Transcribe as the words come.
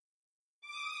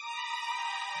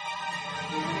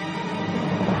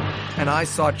and I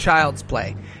saw Child's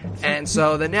Play. And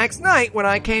so the next night when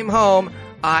I came home,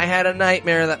 I had a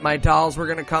nightmare that my dolls were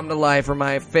going to come to life, or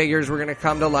my figures were going to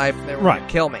come to life, and they were going to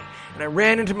kill me. And I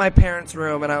ran into my parents'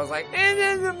 room, and I was like,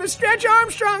 Stretch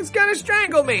Armstrong's gonna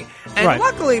strangle me. And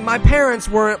luckily, my parents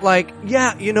weren't like,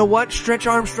 yeah, you know what? Stretch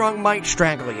Armstrong might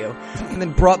strangle you. And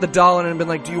then brought the doll in and been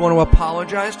like, do you want to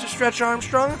apologize to Stretch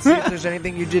Armstrong? See if there's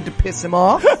anything you did to piss him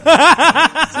off? So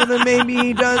that maybe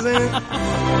he doesn't.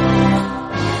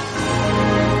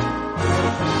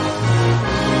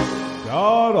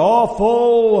 God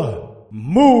awful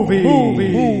movie.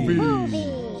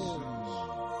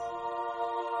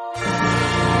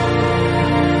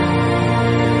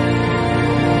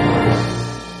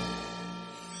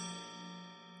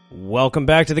 Welcome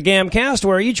back to the Gamcast,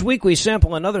 where each week we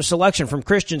sample another selection from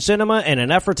Christian cinema in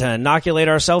an effort to inoculate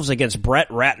ourselves against Brett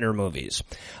Ratner movies.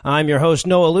 I'm your host,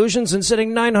 Noah Illusions, and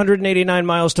sitting 989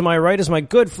 miles to my right is my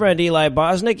good friend Eli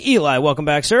Bosnick. Eli, welcome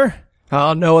back, sir.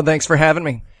 Oh, Noah, thanks for having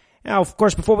me. Now, of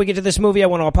course, before we get to this movie, I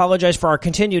want to apologize for our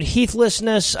continued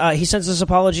Heathlessness. He sends us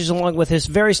apologies along with his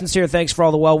very sincere thanks for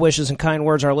all the well wishes and kind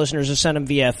words our listeners have sent him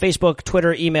via Facebook,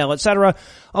 Twitter, email, etc.,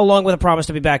 along with a promise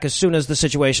to be back as soon as the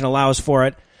situation allows for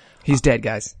it. He's dead,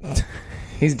 guys.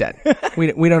 He's dead. We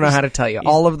don't know how to tell you.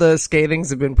 All of the scathings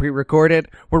have been pre-recorded.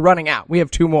 We're running out. We have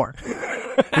 2 more.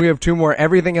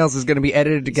 Everything else is going to be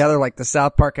edited together like the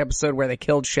South Park episode where they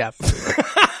killed Chef.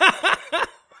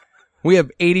 We have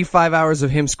 85 hours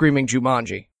of him screaming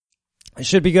Jumanji. I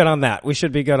should be good on that. We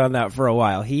should be good on that for a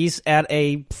while. He's at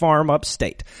a farm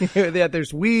upstate. Yeah,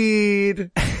 there's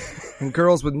weed and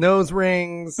girls with nose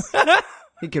rings.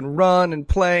 He can run and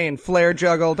play and flare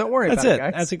juggle. Don't worry about it,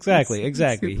 guys. That's exactly.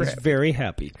 He's very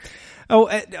happy. Oh,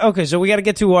 okay. So we got to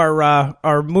get to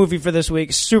our movie for this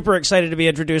week. Super excited to be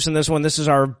introducing this one. This is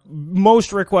our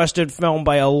most requested film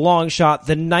by a long shot.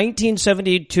 The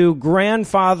 1972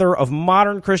 grandfather of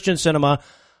modern Christian cinema,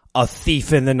 A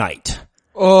Thief in the Night.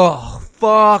 Oh,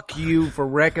 fuck you for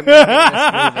recommending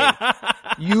this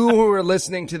movie. You who are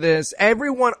listening to this,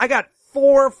 everyone, I got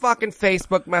 4 fucking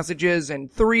Facebook messages and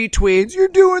 3 tweets. You're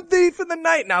doing Thief in the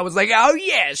Night. And I was like, oh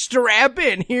yeah, strap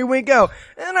in. Here we go.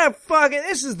 And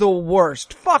this is the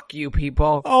worst. Fuck you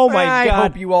people. Oh my God. I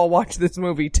hope you all watch this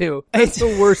movie too. It's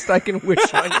the worst I can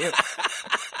wish on you.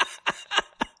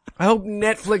 I hope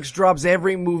Netflix drops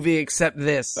every movie except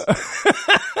this.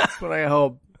 That's what I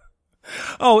hope.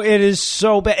 Oh, it is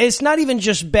so bad. It's not even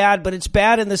just bad, but it's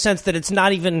bad in the sense that it's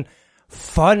not even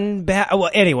fun bad.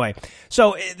 Well, anyway,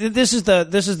 so this is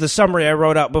the summary I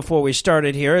wrote out before we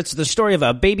started here. It's the story of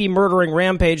a baby murdering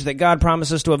rampage that God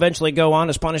promises to eventually go on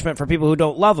as punishment for people who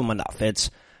don't love him enough.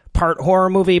 It's part horror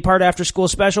movie, part after school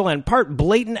special, and part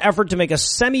blatant effort to make a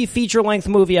semi-feature length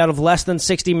movie out of less than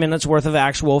 60 minutes worth of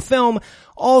actual film,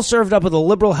 all served up with a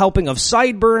liberal helping of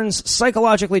sideburns,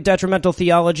 psychologically detrimental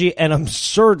theology, and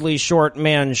absurdly short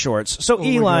man shorts. So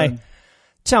Eli,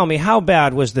 tell me, how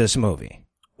bad was this movie?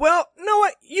 Well,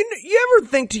 Noah, you ever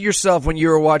think to yourself when you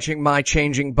were watching My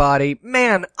Changing Body,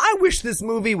 man, I wish this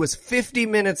movie was 50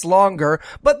 minutes longer,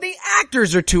 but the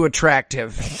actors are too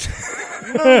attractive.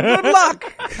 Good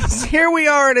luck. Here we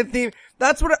are in a theme.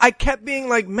 That's what I kept being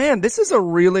like, man, this is a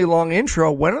really long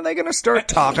intro. When are they going to start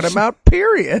talking about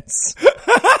periods?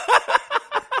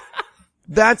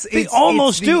 They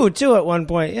almost do, too, at one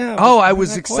point. Yeah. Oh, I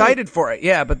was excited for it.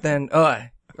 Yeah, but then,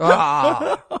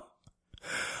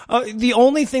 the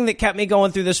only thing that kept me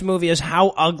going through this movie is how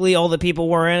ugly all the people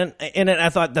were in it. I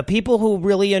thought the people who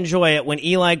really enjoy it, when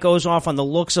Eli goes off on the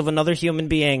looks of another human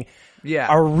being,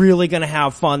 are really going to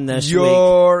have fun this week.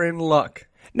 You're in luck.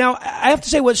 Now, I have to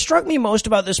say, what struck me most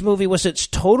about this movie was its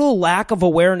total lack of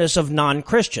awareness of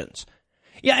non-Christians.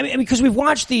 Yeah, I mean, because we've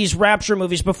watched these rapture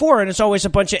movies before, and it's always a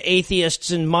bunch of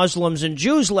atheists and Muslims and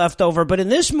Jews left over. But in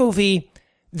this movie,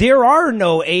 there are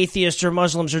no atheists or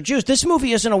Muslims or Jews. This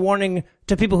movie isn't a warning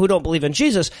to people who don't believe in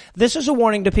Jesus. This is a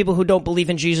warning to people who don't believe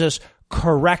in Jesus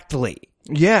correctly.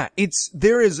 Yeah,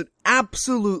 there is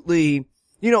absolutely,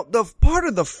 the part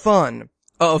of the fun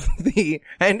of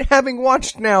and having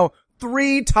watched now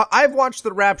 3 times, I've watched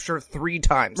The Rapture 3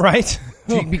 times. Right.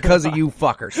 Because of you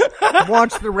fuckers. I've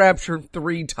watched The Rapture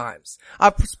 3 times.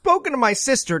 I've spoken to my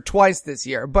sister twice this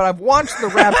year, but I've watched The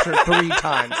Rapture 3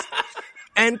 times.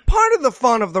 And part of the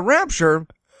fun of The Rapture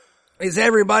is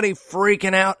everybody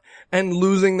freaking out and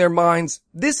losing their minds.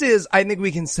 This is, I think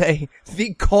we can say,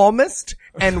 the calmest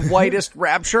and whitest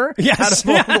Rapture out of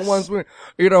all the ones.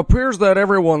 It appears that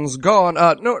everyone's gone.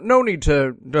 No need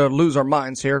to lose our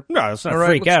minds here. No, let's not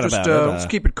freak out about it. Let's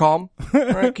keep it calm. All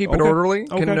right, keep it orderly.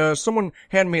 Okay. Can someone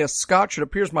hand me a scotch? It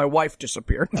appears my wife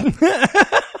disappeared.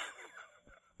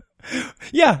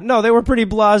 Yeah, no, they were pretty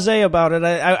blasé about it.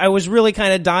 I was really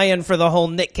kind of dying for the whole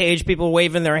Nick Cage people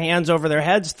waving their hands over their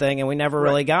heads thing, and we never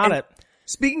really got it.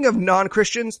 Speaking of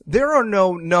non-Christians, there are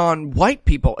no non-white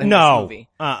people in this movie.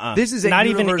 This is not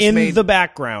even in the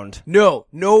background. No.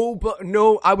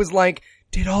 I was like,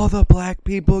 did all the black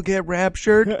people get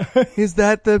raptured? Is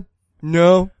that the...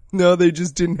 No, they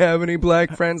just didn't have any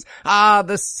black friends.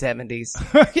 The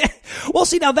 70s. Well,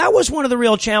 see, now that was one of the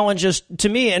real challenges to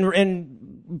me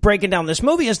in breaking down this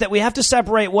movie, is that we have to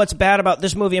separate what's bad about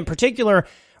this movie in particular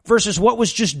versus what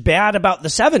was just bad about the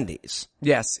 70s.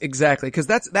 Yes, exactly. Because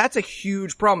that's a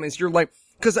huge problem. Is you're like,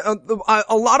 because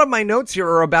a lot of my notes here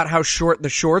are about how short the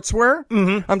shorts were.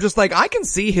 Mm-hmm. I'm just like, I can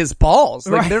see his balls.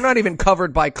 Like, they're not even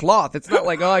covered by cloth. It's not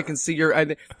like, I can see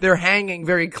they're hanging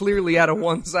very clearly out of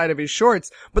one side of his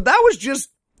shorts. But that was just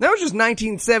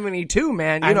 1972,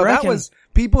 man. You know, that was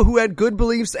people who had good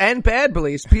beliefs and bad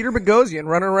beliefs. Peter Boghossian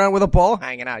running around with a ball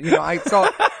hanging out. You know,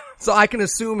 so I can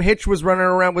assume Hitch was running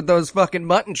around with those fucking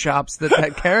mutton chops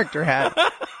that character had.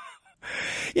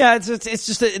 Yeah,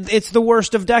 it's the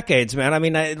worst of decades, man. I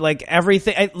mean, like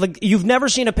you've never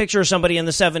seen a picture of somebody in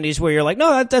the 70s where you're like,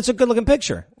 no, that's a good looking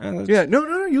picture. Yeah,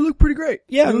 no, you look pretty great.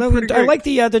 Yeah, I like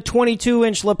the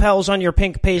 22-inch lapels on your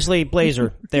pink paisley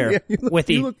blazer there with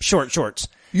the short shorts.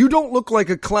 You don't look like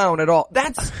a clown at all.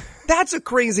 That's a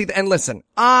crazy, and listen,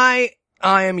 I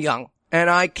am young and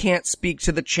I can't speak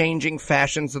to the changing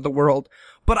fashions of the world,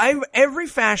 but every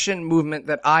fashion movement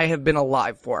that I have been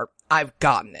alive for, I've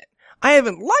gotten it. I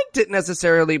haven't liked it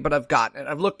necessarily, but I've gotten it.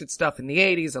 I've looked at stuff in the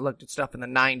 80s, I looked at stuff in the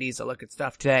 90s, I look at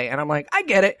stuff today, and I'm like, I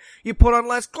get it. You put on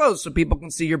less clothes so people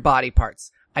can see your body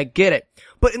parts. I get it.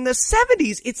 But in the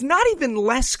 70s, it's not even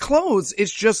less clothes.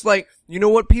 It's just like, you know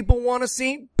what people want to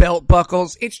see? Belt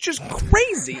buckles. It's just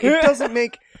crazy. It doesn't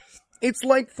make, it's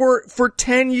like for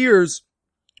 10 years,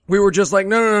 we were just like,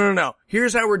 no.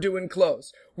 Here's how we're doing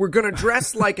clothes. We're gonna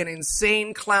dress like an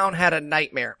insane clown had a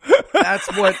nightmare. That's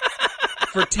what,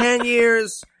 for 10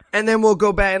 years, and then we'll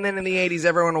go back, and then in the 80s,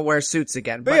 everyone will wear suits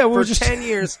again. But for 10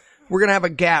 years, we're gonna have a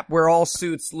gap where all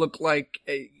suits look like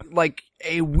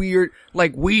a weird,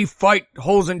 like, we fight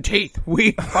holes in teeth.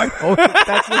 We fight holes.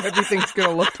 That's what everything's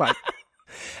gonna look like.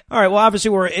 All right, well, obviously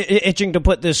we're itching to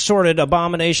put this sordid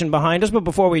abomination behind us, but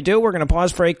before we do, we're going to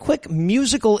pause for a quick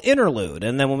musical interlude,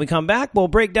 and then when we come back, we'll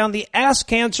break down the ass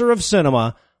cancer of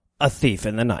cinema, A Thief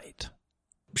in the Night.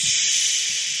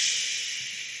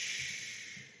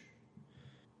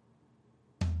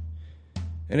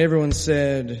 And everyone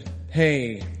said,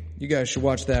 hey, you guys should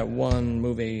watch that one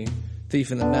movie,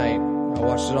 Thief in the Night. I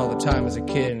watched it all the time as a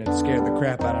kid, and it scared the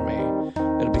crap out of me.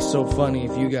 It'll be so funny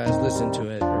if you guys listen to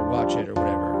it, or watch it, or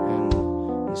whatever.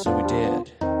 And so we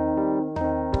did.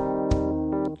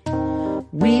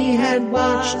 We had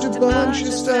watched a bunch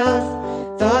of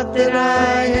stuff, thought that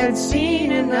I had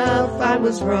seen enough. I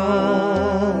was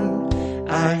wrong.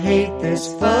 I hate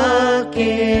this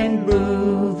fucking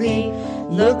movie.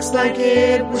 Looks like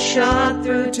it was shot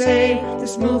through tape.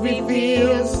 This movie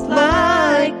feels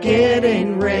like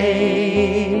getting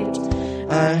raped.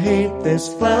 I hate this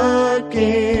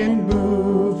fucking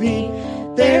movie.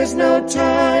 There's no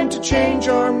time to change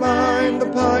our mind. The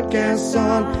podcast's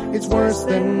on. It's worse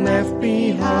than Left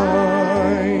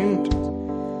Behind.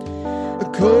 A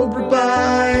cobra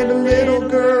bite a little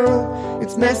girl.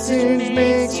 Its message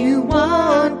makes you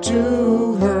want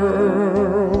to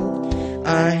hurl.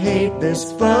 I hate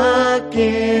this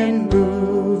fucking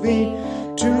movie.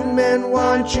 Two men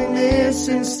watching this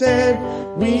instead.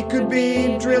 We could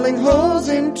be drilling holes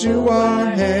into our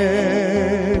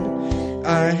head.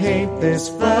 I hate this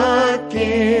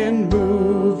fucking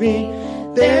movie.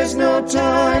 There's no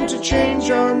time to change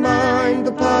our mind.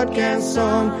 The podcast's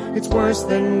on. It's worse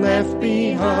than Left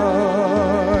Behind.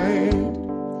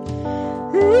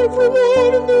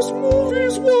 Everyone in this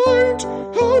movie's white.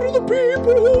 How do the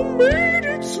people who made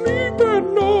it sleep at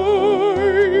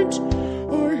night?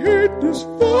 I hate this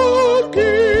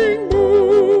fucking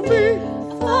movie.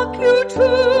 Fuck you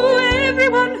too,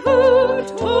 everyone who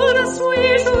told us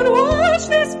we should watch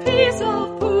this piece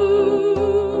of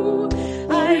poo.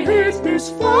 I hate this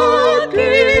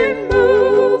fucking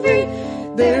movie.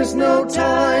 There's no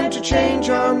time to change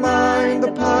our mind.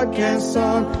 The podcast's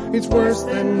on. It's worse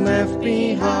than Left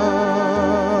Behind.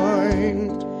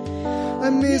 I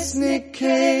miss Nick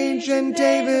Cage and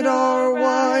David R.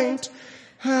 White.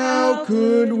 How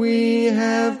could we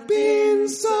have been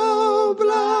so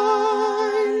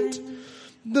blind?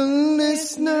 The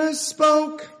listeners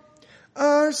spoke,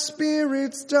 our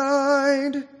spirits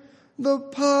died. The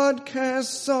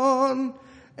podcast's on,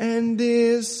 and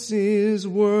this is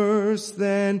worse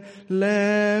than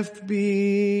Left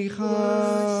Behind.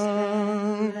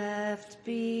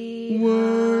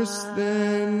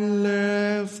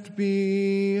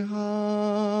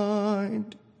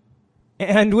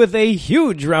 And with a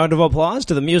huge round of applause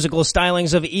to the musical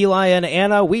stylings of Eli and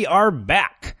Anna, we are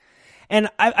back. And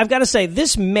I've got to say,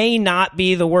 this may not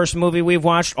be the worst movie we've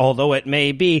watched, although it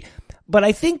may be. But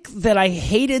I think that I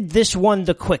hated this one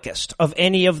the quickest of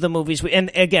any of the movies.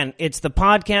 And again, it's the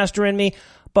podcaster in me.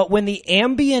 But when the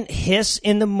ambient hiss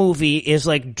in the movie is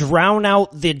like drown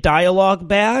out the dialogue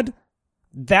bad,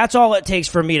 that's all it takes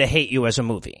for me to hate you as a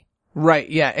movie. Right,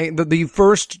 yeah. The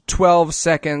first 12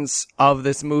 seconds of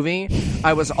this movie,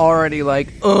 I was already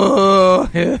like, oh,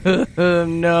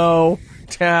 no,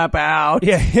 tap out.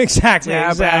 Yeah, exactly,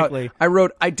 tap exactly. Out. I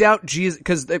wrote, I doubt Jesus,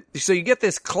 because, so you get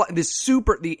this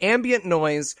the ambient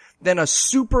noise, then a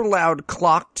super loud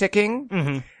clock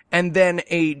ticking, and then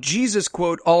a Jesus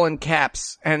quote all in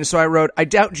caps. And so I wrote, I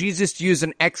doubt Jesus used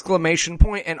an exclamation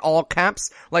point and all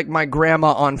caps like my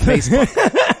grandma on Facebook.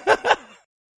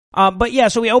 But yeah,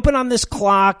 so we open on this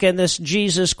clock and this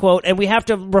Jesus quote, and we have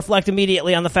to reflect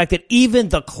immediately on the fact that even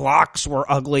the clocks were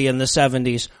ugly in the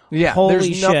 70s. Yeah, holy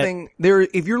there's shit. Nothing there.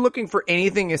 If you're looking for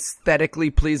anything aesthetically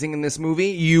pleasing in this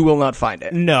movie, you will not find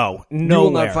it. No, you will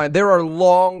nowhere. not find. There are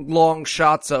long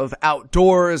shots of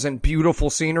outdoors and beautiful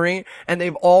scenery, and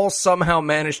they've all somehow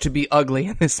managed to be ugly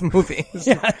in this movie.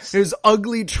 Yes. There's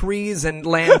ugly trees and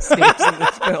landscapes in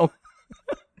this film.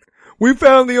 We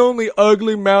found the only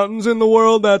ugly mountains in the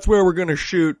world. That's where we're going to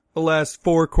shoot the last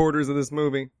 4 quarters of this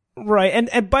movie. Right,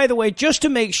 and by the way, just to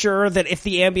make sure that if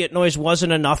the ambient noise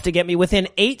wasn't enough to get me, within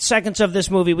 8 seconds of this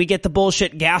movie, we get the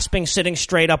bullshit gasping, sitting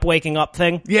straight up, waking up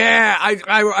thing. Yeah,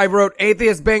 I wrote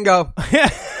atheist bingo.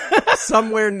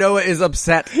 Somewhere Noah is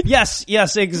upset. Yes,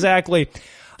 exactly.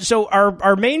 So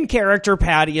our main character,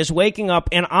 Patty, is waking up,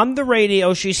 and on the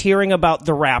radio, she's hearing about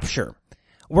the rapture.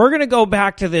 We're going to go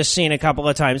back to this scene a couple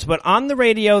of times, but on the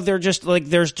radio,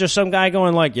 there's just some guy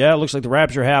going like, yeah, it looks like the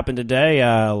rapture happened today.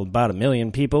 About 1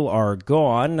 million people are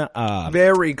gone.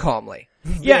 Very calmly.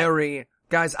 Yeah.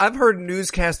 Guys, I've heard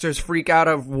newscasters freak out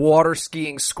of water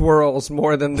skiing squirrels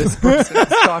more than this person is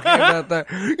talking about that.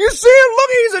 You see him? Look,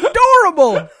 he's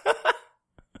adorable.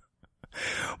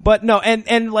 But no,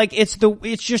 and like, it's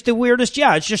just the weirdest,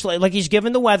 yeah, it's just like he's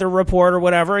given the weather report or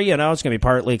whatever, you know, it's gonna be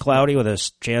partly cloudy with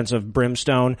a chance of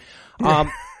brimstone.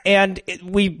 And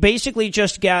we basically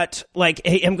just get, like,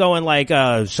 him going like,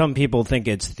 some people think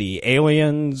it's the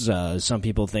aliens, some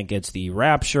people think it's the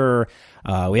rapture,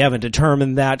 we haven't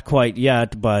determined that quite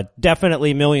yet, but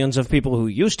definitely millions of people who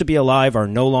used to be alive are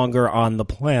no longer on the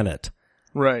planet.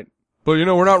 Right. But you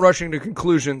know, we're not rushing to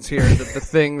conclusions here that the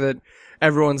thing that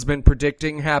everyone's been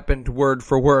predicting happened word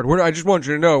for word. I just want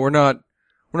you to know we're not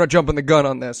jumping the gun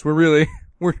on this. We're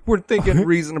thinking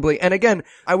reasonably. And again,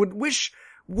 I would wish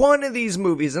one of these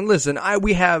movies, and listen,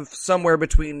 we have somewhere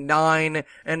between 9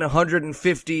 and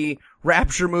 150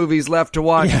 Rapture movies left to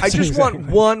watch. Yes, I just want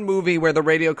one movie where the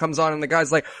radio comes on and the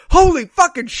guy's like, holy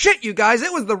fucking shit, you guys,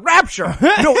 it was the Rapture.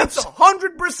 No, it's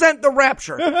 100% the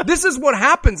Rapture. This is what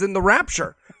happens in the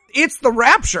Rapture. It's the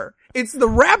Rapture. It's the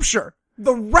Rapture.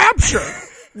 The Rapture.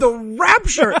 The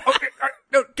Rapture. Okay,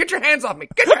 no, get your hands off me.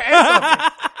 Get your hands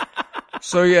off me.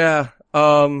 So yeah,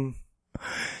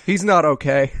 he's not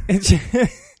okay.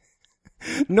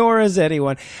 Nor is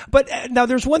anyone. But now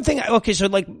there's one thing. Okay, so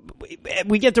like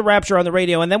we get the Rapture on the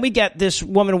radio, and then we get this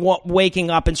woman waking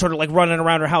up and sort of like running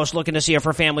around her house looking to see if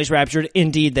her family's raptured.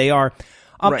 Indeed, they are.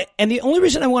 Right. And the only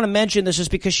reason I want to mention this is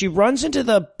because she runs into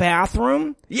the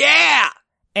bathroom. Yeah.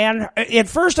 And at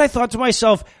first I thought to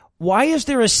myself, why is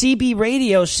there a CB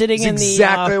radio sitting in the...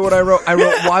 Exactly what I wrote. I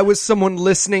wrote, why was someone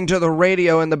listening to the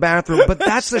radio in the bathroom? But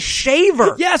that's a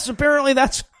shaver. Yes, apparently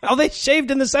that's how they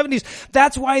shaved in the 70s.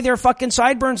 That's why their fucking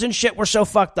sideburns and shit were so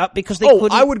fucked up, because they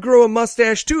couldn't... I would grow a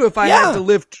mustache too if I had to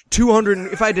lift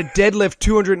 200, if I had to deadlift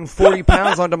 240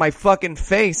 pounds onto my fucking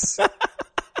face.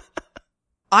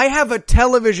 I have a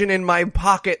television in my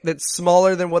pocket that's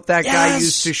smaller than what that guy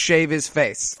used to shave his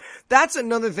face. That's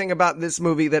another thing about this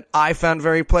movie that I found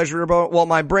very pleasurable. While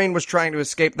my brain was trying to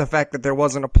escape the fact that there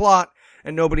wasn't a plot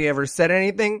and nobody ever said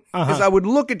anything, because I would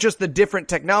look at just the different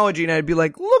technology and I'd be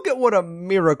like, look at what a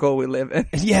miracle we live in.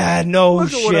 Yeah, no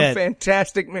look shit. Look at what a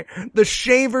fantastic the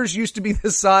shavers used to be the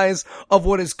size of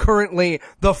what is currently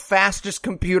the fastest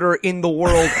computer in the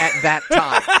world at that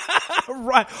time.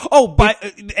 Right. Oh,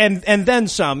 and then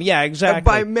some. Yeah, exactly.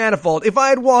 By manifold. If I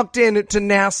had walked in to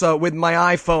NASA with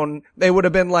my iPhone, they would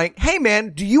have been like, hey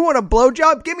man, do you want a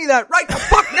blowjob? Give me that right the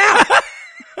fuck now!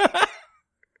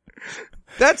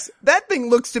 That thing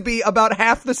looks to be about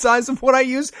half the size of what I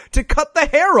use to cut the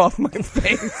hair off my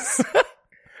face.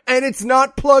 and it's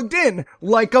not plugged in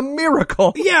like a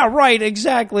miracle. Yeah, right,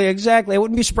 exactly. I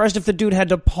wouldn't be surprised if the dude had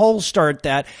to pull start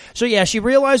that. So yeah, she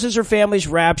realizes her family's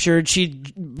raptured. She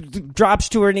drops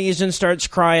to her knees and starts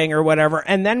crying or whatever.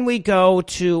 And then we go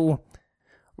to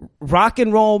rock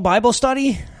and roll Bible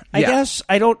study, I guess.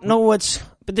 I don't know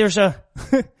but there's a,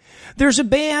 there's a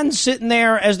band sitting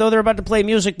there as though they're about to play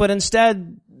music, but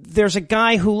instead there's a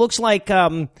guy who looks like,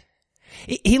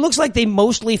 he looks like they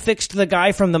mostly fixed the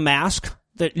guy from The Mask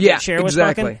that Cher was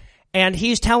fucking. And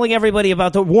he's telling everybody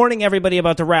warning everybody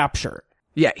about the rapture.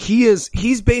 Yeah, he's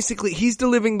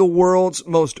delivering the world's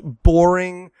most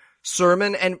boring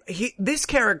sermon, and this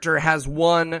character has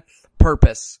one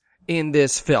purpose in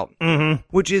this film,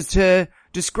 which is to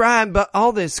describe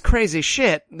all this crazy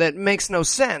shit that makes no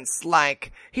sense.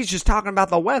 Like, he's just talking about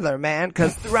the weather, man,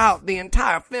 because throughout the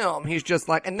entire film, he's just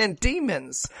like, and then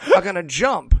demons are gonna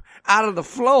jump out of the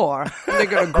floor, and they're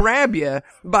gonna grab you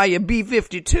by your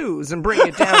B-52s and bring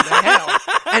you down to hell.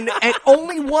 And at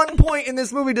only one point in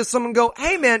this movie does someone go,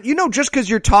 hey man, just because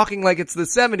you're talking like it's the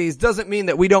 70s doesn't mean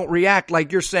that we don't react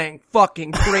like you're saying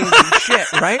fucking crazy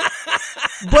shit, right?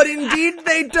 But indeed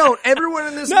they don't. Everyone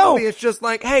in this movie is just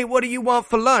like, hey, what do you want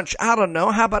for lunch? I don't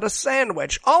know. How about a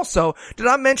sandwich? Also, did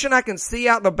I mention I can see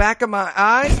out the back of my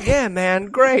eyes? Yeah, man.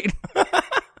 Great.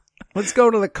 Let's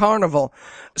go to the carnival.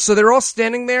 So they're all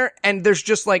standing there and there's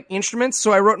just like instruments.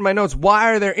 So I wrote in my notes,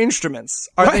 why are there instruments?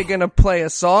 Are they going to play a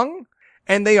song?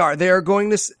 And they are. They are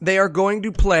going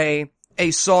to play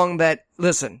a song that,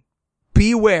 listen,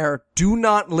 beware. Do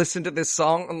not listen to this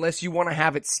song unless you want to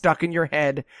have it stuck in your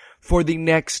head for the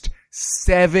next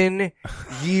 7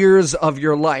 years of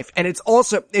your life. And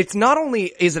it's not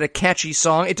only is it a catchy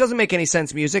song, it doesn't make any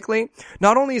sense musically.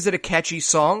 Not only is it a catchy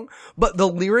song, but the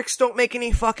lyrics don't make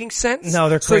any fucking sense. No,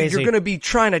 they're crazy. So you're gonna be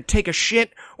trying to take a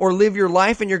shit or live your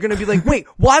life and you're gonna be like, wait,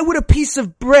 why would a piece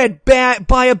of bread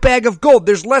buy a bag of gold?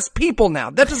 There's less people now.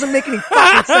 That doesn't make any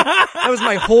fucking sense. That was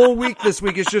my whole week this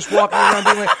week, is just walking around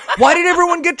being like, why did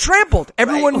everyone get trampled?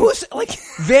 Everyone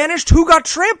vanished. Who got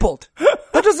trampled?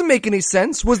 That doesn't make any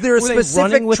sense. Was there a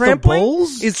specific trampling?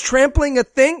 Is trampling a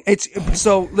thing?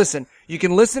 So listen, you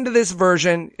can listen to this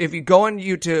version if you go on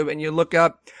YouTube and you look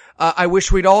up I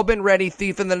Wish We'd All Been Ready,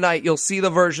 Thief in the Night. You'll see the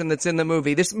version that's in the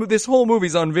movie. This whole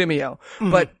movie's on Vimeo.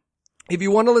 But if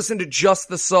you want to listen to just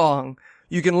the song,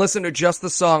 you can listen to just the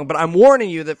song, but I'm warning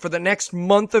you that for the next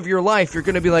month of your life, you're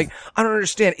going to be like, I don't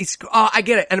understand. I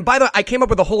get it. And by the way, I came up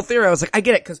with a whole theory. I was like, I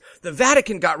get it, because the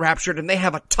Vatican got raptured and they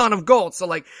have a ton of gold. So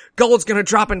like, gold's going to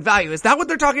drop in value. Is that what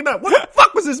they're talking about? What the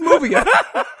fuck was this movie?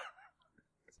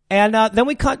 And then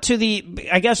we cut to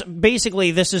I guess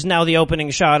basically this is now the opening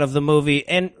shot of the movie,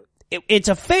 and it's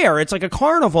a fair. It's like a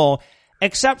carnival,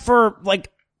 except for like,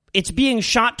 it's being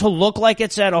shot to look like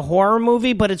it's at a horror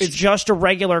movie, but it's just a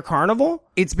regular carnival.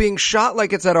 It's being shot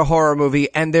like it's at a horror movie,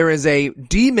 and there is a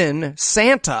demon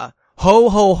Santa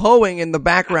ho-ho-hoing in the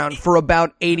background for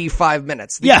about 85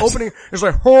 minutes. The opening is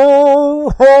like,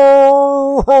 ho-ho-ho,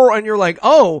 and you're like,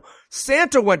 oh,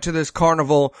 Santa went to this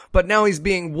carnival, but now he's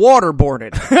being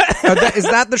waterboarded. Is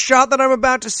that the shot that I'm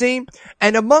about to see?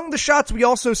 And among the shots, we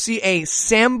also see a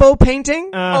Sambo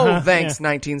painting. Oh, thanks,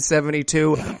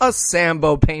 1972. A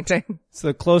Sambo painting. It's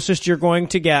the closest you're going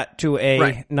to get to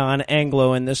a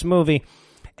non-Anglo in this movie.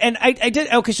 And I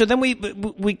did, okay, so then we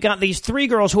got these three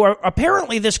girls who are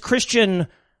apparently this Christian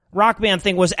rock band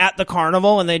thing was at the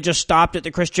carnival, and they just stopped at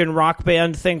the Christian rock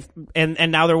band thing, and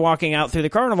now they're walking out through the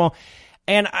carnival.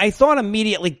 And I thought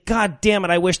immediately, God damn it,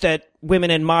 I wish that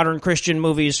women in modern Christian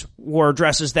movies wore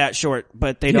dresses that short,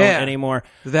 but they don't anymore.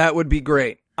 That would be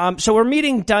great. So we're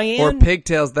meeting Diane. Or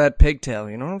pigtails that pigtail,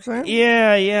 you know what I'm saying?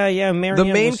 Yeah. The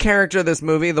main character of this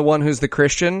movie, the one who's the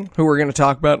Christian, who we're going to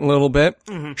talk about in a little bit,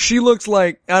 she looks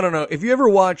like, I don't know, if you ever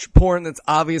watch porn that's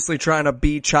obviously trying to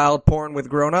be child porn with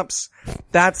grown-ups,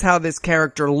 that's how this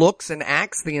character looks and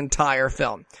acts the entire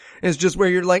film. It's just where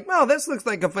you're like, oh, this looks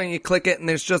like a thing. You click it, and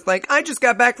it's just like, I just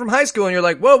got back from high school, and you're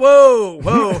like,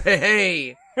 whoa,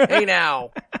 hey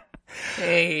now.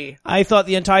 Hey. I thought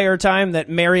the entire time that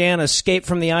Marianne escaped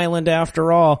from the island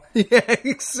after all. Yeah,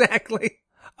 exactly.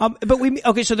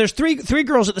 But so there's three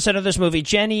girls at the center of this movie,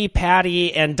 Jenny,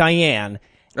 Patty, and Diane.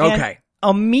 Okay.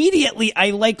 Immediately,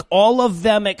 I like all of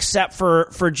them except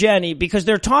for Jenny, because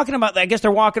they're talking about, I guess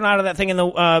they're walking out of that thing, and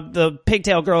the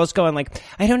pigtail girl is going like,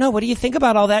 I don't know, what do you think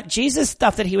about all that Jesus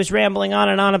stuff that he was rambling on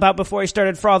and on about before he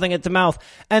started frothing at the mouth?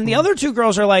 And the other two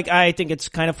girls are like, I think it's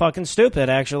kind of fucking stupid,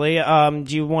 actually.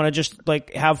 Do you want to just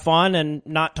like have fun and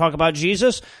not talk about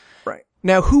Jesus? Right.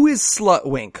 Now, who is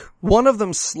Slutwink? One of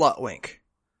them's Slutwink.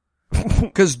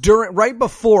 Because right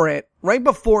before it, right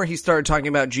before he started talking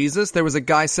about Jesus, there was a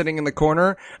guy sitting in the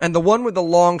corner, and the one with the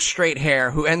long straight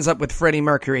hair who ends up with Freddie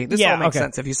Mercury. This all makes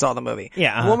sense if you saw the movie.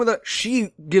 Yeah. The one with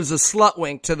she gives a slut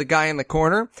wink to the guy in the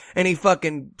corner, and he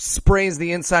fucking sprays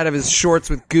the inside of his shorts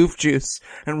with goof juice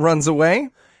and runs away.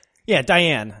 Yeah,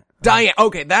 Diane. Diane.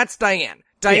 Okay, that's Diane.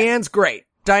 Diane's great.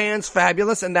 Diane's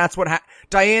fabulous, and that's what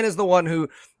Diane is the one who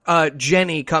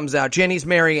Jenny comes out. Jenny's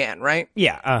Marianne, right?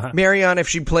 Yeah. Marianne, if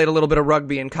she played a little bit of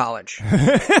rugby in college.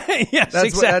 Yes, That's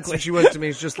exactly. what she was to me.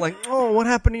 It's just like, oh, what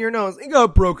happened to your nose? It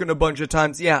got broken a bunch of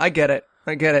times. Yeah, I get it.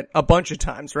 A bunch of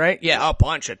times, right? Yeah, a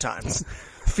bunch of times.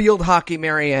 Field hockey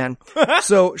Marianne.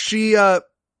 So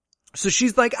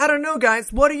she's like, I don't know,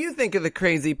 guys. What do you think of the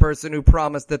crazy person who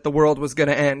promised that the world was going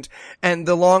to end? And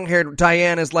the long-haired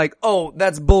Diane is like, oh,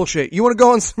 that's bullshit. You want to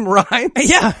go on some rides?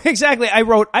 Yeah, exactly. I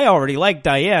already liked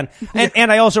Diane.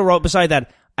 And I also wrote beside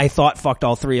that, I thought fucked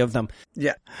all three of them.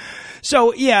 Yeah.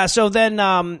 So then,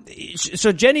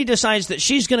 so Jenny decides that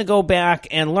she's going to go back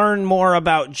and learn more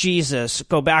about Jesus,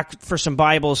 go back for some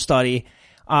Bible study,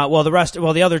 while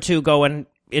the other two go and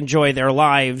enjoy their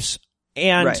lives.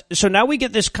 And so now we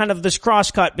get this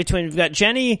cross cut between, we've got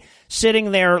Jenny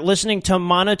sitting there listening to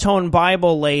monotone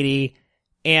Bible lady,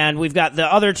 and we've got the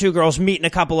other two girls meeting a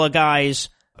couple of guys,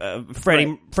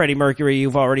 Freddie Mercury,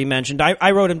 you've already mentioned.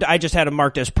 I wrote him, I just had him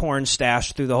marked as porn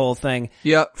stash through the whole thing.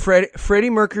 Yeah, Freddie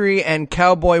Mercury and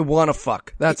Cowboy Wannafuck.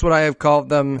 That's what I have called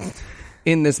them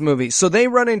in this movie. So they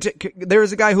run into,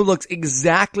 there's a guy who looks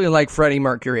exactly like Freddie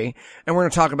Mercury, and we're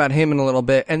going to talk about him in a little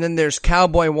bit. And then there's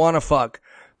Cowboy Wannafuck.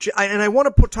 And I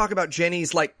want to talk about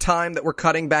Jenny's time that we're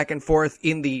cutting back and forth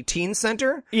in the teen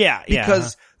center. Yeah.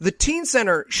 Because the teen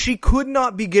center, she could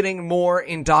not be getting more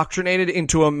indoctrinated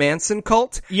into a Manson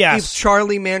cult. Yes. If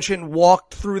Charlie Manson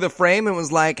walked through the frame and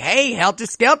was like, hey, helter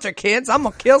skelter kids, I'm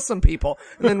gonna kill some people.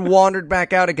 And then wandered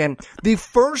back out again. The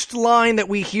first line that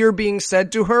we hear being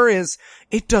said to her is,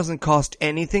 it doesn't cost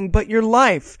anything but your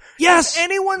life. Yes. If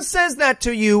anyone says that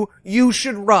to you, you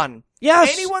should run.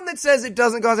 Yes. Anyone that says it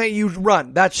doesn't cost anything, you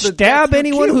run. Stab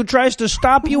anyone who tries to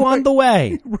stop you on the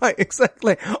way. Right,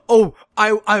 exactly. Oh,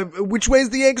 which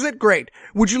way's the exit? Great.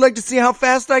 Would you like to see how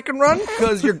fast I can run?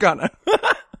 Cause you're gonna.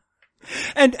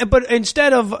 But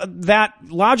instead of that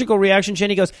logical reaction,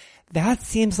 Jenny goes, that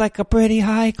seems like a pretty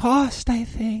high cost, I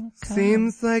think.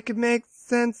 Seems like it makes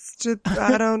sense to,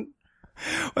 I don't.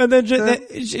 And then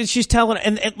she's telling,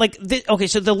 okay,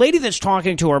 so the lady that's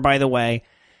talking to her, by the way,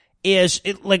 has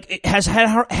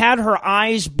had her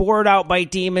eyes bored out by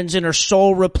demons and her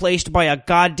soul replaced by a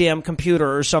goddamn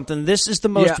computer or something. This is the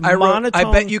most monotone.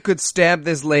 I bet you could stab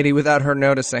this lady without her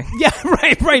noticing. Yeah,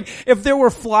 right. If there were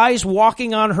flies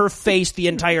walking on her face the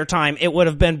entire time, it would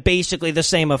have been basically the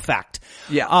same effect.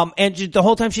 Yeah. And the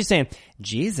whole time she's saying,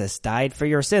 Jesus died for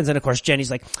your sins. And of course, Jenny's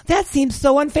like, that seems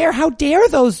so unfair. How dare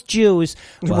those Jews?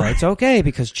 Well, It's okay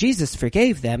because Jesus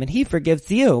forgave them and he forgives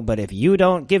you. But if you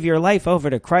don't give your life over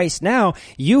to Christ now,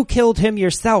 you killed him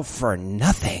yourself for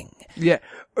nothing. Yeah.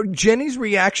 Jenny's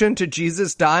reaction to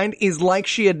Jesus died is like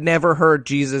she had never heard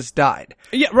Jesus died.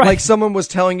 Yeah, right. Like someone was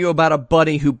telling you about a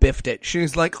buddy who biffed it.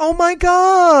 She's like, oh my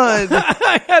God.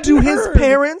 Do his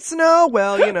parents know?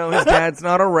 Well, his dad's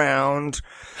not around.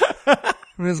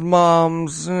 His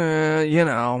mom's,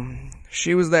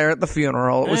 she was there at the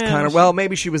funeral. It was kind of,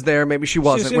 maybe she was there, maybe she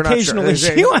wasn't. We're not sure.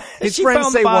 His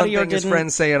friends say one thing, his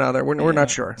friends say another. We're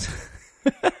not sure.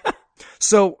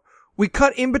 So we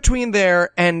cut in between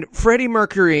there, and Freddie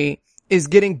Mercury is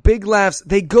getting big laughs.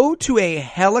 They go to a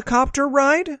helicopter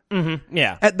ride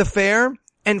at the fair,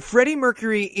 and Freddie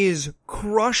Mercury is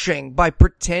crushing by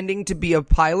pretending to be a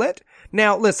pilot.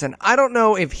 Now, listen, I don't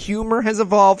know if humor has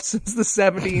evolved since the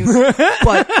 70s,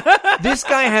 but this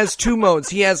guy has two modes.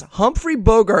 He has Humphrey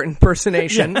Bogart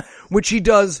impersonation, which he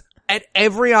does at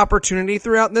every opportunity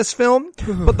throughout this film.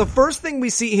 But the first thing we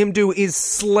see him do is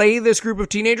slay this group of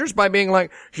teenagers by being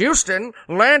like, Houston,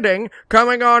 landing,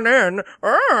 coming on in,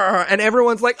 and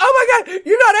everyone's like, oh my God,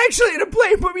 you're not actually in a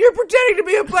plane, but you're pretending to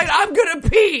be a plane. I'm gonna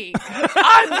pee.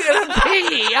 I'm gonna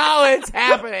pee. Oh, it's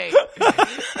happening.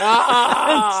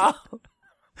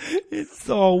 It's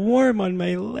all warm on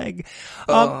my leg.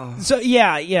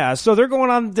 So they're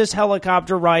going on this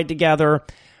helicopter ride together,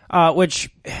 which,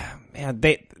 man,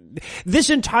 this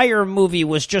entire movie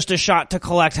was just a shot to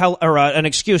collect an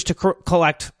excuse to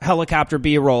collect helicopter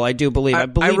B-roll. I do believe. I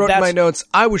wrote in my notes,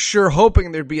 I was sure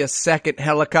hoping there'd be a second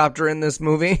helicopter in this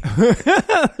movie.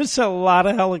 There's a lot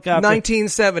of helicopters.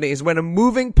 1970s, when a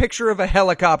moving picture of a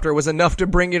helicopter was enough to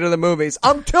bring you to the movies.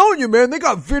 I'm telling you, man, they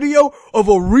got video of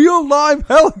a real live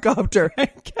helicopter. I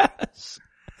guess.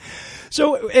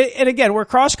 So, and again, we're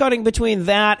cross-cutting between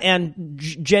that and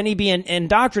Jenny being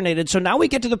indoctrinated. So now we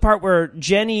get to the part where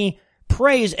Jenny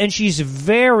prays, and she's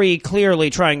very clearly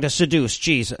trying to seduce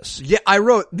Jesus. Yeah, I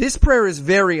wrote, this prayer is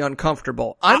very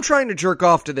uncomfortable. I'm trying to jerk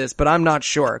off to this, but I'm not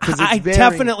sure. 'Cause it's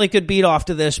definitely could beat off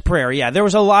to this prayer. Yeah, there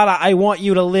was a lot of, I want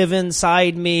you to live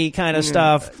inside me kind of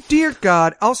stuff. Dear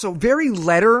God, also very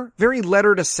letter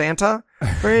to Santa.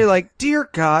 Very like, dear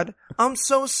God, I'm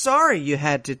so sorry you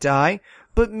had to die,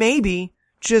 but maybe,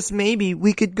 just maybe,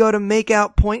 we could go to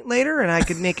Makeout Point later and I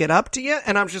could make it up to you.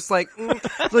 And I'm just like,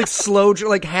 like slow,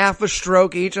 like half a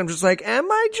stroke each. I'm just like, am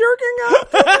I jerking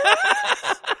off?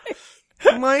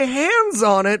 My hand's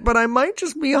on it, but I might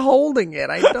just be holding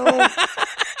it. I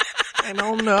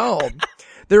don't know.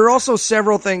 There are also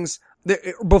several things.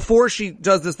 Before she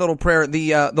does this little prayer,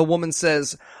 the woman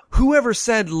says, whoever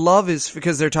said love is,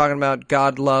 because they're talking about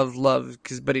God love,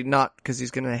 but because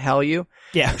he's gonna hell you.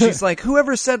 Yeah. She's like,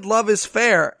 whoever said love is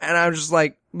fair. And I was just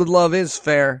like, but love is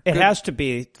fair. It has to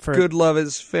be for good love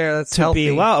is fair. That's to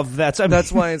healthy. be love. That's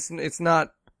why it's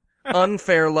not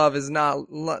unfair love is not,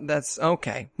 that's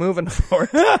okay. Moving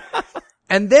forward.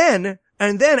 And then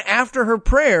after her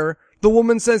prayer, the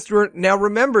woman says to her, now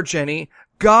remember, Jenny,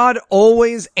 God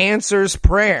always answers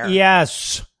prayer.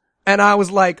 Yes. And I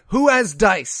was like, who has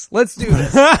dice? Let's do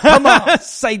this. Come on.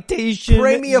 Citation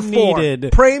Pray me a 4.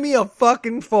 needed. Pray me a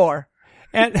fucking 4.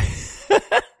 And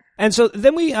so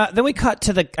then we cut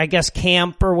to the, I guess,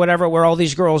 camp or whatever where all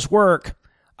these girls work,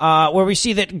 where we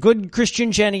see that good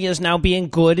Christian Jenny is now being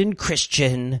good and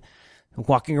Christian,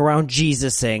 walking around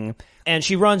Jesusing. And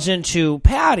she runs into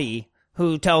Patty,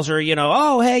 who tells her,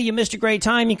 oh, hey, you missed a great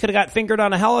time. You could have got fingered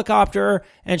on a helicopter.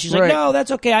 And she's like, no,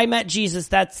 that's okay. I met Jesus.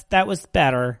 That was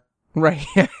better. Right.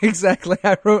 Yeah, exactly.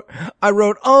 I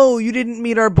wrote, oh, you didn't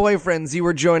meet our boyfriends. You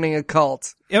were joining a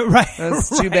cult. Yeah, right.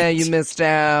 That's too bad you missed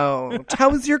out. How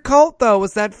was your cult though?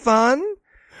 Was that fun?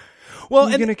 Well,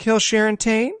 you gonna kill Sharon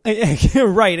Tate?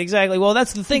 Right, exactly. Well,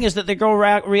 that's the thing is that the girl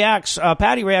reacts,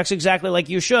 Patty reacts exactly like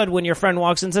you should when your friend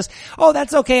walks in and says, oh,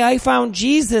 that's okay, I found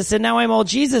Jesus and now I'm all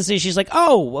Jesus-y. She's like,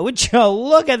 oh, would you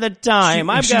look at the time?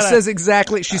 She says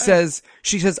exactly, she says,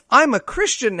 I'm a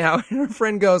Christian now. And her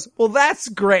friend goes, well, that's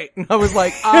great. And I was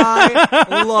like,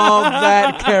 I love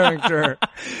that character.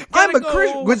 I'm a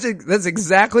Christian. That's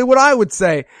exactly what I would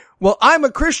say. Well, I'm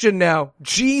a Christian now.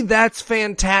 Gee, that's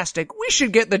fantastic. We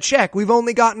should get the check. We've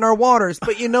only gotten our waters.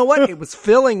 But you know what? It was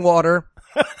filling water.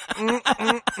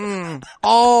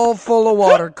 All full of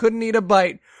water. Couldn't eat a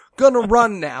bite. Gonna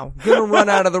run now. Gonna run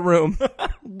out of the room.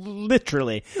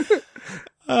 Literally.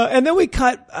 And then we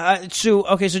cut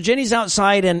so Jenny's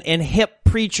outside and hip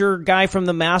preacher guy from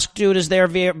the Mask Dude is there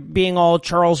being all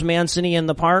Charles Manson-y in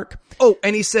the park. Oh,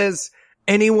 and he says,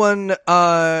 anyone,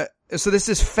 so this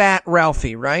is Fat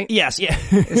Ralphie, right? Yes, yeah.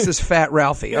 This is Fat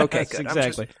Ralphie. Okay, yes, good.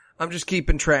 Exactly. I'm just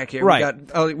keeping track here. Right.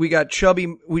 We got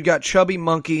chubby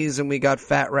monkeys and we got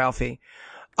Fat Ralphie.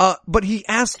 But he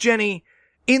asked Jenny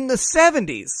in the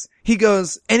 70s. He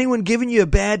goes, anyone giving you a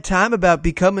bad time about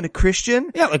becoming a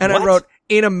Christian? Yeah, like and what? I wrote,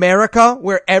 in America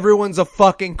where everyone's a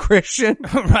fucking Christian.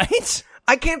 Right?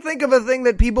 I can't think of a thing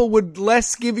that people would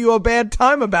less give you a bad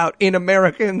time about in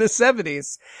America in the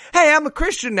 70s. Hey, I'm a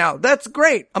Christian now. That's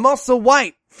great. I'm also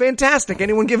white. Fantastic.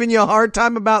 Anyone giving you a hard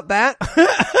time about that?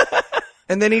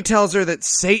 And then he tells her that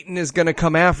Satan is going to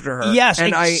come after her. Yes,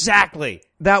 and exactly.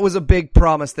 That was a big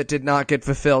promise that did not get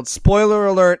fulfilled. Spoiler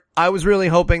alert, I was really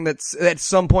hoping that at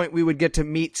some point we would get to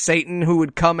meet Satan who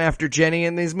would come after Jenny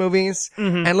in these movies.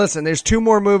 Mm-hmm. And listen, there's 2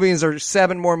 more movies or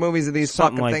 7 more movies of these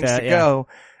fucking things to go.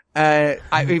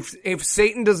 If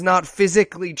Satan does not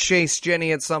physically chase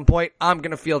Jenny at some point, I'm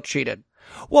gonna feel cheated.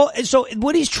 Well, so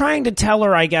what he's trying to tell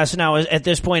her, I guess, now is, at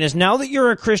this point is now that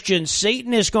you're a Christian,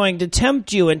 Satan is going to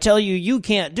tempt you and tell you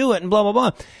can't do it and blah, blah,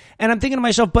 blah. And I'm thinking to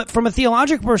myself, but from a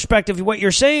theological perspective, what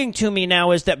you're saying to me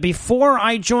now is that before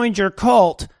I joined your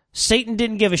cult, Satan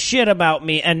didn't give a shit about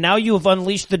me, and now you have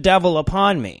unleashed the devil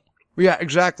upon me. Yeah,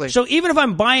 exactly. So even if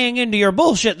I'm buying into your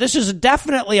bullshit, this is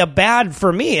definitely a bad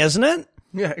for me, isn't it?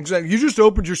 Yeah, exactly. You just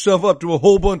opened yourself up to a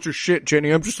whole bunch of shit,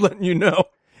 Jenny. I'm just letting you know.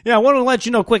 Yeah, I want to let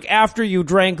you know quick after you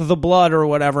drank the blood or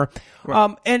whatever.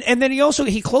 Right. And then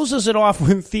he closes it off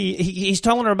with he's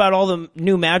telling her about all the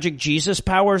new magic Jesus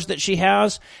powers that she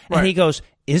has. And right. He goes,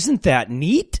 isn't that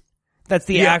neat? That's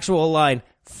the actual line.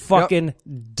 Fucking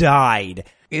died.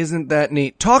 Isn't that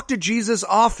neat? Talk to Jesus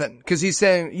often. Because he's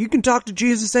saying, you can talk to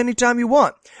Jesus anytime you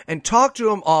want. And talk to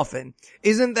him often.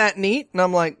 Isn't that neat? And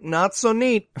I'm like, not so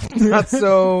neat. Not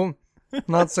so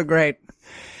great.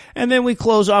 And then we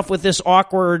close off with this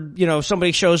awkward,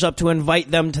 somebody shows up to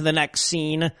invite them to the next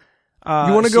scene. You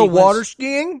want to go water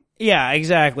skiing? Yeah,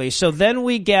 exactly. So then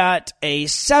we get a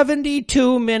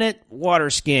 72-minute water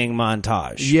skiing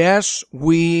montage. Yes,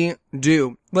 we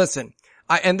do. Listen,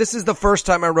 and this is the first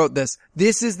time I wrote this.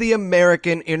 This is the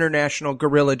American International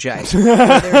Gorilla Jag.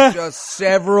 There's just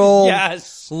several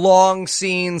long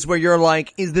scenes where you're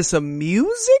like, is this a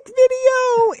music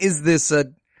video? Is this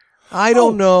I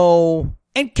don't know.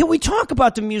 And can we talk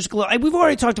about the musical? We've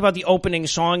already talked about the opening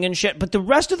song and shit, but the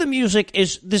rest of the music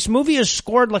this movie is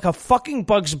scored like a fucking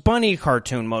Bugs Bunny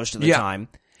cartoon most of the time.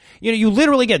 You know, you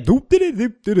literally get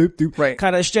doop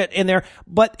kind of shit in there.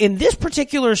 But in this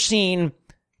particular scene,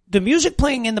 the music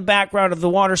playing in the background of the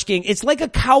water skiing, it's like a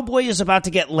cowboy is about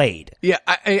to get laid. Yeah,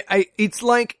 it's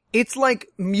like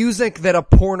music that a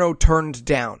porno turned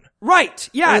down. Right,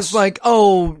 yes. It's like,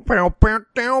 no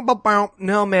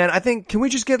man, I think, can we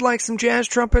just get like some jazz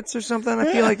trumpets or something?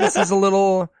 I feel like this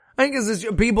is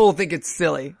people think it's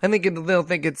silly. They'll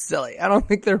think it's silly. I don't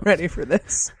think they're ready for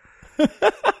this.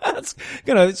 It's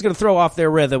gonna throw off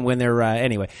their rhythm when they're,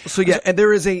 anyway. So yeah, and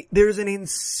there's an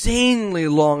insanely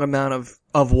long amount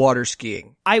of water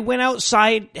skiing. I went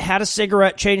outside, had a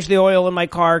cigarette, changed the oil in my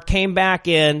car, came back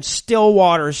in, still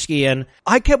water skiing.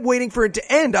 I kept waiting for it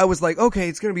to end. I was like, okay,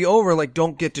 it's going to be over. Like,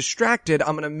 don't get distracted.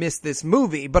 I'm going to miss this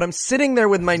movie. But I'm sitting there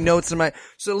with my notes and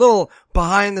so a little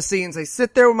behind the scenes. I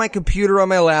sit there with my computer on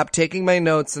my lap, taking my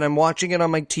notes, and I'm watching it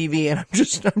on my TV, and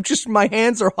I'm just, my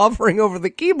hands are hovering over the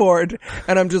keyboard,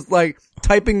 and I'm just like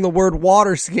typing the word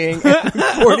water skiing every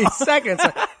 40 seconds.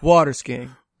 Like, water skiing.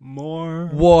 More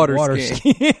water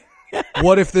skiing.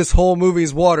 What if this whole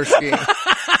movie's water skiing?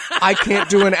 I can't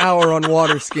do an hour on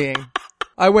water skiing.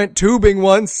 I went tubing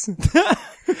once.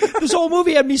 This whole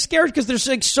movie had me scared because there's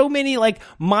like so many like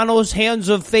Mono's Hands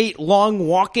of Fate long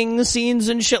walking scenes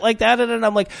and shit like that. And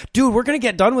I'm like, dude, we're going to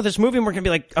get done with this movie and we're going to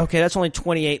be like, okay, that's only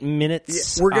 28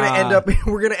 minutes. Yeah, we're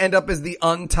going to end up as the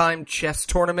untimed chess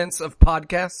tournaments of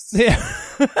podcasts. Yeah.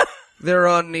 They're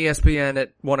on ESPN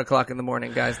at 1:00 in the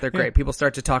morning, guys. They're great. People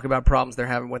start to talk about problems they're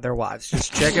having with their wives.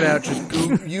 Just check it out. Just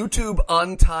Google YouTube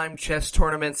untimed chess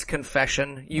tournaments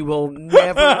confession. You will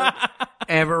never,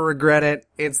 ever regret it.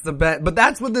 It's the best. But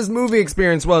that's what this movie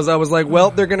experience was. I was like, well,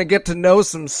 they're going to get to know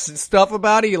some stuff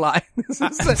about Eli.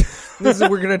 We're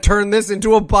going to turn this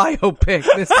into a biopic.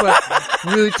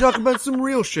 Really talk about some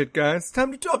real shit, guys. It's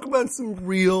time to talk about some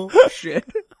real shit.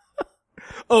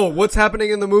 Oh, what's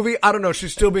happening in the movie? I don't know.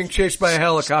 She's still being chased by a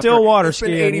helicopter. Still water it's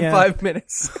skiing. Been 85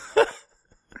 minutes.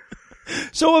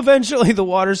 So eventually the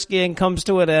water skiing comes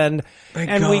to an end. Thank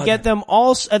God. We get them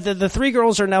all, the three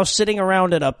girls are now sitting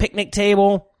around at a picnic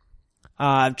table,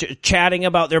 chatting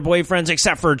about their boyfriends,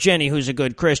 except for Jenny, who's a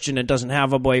good Christian and doesn't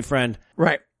have a boyfriend.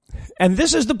 Right. And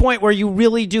this is the point where you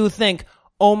really do think,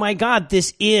 oh my God,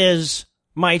 this is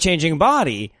My Changing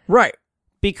Body. Right.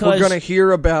 Because we're going to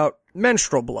hear about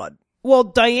menstrual blood. Well,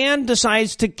 Diane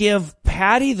decides to give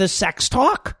Patty the sex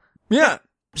talk. Yeah.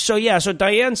 So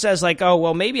Diane says like, oh,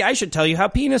 well, maybe I should tell you how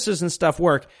penises and stuff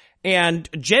work. And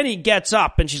Jenny gets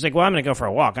up and she's like, well, I'm going to go for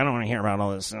a walk. I don't want to hear about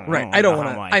all this. Right. I don't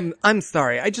want to, I'm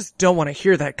sorry. I just don't want to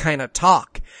hear that kind of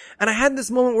talk. And I had this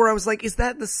moment where I was like, is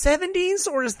that the 70s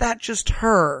or is that just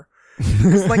her?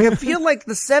 Like, I feel like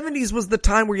the 70s was the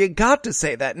time where you got to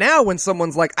say that. Now when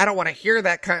someone's like, I don't want to hear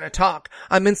that kind of talk,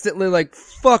 I'm instantly like,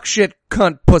 fuck, shit,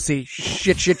 cunt, pussy,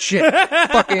 shit,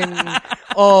 fucking,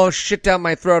 oh, shit down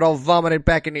my throat, I'll vomit it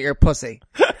back into your pussy.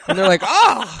 And they're like,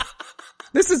 oh,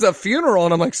 this is a funeral.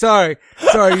 And I'm like, sorry,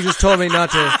 you just told me not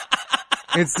to.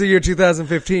 It's the year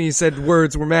 2015, you said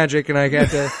words were magic and I got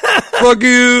to, fuck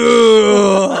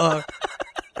you.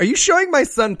 Are you showing my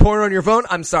son porn on your phone?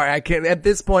 I'm sorry, I can't. At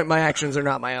this point, my actions are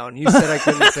not my own. You said I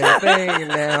couldn't say a thing, and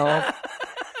now.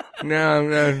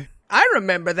 No. I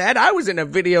remember that. I was in a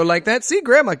video like that. See,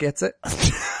 Grandma gets it.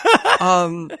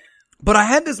 But I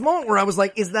had this moment where I was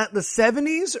like, is that the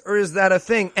 70s or is that a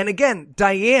thing? And again,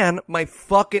 Diane, my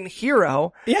fucking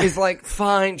hero, is like,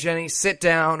 fine, Jenny, sit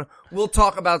down. We'll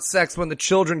talk about sex when the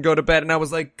children go to bed. And I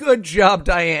was like, good job,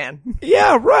 Diane.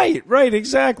 Yeah, right,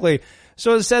 exactly.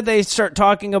 So instead they start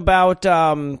talking about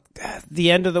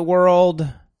the end of the world.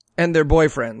 And their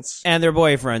boyfriends. And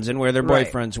where their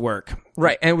boyfriends work.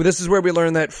 Right. And this is where we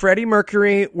learn that Freddie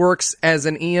Mercury works as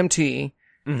an EMT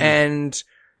and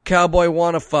Cowboy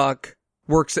Wannafuck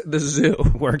works at the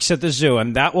zoo.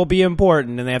 And that will be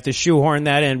important. And they have to shoehorn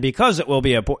that in because it will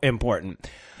be important.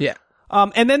 Yeah.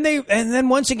 And then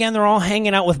once again, they're all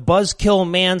hanging out with Buzzkill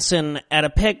Manson at a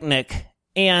picnic.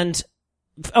 And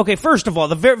okay, first of all,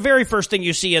 the very first thing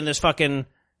you see in this fucking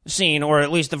scene, or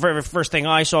at least the very first thing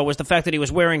I saw, was the fact that he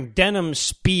was wearing denim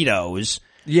Speedos.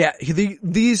 Yeah,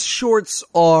 these shorts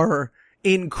are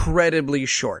incredibly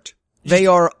short. They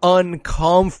are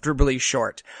uncomfortably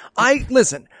short. I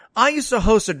I used to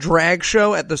host a drag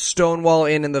show at the Stonewall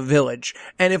Inn in the Village.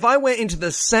 And if I went into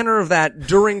the center of that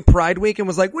during Pride Week and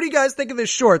was like, what do you guys think of this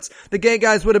shorts? The gay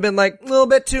guys would have been like, a little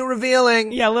bit too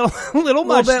revealing. Yeah, little A much little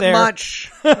bit there.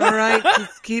 much. All right.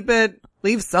 Just keep it.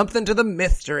 Leave something to the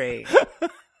mystery.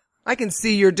 I can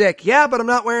see your dick. Yeah, but I'm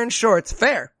not wearing shorts.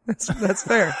 Fair. That's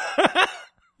fair.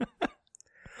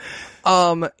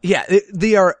 Yeah,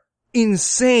 they are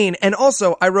insane. And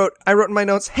also, I wrote in my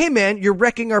notes, hey man, you're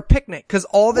wrecking our picnic. Cause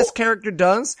all this character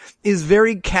does is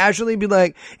very casually be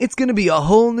like, it's gonna be a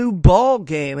whole new ball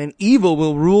game and evil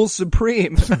will rule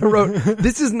supreme. I wrote,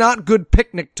 this is not good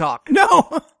picnic talk.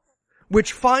 No.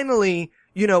 Which finally,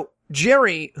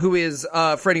 Jerry, who is,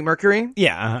 Freddie Mercury.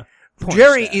 Yeah.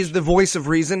 Jerry is the voice of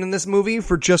reason in this movie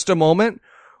for just a moment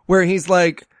where he's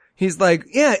like,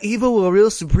 yeah, evil will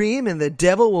rule supreme and the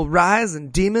devil will rise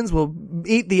and demons will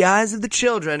eat the eyes of the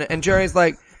children. And Jerry's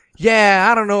like, yeah,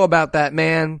 I don't know about that,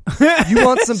 man. You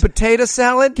want some potato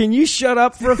salad? Can you shut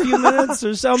up for a few minutes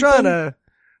or something? Trying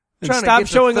to stop get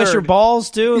showing the us your third.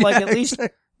 balls too. Yeah, Like at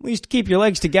least keep your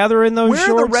legs together in those Where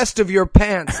shorts. are the rest of your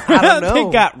pants? I don't know.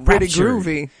 They got pretty raptured.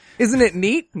 groovy. Isn't it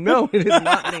neat? No, it is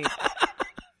not neat.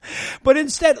 But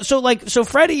instead, so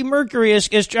Freddie Mercury is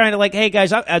trying to like, hey guys,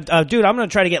 dude, I'm going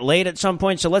to try to get laid at some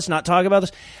point, so let's not talk about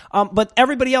this. But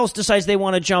everybody else decides they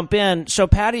want to jump in. So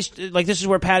Patty's like, this is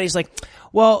where Patty's like,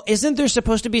 well, isn't there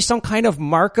supposed to be some kind of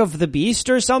mark of the beast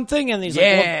or something? And he's like,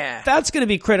 well, that's going to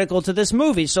be critical to this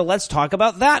movie. So let's talk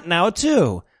about that now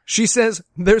too. She says,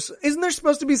 isn't there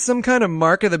supposed to be some kind of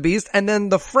mark of the beast? And then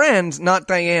the friend, not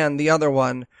Diane, the other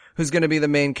one, who's going to be the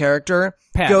main character,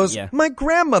 Patty, goes, yeah. my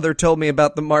grandmother told me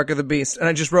about the mark of the beast. And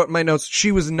I just wrote in my notes,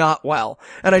 she was not well.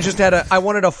 And I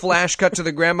wanted a flash cut to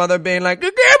the grandmother being like,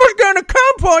 the devil's gonna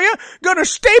come for you, gonna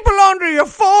staple onto your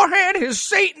forehead his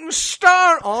Satan's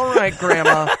star. All right,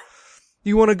 grandma.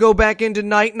 You want to go back into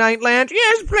night land?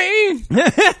 Yes, please.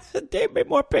 Give me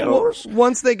more pills.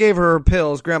 Once they gave her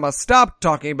pills, grandma stopped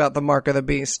talking about the mark of the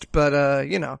beast. But,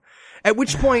 at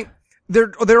which point,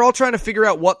 they're all trying to figure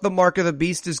out what the mark of the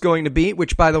beast is going to be,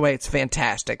 which, by the way, it's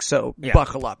fantastic. So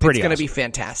buckle up. It's going to be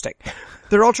fantastic.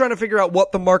 They're all trying to figure out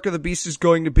what the mark of the beast is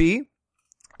going to be.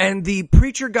 And the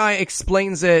preacher guy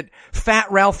explains it,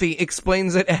 Fat Ralphie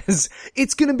explains it as,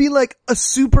 it's going to be like a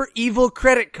super evil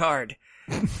credit card.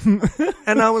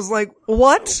 And I was like,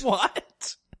 what?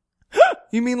 What?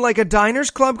 You mean like a Diners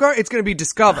Club card? It's going to be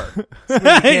Discover. So you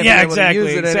can't be able to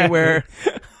use it anywhere.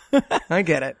 I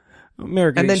get it.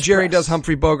 American And then Jerry Express. does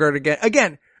Humphrey Bogart again.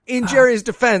 Again, in Jerry's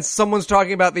defense, someone's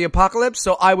talking about the apocalypse,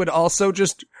 so I would also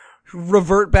just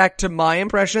revert back to my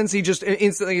impressions. He just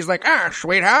instantly, he's like,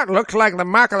 sweetheart, looks like the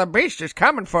mark of the beast is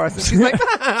coming for us. And she's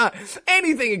like,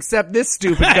 anything except this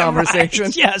stupid conversation.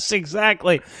 Right. Yes,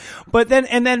 exactly. But then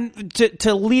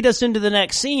to lead us into the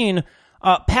next scene,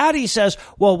 Patty says,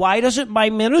 well, why doesn't my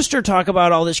minister talk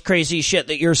about all this crazy shit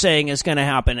that you're saying is going to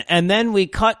happen? And then we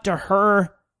cut to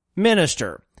her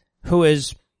minister, who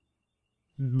is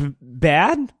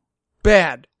bad?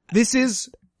 Bad. This is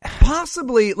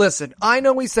possibly, listen, I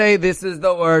know we say this is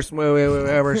the worst movie we've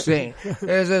ever seen.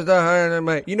 This is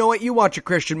the, you know what? You watch a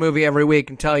Christian movie every week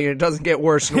and tell you it doesn't get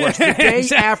worse and worse. The day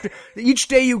after, each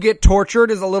day you get tortured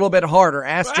is a little bit harder.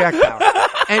 Ask Jack Bauer.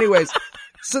 Anyways.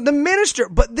 So the minister,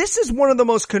 but this is one of the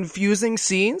most confusing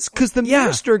scenes because the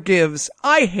minister gives,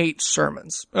 I hate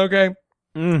sermons. Okay.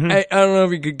 Mm-hmm. I don't know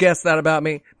if you could guess that about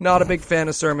me. Not a big fan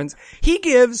of sermons. He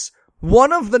gives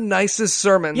one of the nicest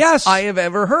sermons I have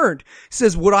ever heard. He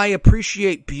says, would I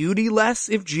appreciate beauty less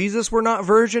if Jesus were not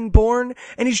virgin born?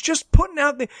 And he's just putting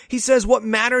out he says, what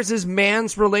matters is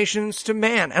man's relations to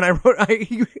man. And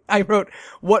I wrote,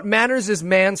 what matters is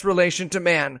man's relation to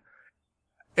man.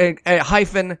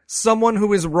 Hyphen, someone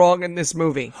who is wrong in this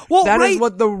movie. Well, that is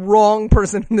what the wrong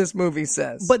person in this movie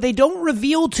says. But they don't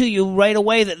reveal to you right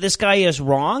away that this guy is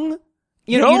wrong.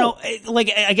 You know,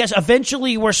 like, I guess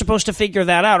eventually we're supposed to figure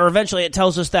that out, or eventually it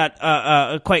tells us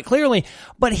that, quite clearly.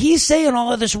 But he's saying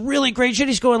all of this really great shit.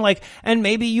 He's going like, and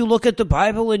maybe you look at the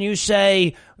Bible and you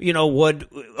say, would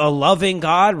a loving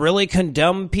God really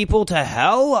condemn people to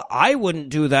hell? I wouldn't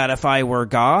do that if I were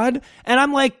God. And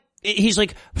I'm like, he's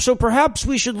like, so perhaps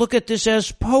we should look at this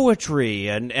as poetry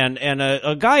and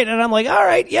a guide. And I'm like, all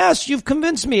right, yes, you've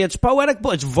convinced me. It's poetic,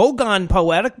 but it's Vogon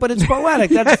poetic, but it's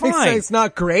poetic. That's fine. It's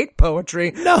not great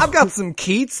poetry. No. I've got some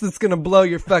Keats that's gonna blow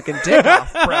your fucking dick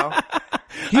off, bro.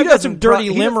 I've got some dirty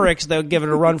limericks that'll give it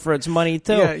a run for its money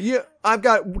too. Yeah. I've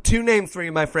got two names for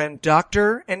you, my friend.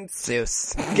 Dr. and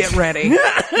Seuss. Get ready.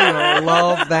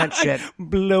 Love that shit.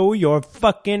 Blow your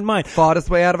fucking mind. Fought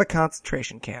his way out of a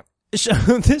concentration camp. So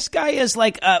this guy is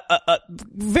like a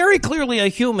very clearly a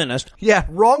humanist. Yeah,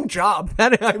 wrong job.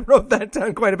 I wrote that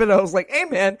down quite a bit. I was like, hey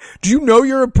man, do you know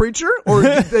you're a preacher? Or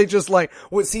did they just like,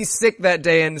 was he sick that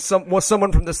day and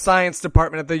someone from the science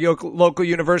department at the local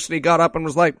university got up and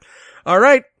was like, all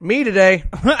right, me today.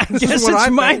 I guess it's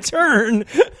my turn.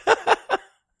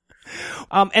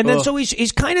 And then so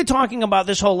he's kind of talking about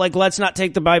this whole, like, let's not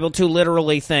take the Bible too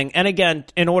literally thing. And again,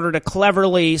 in order to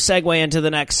cleverly segue into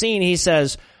the next scene, he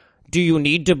says, do you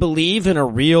need to believe in a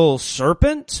real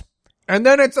serpent? And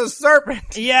then it's a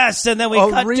serpent. Yes, and then we A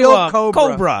cut real to a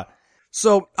cobra.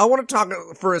 So I want to talk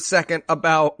for a second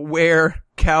about where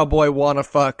Cowboy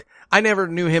Wannafuck. I never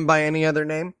knew him by any other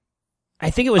name. I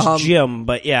think it was Jim,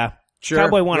 but yeah. Sure.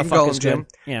 Cowboy We can Wannafuck call is him Jim.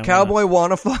 good. Yeah, Cowboy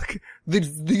Wannafuck.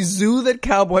 The zoo that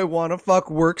Cowboy Wannafuck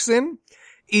works in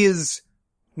is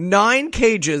 9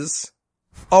 cages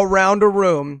around a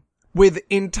room with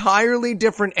entirely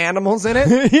different animals in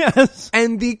it. Yes.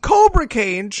 And the cobra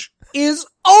cage is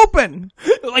open.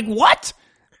 Like, what?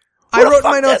 I Who the wrote in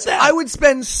fuck my did notes, that? I would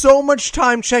spend so much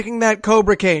time checking that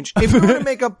cobra cage. If we were to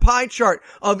make a pie chart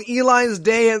of Eli's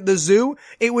day at the zoo,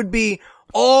 it would be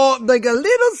like a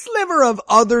little sliver of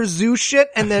other zoo shit,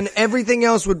 and then everything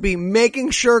else would be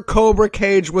making sure cobra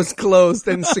cage was closed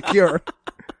and secure.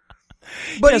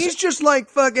 But Yes. he's just like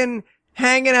fucking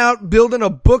hanging out, building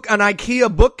an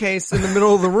IKEA bookcase in the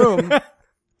middle of the room.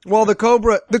 While the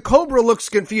cobra looks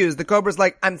confused. The cobra's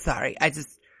like, I'm sorry,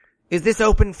 is this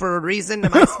open for a reason?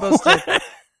 Am I supposed to?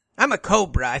 I'm a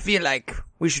cobra. I feel like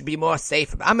we should be more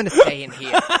safe. I'm gonna stay in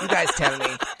here. You guys tell me.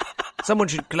 Someone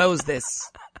should close this.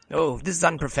 Oh, this is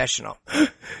unprofessional.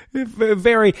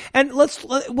 Very. And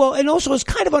and also it's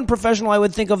kind of unprofessional, I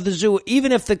would think, of the zoo,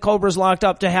 even if the cobra's locked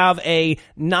up, to have a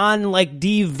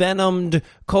de-venomed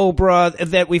cobra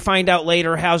that we find out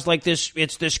later has like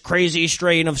it's this crazy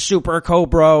strain of super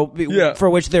cobra for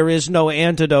which there is no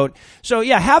antidote. So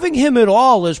yeah, having him at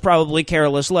all is probably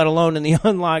careless, let alone in the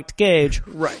unlocked cage.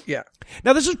 Right, yeah.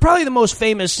 Now, this is probably the most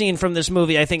famous scene from this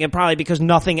movie, I think, and probably because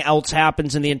nothing else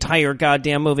happens in the entire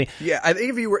goddamn movie. Yeah, I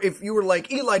think if you were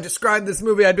like, Eli, describe this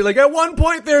movie, I'd be like, at one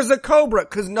point there's a cobra,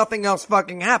 cause nothing else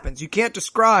fucking happens. You can't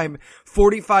describe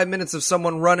 45 minutes of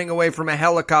someone running away from a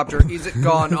helicopter. Is it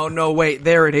gone? Oh no, wait,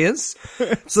 there it is.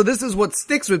 So this is what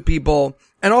sticks with people.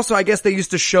 And also, I guess they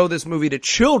used to show this movie to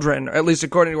children, at least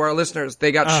according to our listeners.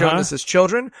 They got shown this as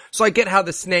children. So I get how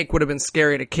the snake would have been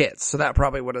scary to kids. So that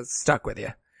probably would have stuck with you.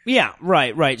 Yeah,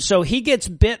 right. So he gets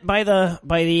bit by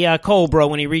the cobra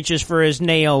when he reaches for his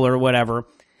nail or whatever.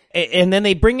 And then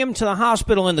they bring him to the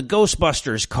hospital in the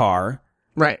Ghostbusters car.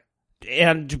 Right.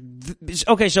 And,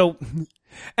 okay, so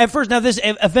at first, now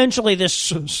eventually this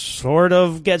sort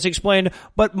of gets explained,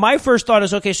 but my first thought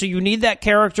is, okay, so you need that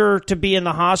character to be in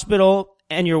the hospital,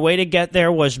 and your way to get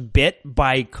there was bit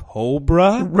by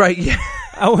cobra? Right, yeah.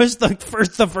 That was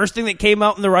the first thing that came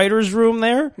out in the writer's room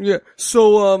there? Yeah.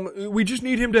 So, we just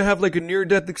need him to have like a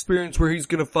near-death experience where he's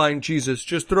gonna find Jesus.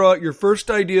 Just throw out your first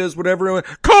ideas, whatever.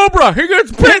 Cobra! He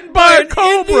gets bitten by a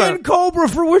cobra! Indian cobra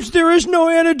for which there is no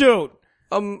antidote.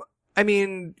 I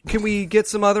mean, can we get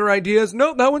some other ideas?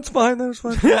 No, that one's fine. That was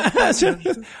fine.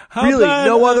 Really?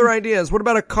 No other ideas. What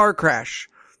about a car crash?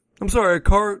 I'm sorry, a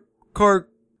car,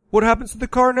 what happens to the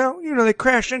car now? You know, they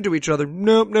crash into each other.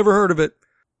 Nope, never heard of it.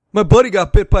 My buddy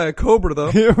got bit by a cobra, though.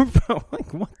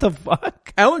 Like, what the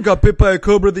fuck? Alan got bit by a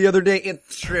cobra the other day.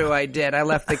 It's true, I did. I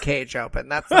left the cage open.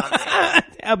 That's not me.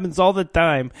 It happens all the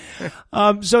time.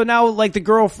 So now, like, the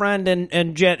girlfriend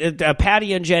and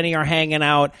Patty and Jenny are hanging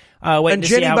out. And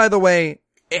Jenny, by the way,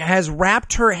 has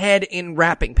wrapped her head in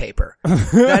wrapping paper.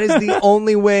 That is the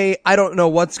only way. I don't know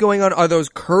what's going on. Are those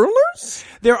curlers?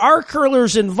 There are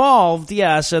curlers involved,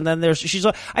 yes. And then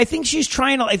I think she's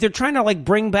trying to, like, they're trying to, like,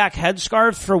 bring back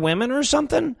headscarves for women or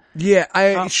something.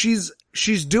 Yeah, she's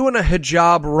doing a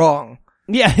hijab wrong.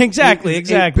 Yeah, exactly.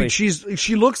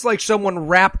 She looks like someone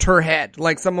wrapped her head.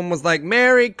 Like someone was like,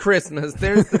 Merry Christmas.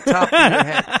 There's the top of your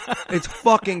head. It's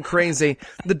fucking crazy.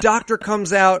 The doctor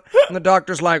comes out and the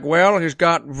doctor's like, well, he's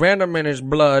got venom in his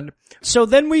blood. So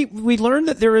then we learn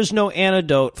that there is no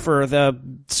antidote for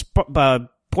the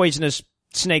poisonous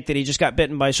snake that he just got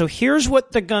bitten by. So here's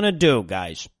what they're gonna do,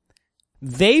 guys.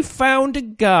 They found a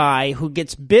guy who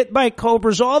gets bit by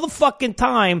cobras all the fucking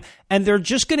time, and they're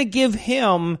just gonna give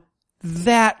him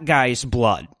that guy's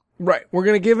blood. Right. We're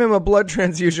going to give him a blood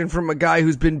transfusion from a guy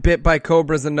who's been bit by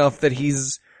cobras enough that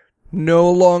he's no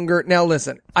longer... Now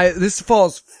listen, this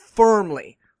falls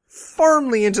firmly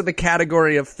into the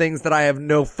category of things that I have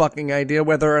no fucking idea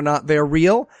whether or not they're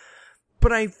real.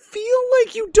 But I feel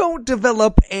like you don't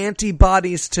develop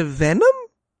antibodies to venom?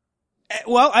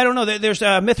 Well, I don't know. There's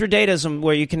Mithridatism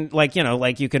where you can,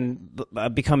 you can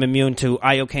become immune to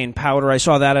iocane powder. I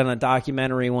saw that in a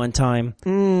documentary one time.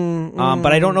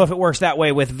 But I don't know if it works that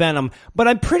way with venom. But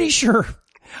I'm pretty sure.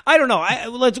 I don't know.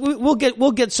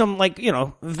 We'll get some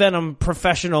Venom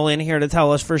professional in here to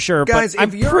tell us for sure. Guys, but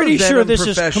if I'm you're pretty a Venom sure this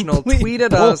professional, is complete tweet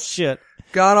at bullshit. us.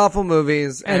 God awful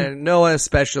movies and Noah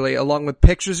especially, along with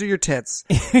pictures of your tits,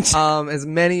 as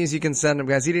many as you can send him,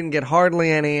 guys. He didn't get hardly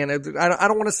any, and I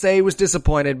don't want to say he was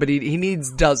disappointed, but he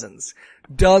needs dozens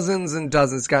and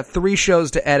dozens. He's got 3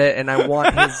 shows to edit, and I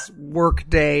want his work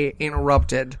day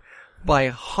interrupted by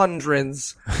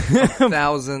hundreds of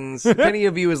thousands. If any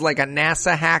of you is like a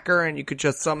NASA hacker and you could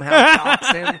just somehow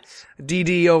dox him,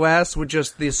 DDoS with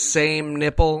just the same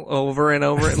nipple over and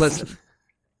over. Listen,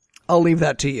 I'll leave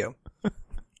that to you.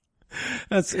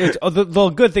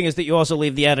 The good thing is that you also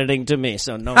leave the editing to me,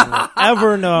 so no one will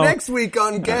ever know. Next week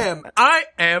on GAM, I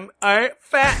am a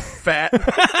fat.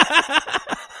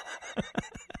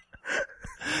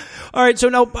 All right, so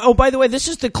now, by the way, this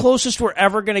is the closest we're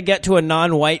ever going to get to a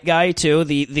non-white guy, too.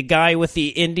 The guy with the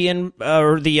Indian,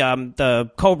 or the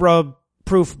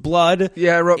Cobra-proof blood.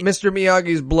 Yeah, I wrote, Mr.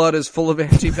 Miyagi's blood is full of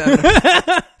anti-venom.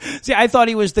 See, I thought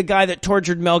he was the guy that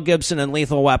tortured Mel Gibson in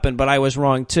Lethal Weapon, but I was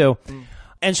wrong, too.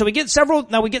 And so we get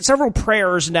several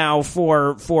prayers now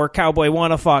for Cowboy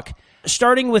Wannafuck,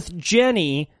 starting with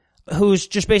Jenny, who's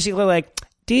just basically like,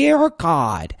 "Dear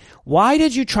God, why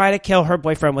did you try to kill her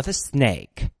boyfriend with a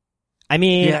snake? I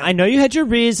mean, I know you had your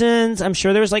reasons. I'm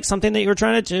sure there was something that you were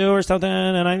trying to do or something,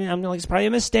 and I'm like, it's probably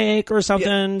a mistake or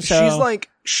something." Yeah,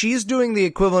 she's doing the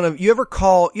equivalent of, you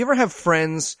ever have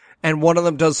friends and one of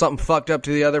them does something fucked up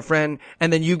to the other friend,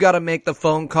 and then you gotta make the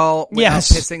phone call without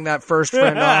pissing that first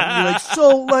friend off.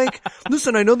 You're like,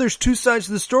 listen, I know there's 2 sides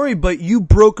to the story, but you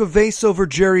broke a vase over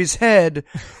Jerry's head,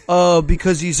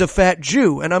 because he's a fat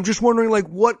Jew. And I'm just wondering,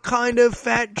 what kind of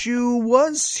fat Jew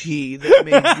was he that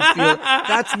made you feel?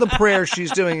 That's the prayer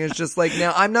she's doing. It's just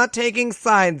now I'm not taking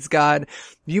sides, God.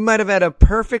 You might have had a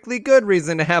perfectly good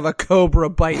reason to have a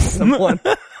cobra bite someone.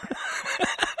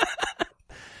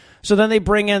 So then they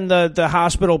bring in the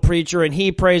hospital preacher, and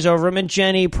he prays over him, and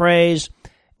Jenny prays,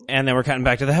 and then we're cutting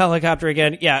back to the helicopter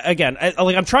again. Yeah, again,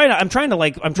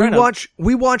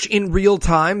 We watch in real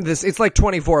time this. It's like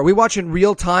 24. We watch in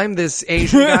real time this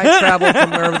Asian guy travel from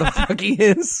wherever the fuck he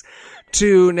is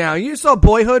to now. You saw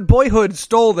Boyhood. Boyhood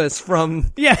stole this from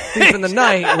Thief in the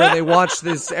Night, where they watched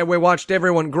this, and we watched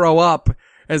everyone grow up.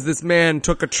 As this man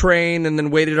took a train and then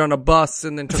waited on a bus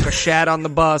and then took a shat on the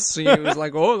bus. So he was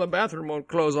like, oh, the bathroom won't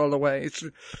close all the way.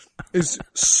 It's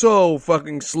so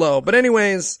fucking slow. But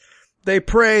anyways, they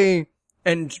pray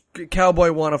and Cowboy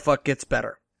Wannafuck gets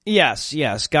better. Yes.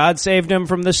 God saved him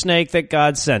from the snake that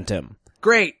God sent him.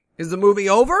 Great. Is the movie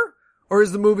over? Or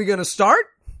is the movie gonna start?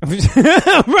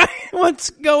 Right. What's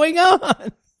going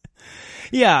on?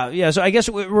 Yeah. So I guess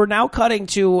we're now cutting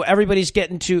to everybody's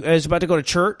is about to go to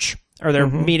church. Or they're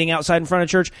meeting outside in front of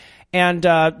church. And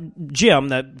Jim,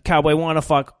 the Cowboy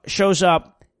Wannafuck, shows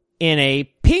up in a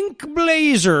pink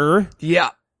blazer.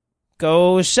 Yeah.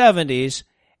 Go 70s.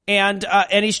 And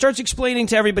he starts explaining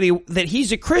to everybody that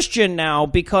he's a Christian now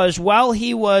because while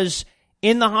he was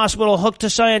in the hospital hooked to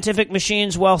scientific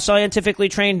machines while scientifically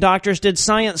trained doctors did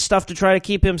science stuff to try to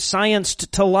keep him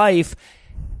scienced to life,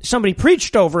 somebody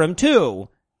preached over him too.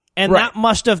 And that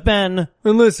must have been...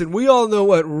 And listen, we all know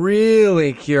what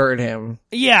really cured him.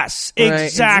 Yes,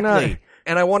 exactly.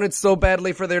 And I wanted so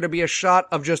badly for there to be a shot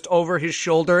of just over his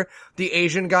shoulder, the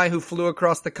Asian guy who flew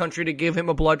across the country to give him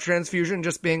a blood transfusion,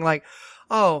 just being like,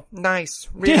 oh, nice.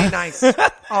 Really nice.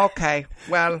 Okay,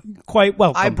 well. Quite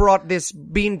welcome. I brought this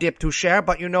bean dip to share,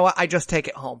 but you know what? I just take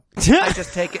it home. I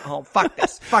just take it home. Fuck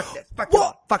this. Fuck you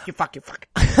all. Fuck you.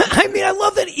 I mean, I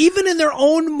love that even in their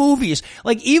own movies,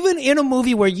 even in a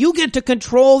movie where you get to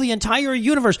control the entire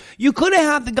universe, you could have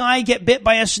had the guy get bit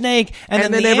by a snake and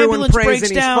then the ambulance breaks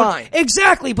down. Fine.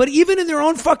 Exactly. But even in their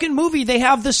own fucking movie, they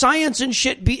have the science and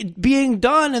shit being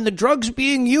done and the drugs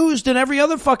being used and every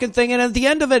other fucking thing. And at the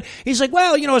end of it, he's like,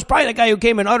 well, it's probably the guy who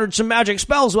came and uttered some magic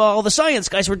spells while all the science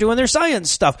guys were doing their science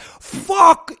stuff.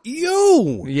 Fuck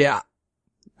you. Yeah.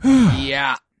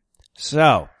 Yeah.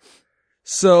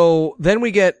 So then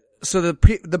we get,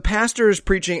 the pastor is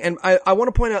preaching, and I want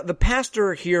to point out the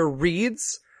pastor here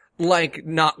reads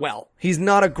not well. He's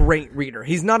not a great reader.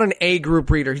 He's not an A group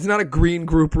reader. He's not a green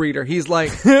group reader. He's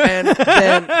like, and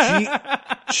then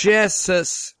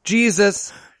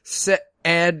Jesus said,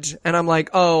 and I'm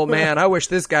like, oh man, I wish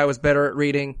this guy was better at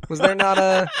reading.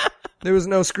 There was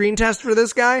no screen test for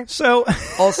this guy? So,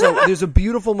 also, there's a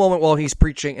beautiful moment while he's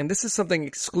preaching, and this is something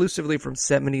exclusively from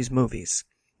 70s movies.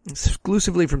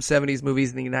 Exclusively from 70s movies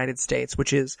in the United States,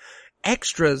 which is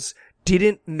extras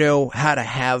didn't know how to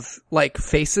have, like,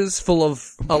 faces full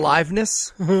of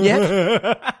aliveness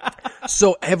yet.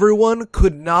 So everyone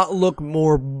could not look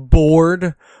more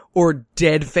bored or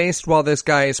dead-faced while this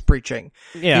guy is preaching.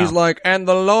 Yeah. He's like, and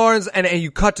the Lord's, and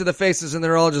you cut to the faces and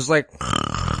they're all just like,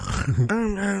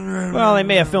 well, they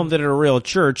may have filmed it at a real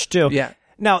church, too. yeah.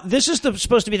 Now, this is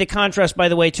supposed to be the contrast, by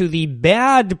the way, to the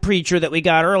bad preacher that we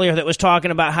got earlier that was talking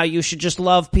about how you should just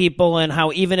love people and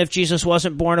how even if Jesus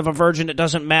wasn't born of a virgin, it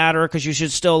doesn't matter because you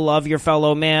should still love your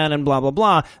fellow man and blah, blah,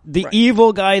 blah. The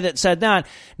evil guy that said that.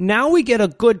 Now we get a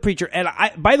good preacher. And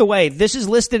by the way, this is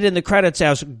listed in the credits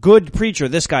as good preacher.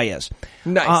 This guy is.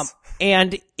 Nice.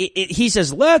 And he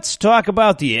says, let's talk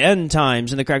about the end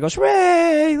times. And the crowd goes,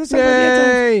 hooray! Let's talk about the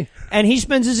end times. And he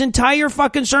spends his entire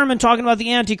fucking sermon talking about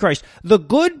the Antichrist. The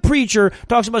good preacher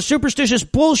talks about superstitious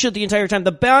bullshit the entire time.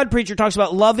 The bad preacher talks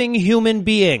about loving human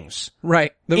beings.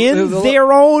 Right.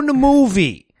 Their own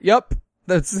movie. Yep.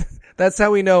 That's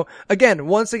how we know.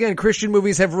 Once again, Christian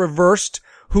movies have reversed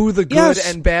who the good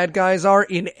and bad guys are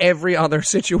in every other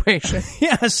situation.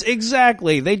 Yes,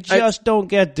 exactly. They just don't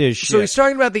get this shit. So he's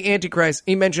talking about the Antichrist.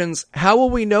 He mentions, how will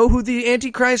we know who the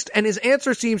Antichrist? And his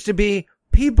answer seems to be,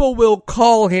 people will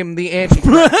call him the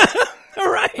Antichrist.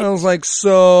 All right. I was like,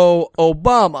 so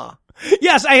Obama.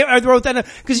 Yes, I wrote that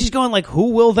because he's going like,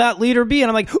 who will that leader be? And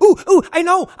I'm like, ooh, I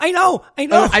know.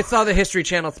 I saw the History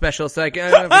Channel special, so I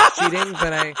don't know if it's cheating,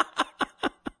 but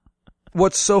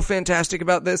What's so fantastic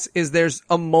about this is there's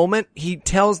a moment he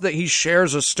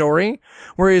shares a story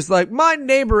where he's like, my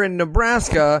neighbor in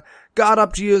Nebraska got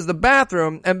up to use the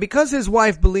bathroom, and because his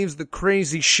wife believes the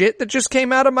crazy shit that just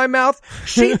came out of my mouth,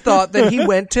 she thought that he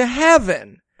went to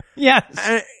heaven.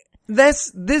 Yes.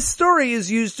 This story is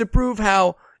used to prove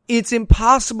how it's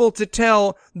impossible to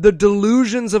tell the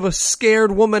delusions of a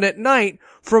scared woman at night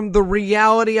from the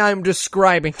reality I'm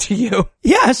describing to you.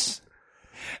 Yes.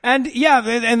 And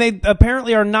they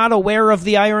apparently are not aware of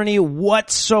the irony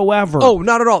whatsoever. Oh,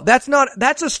 not at all. That's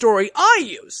a story I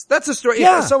use. That's a story.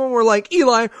 Yeah. If someone were like,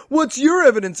 Eli, what's your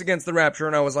evidence against the rapture?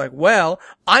 And I was like, well,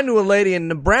 I knew a lady in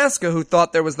Nebraska who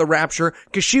thought there was the rapture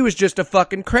because she was just a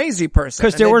fucking crazy person.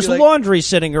 Because there was laundry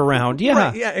sitting around. Yeah.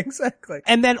 Right, yeah, exactly.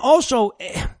 And then also,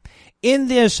 in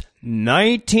this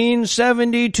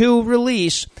 1972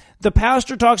 release, the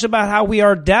pastor talks about how we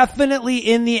are definitely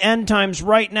in the end times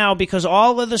right now because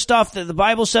all of the stuff that the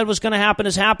Bible said was going to happen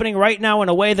is happening right now in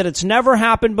a way that it's never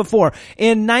happened before.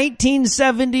 In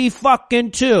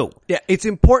 1972. Yeah, it's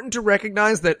important to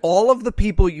recognize that all of the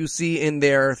people you see in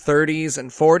their 30s and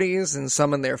 40s and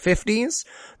some in their 50s,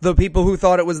 the people who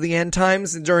thought it was the end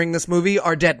times during this movie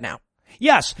are dead now.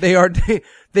 Yes. They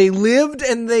lived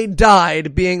and they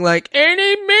died being like,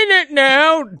 any minute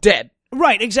now, dead.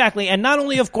 Right, exactly. And not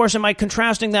only, of course, am I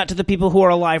contrasting that to the people who are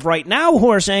alive right now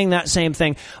who are saying that same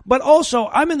thing, but also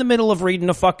I'm in the middle of reading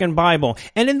a fucking Bible.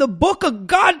 And in the book of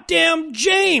goddamn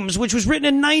James, which was written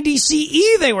in 90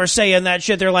 CE, they were saying that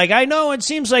shit. They're like, I know it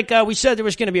seems like we said there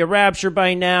was going to be a rapture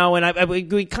by now, and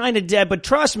we kind of did, but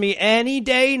trust me, any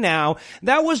day now.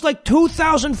 That was like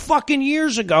 2,000 fucking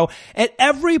years ago. At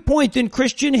every point in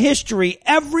Christian history,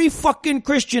 every fucking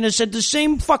Christian has said the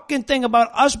same fucking thing about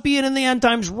us being in the end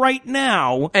times right now.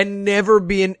 And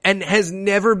has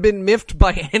never been miffed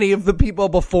by any of the people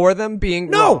before them being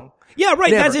wrong. Yeah,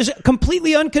 right. Never. That is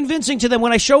completely unconvincing to them.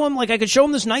 When I show them, like, I could show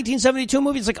them this 1972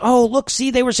 movie. It's like, oh, look, see,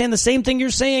 they were saying the same thing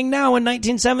you're saying now in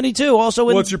 1972. Also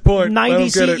in What's your point? 90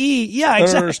 CE. Yeah, exactly. I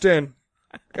don't understand.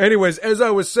 Anyways, as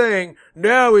I was saying,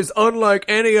 now is unlike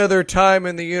any other time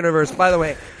in the universe. By the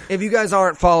way, if you guys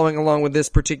aren't following along with this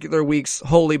particular week's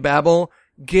Holy Babble,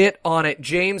 get on it.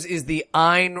 James is the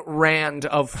Ayn Rand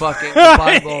of fucking the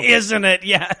Bible. Isn't it?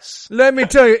 Yes. Let me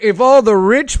tell you, if all the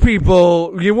rich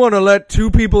people, you want to let two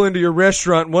people into your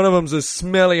restaurant, one of them's a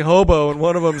smelly hobo and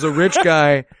one of them's a rich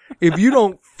guy, if you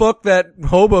don't fuck that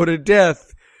hobo to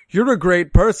death, you're a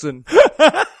great person.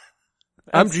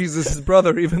 I'm Jesus'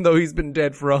 brother, even though he's been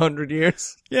dead for 100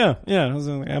 years. Yeah.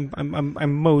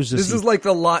 I'm Moses. He's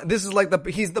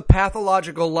the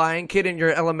pathological lying kid in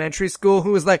your elementary school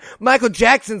who was like, Michael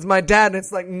Jackson's my dad. And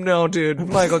it's like, no, dude,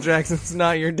 Michael Jackson's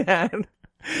not your dad.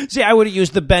 See, I would have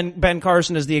used the Ben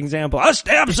Carson as the example. I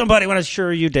stabbed somebody when I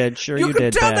sure you did. Sure you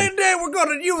did. You can tell they were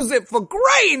going to use it for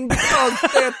grain because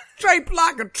they're shaped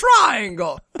like a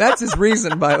triangle. That's his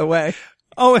reason, by the way.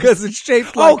 Oh, because it's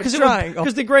shaped like a triangle.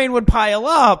 Because the grain would pile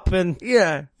up, and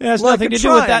yeah, it has nothing to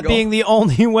do with that being the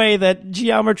only way that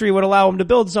geometry would allow him to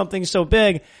build something so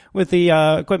big with the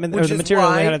equipment or the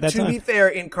material they had at that time. To be fair,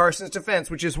 in Carson's defense,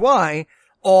 which is why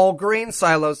all grain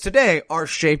silos today are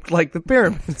shaped like the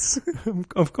pyramids.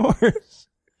 Of course.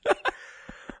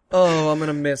 Oh, I'm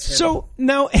gonna miss him. So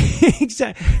now,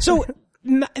 exactly. So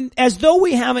as though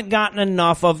we haven't gotten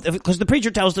enough of, because the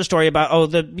preacher tells the story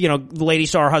about, the lady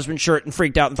saw her husband's shirt and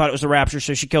freaked out and thought it was the rapture,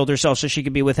 so she killed herself so she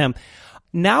could be with him.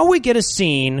 Now we get a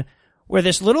scene where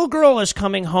this little girl is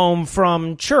coming home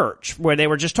from church, where they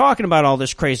were just talking about all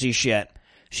this crazy shit.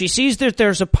 She sees that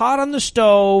there's a pot on the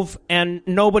stove and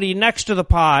nobody next to the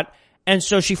pot, and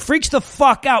so she freaks the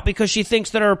fuck out because she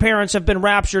thinks that her parents have been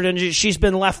raptured and she's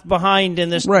been left behind in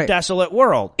this desolate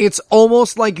world. It's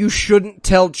almost like you shouldn't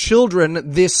tell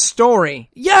children this story.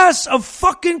 Yes, of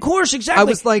fucking course, exactly. I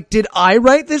was like, did I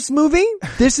write this movie?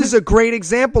 This is a great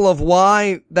example of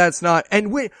why that's not.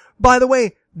 And by the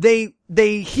way, they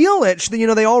heal it.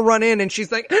 They all run in and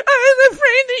she's like, I was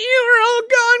afraid that you were all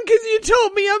gone because you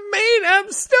told me a made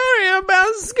up story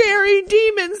about scary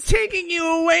demons taking you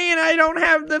away and I don't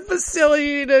have the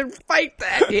facility to fight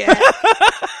that yet.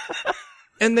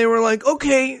 And they were like,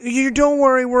 okay, you don't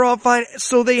worry, we're all fine.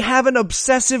 So they have an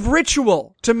obsessive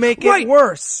ritual to make it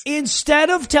worse. Instead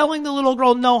of telling the little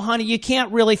girl, no, honey, you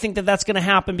can't really think that that's going to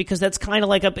happen because that's kind of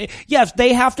like yes,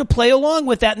 they have to play along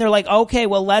with that. And they're like, okay,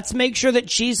 well, let's make sure that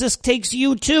Jesus takes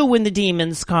you too when the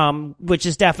demons come, which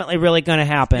is definitely really going to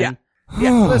happen.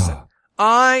 Yeah, listen.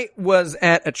 I was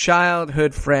at a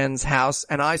childhood friend's house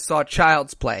and I saw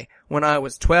Child's Play when I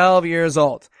was 12 years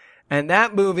old. And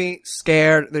that movie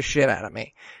scared the shit out of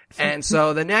me. And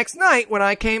so the next night when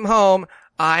I came home,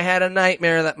 I had a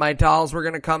nightmare that my dolls were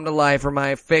going to come to life or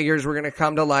my figures were going to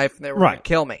come to life and they were going to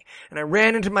kill me. And I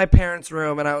ran into my parents'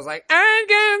 room and I was like, and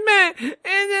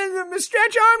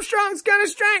Stretch Armstrong's going to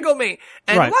strangle me.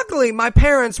 And luckily my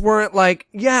parents weren't like,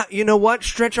 yeah, you know what?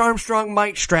 Stretch Armstrong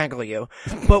might strangle you.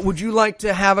 But would you like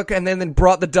to have and then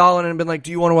brought the doll in and been like,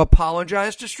 do you want to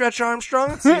apologize to Stretch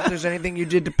Armstrong and see if there's anything you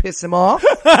did to piss him off? So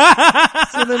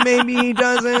that maybe he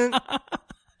doesn't.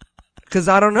 Because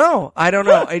I don't know.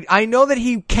 I know that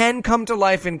he can come to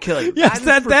life and kill you. Yes,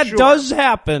 that sure. does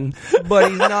happen.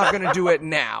 But he's not going to do it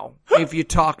now if you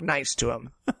talk nice to him.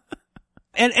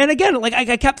 And again, like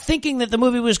I kept thinking that the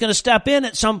movie was going to step in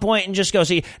at some point and just go,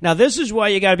 see, now this is why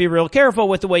you got to be real careful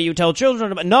with the way you tell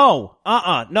children. No,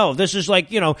 no. This is like,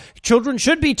 children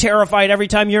should be terrified every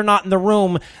time you're not in the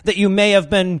room that you may have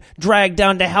been dragged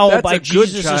down to hell by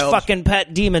Jesus' fucking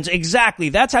pet demons. Exactly.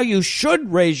 That's how you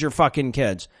should raise your fucking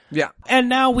kids. Yeah. And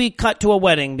now we cut to a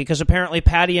wedding because apparently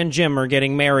Patty and Jim are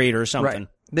getting married or something.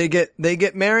 Right. They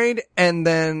get married and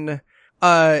then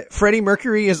Freddie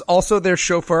Mercury is also their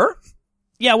chauffeur.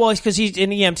 Yeah, well, it's because he's an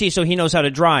EMT, so he knows how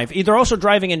to drive. They're also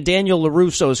driving in Daniel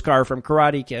LaRusso's car from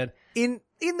Karate Kid. In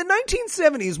the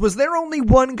 1970s, was there only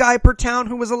one guy per town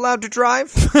who was allowed to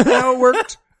drive? That's how it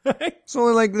worked? So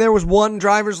only there was one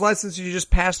driver's license, you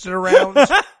just passed it around?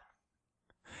 I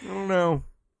don't know.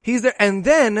 He's there, and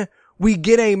then we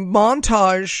get a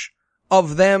montage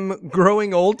of them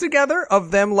growing old together,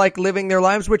 of them living their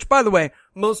lives, which, by the way,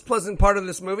 most pleasant part of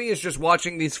this movie is just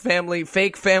watching these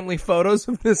fake family photos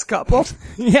of this couple.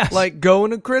 Yes.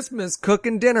 Going to Christmas,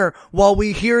 cooking dinner, while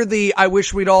we hear the I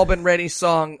Wish We'd All Been Ready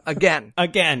song again.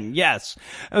 Again, yes.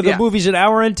 The movie's an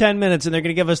hour and 10 minutes and they're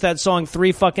going to give us that song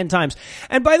 3 fucking times.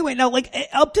 And by the way, now,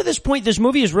 up to this point, this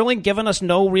movie has really given us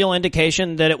no real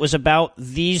indication that it was about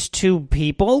these two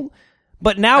people,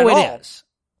 but now it is.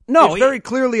 No, it's very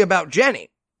clearly about Jenny.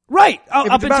 Right. If up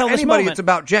it's about until this anybody, moment. it's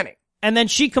about Jenny. And then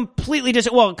she completely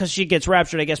because she gets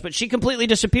raptured, I guess, but she completely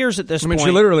disappears at this point.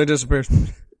 She literally disappears.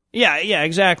 Yeah,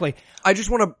 exactly. I just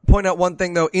want to point out one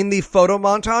thing, though. In the photo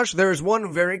montage, there's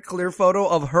one very clear photo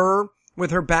of her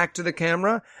with her back to the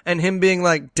camera and him being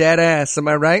like, dead ass, am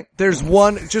I right? There's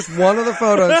just one of the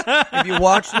photos, if you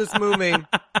watch this movie,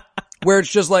 where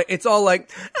it's just it's all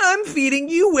I'm feeding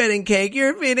you wedding cake,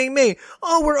 you're feeding me.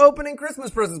 Oh, we're opening Christmas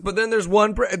presents. But then there's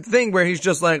one thing where he's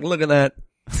just look at that.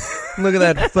 Look at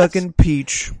that fucking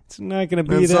peach. It's not going to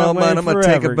be that way I'm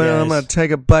going to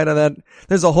take a bite of that.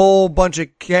 There's a whole bunch of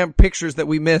pictures that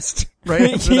we missed,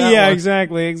 right? Yeah,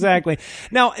 exactly.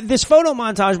 Now, this photo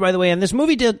montage, by the way, and this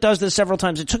movie does this several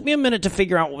times. It took me a minute to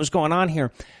figure out what was going on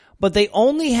here. But they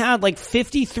only had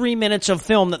 53 minutes of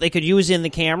film that they could use in the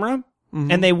camera. Mm-hmm.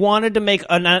 And they wanted to make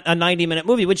a 90-minute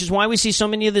movie, which is why we see so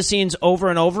many of the scenes over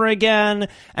and over again,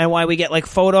 and why we get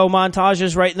photo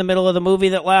montages right in the middle of the movie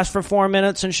that last for 4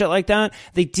 minutes and shit like that.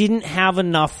 They didn't have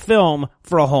enough film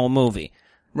for a whole movie.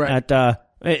 Right. A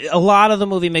lot of the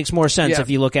movie makes more sense if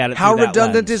you look at it How through that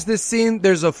redundant lens. is this scene?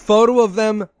 There's a photo of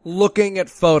them looking at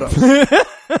photos.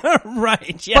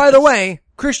 Right, yes. By the way,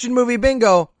 Christian movie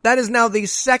bingo, that is now the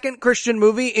second Christian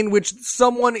movie in which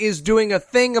someone is doing a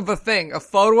thing of a thing. A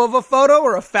photo of a photo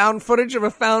or a found footage of a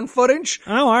found footage.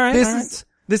 Oh, all right.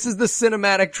 This is the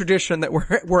cinematic tradition that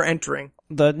we're entering.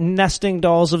 The nesting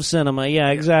dolls of cinema. Yeah,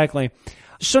 exactly.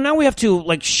 So now we have to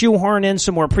like shoehorn in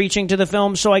some more preaching to the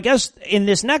film. So I guess in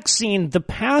this next scene, the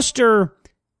pastor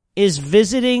is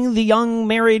visiting the young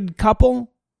married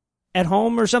couple at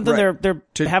home or something. Right.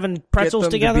 They're having pretzels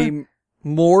get them together. To be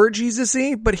more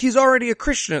Jesus-y, but he's already a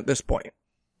Christian at this point.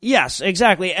 Yes,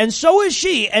 exactly. And so is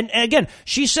she. And again,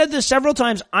 she said this several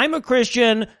times. I'm a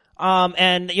Christian.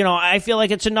 And, you know, I feel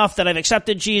like it's enough that I've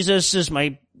accepted Jesus as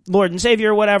my Lord and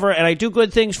Savior or whatever, and I do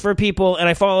good things for people, and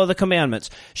I follow the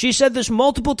commandments. She said this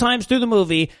multiple times through the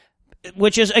movie,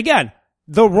 which is, again,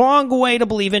 the wrong way to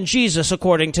believe in Jesus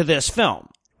according to this film.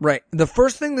 Right. The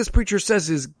first thing this preacher says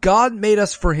is, God made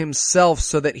us for himself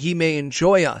so that he may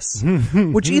enjoy us.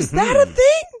 Which, is that a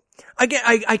thing? Again,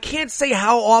 I can't say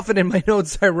how often in my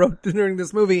notes I wrote during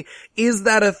this movie, is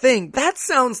that a thing? That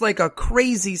sounds like a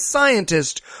crazy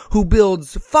scientist who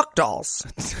builds fuck dolls.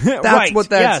 That's right,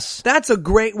 what that's, yes. That's a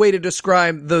great way to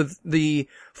describe the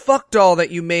fuck doll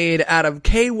that you made out of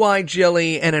KY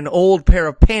jelly and an old pair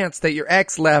of pants that your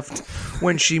ex left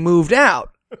when she moved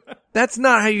out. That's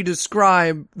not how you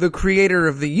describe the creator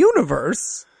of the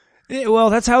universe. Well,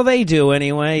 that's how they do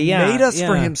anyway, yeah. Made us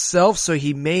for himself so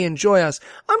he may enjoy us.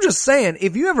 I'm just saying,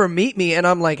 if you ever meet me and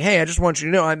I'm like, hey, I just want you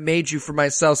to know I made you for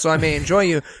myself so I may enjoy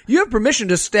you, you have permission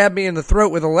to stab me in the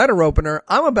throat with a letter opener.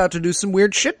 I'm about to do some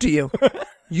weird shit to you.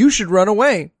 You should run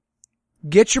away.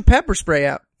 Get your pepper spray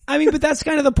out. I mean, but that's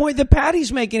kind of the point that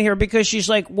Patty's making here, because she's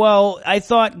like, well, I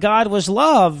thought God was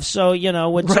love, so, you know,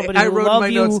 would somebody I wrote love in my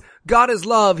you... notes, God is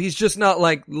love, he's just not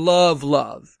like love.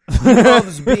 He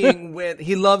loves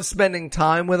he loves spending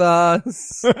time with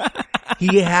us.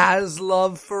 He has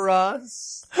love for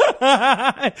us.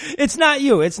 It's not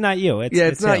you, it's not you.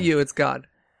 It's not him. you, it's God.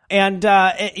 And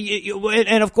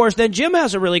of course, then Jim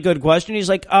has a really good question. He's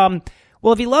like,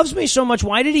 well, if he loves me so much,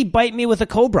 why did he bite me with a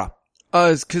cobra?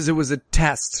 It's because it was a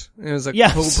test. It was a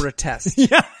cobra test.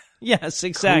 Yeah. Yes,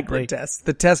 exactly. Cobra test.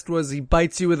 The test was he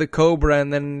bites you with a cobra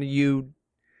and then you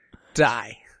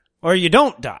die. Or you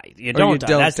don't die. You don't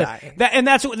die.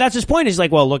 That's his point. He's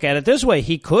like, well, look at it this way.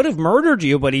 He could have murdered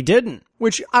you, but he didn't.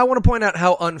 Which I want to point out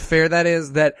how unfair that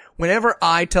is, that whenever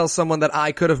I tell someone that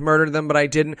I could have murdered them, but I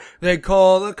didn't, they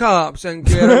call the cops and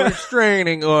get a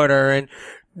restraining order and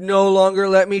no longer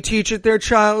let me teach at their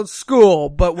child's school.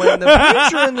 But when the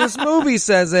preacher in this movie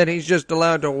says it, he's just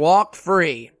allowed to walk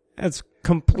free. That's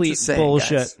complete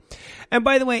bullshit. Guys. And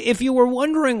by the way, if you were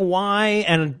wondering why,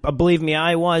 and believe me,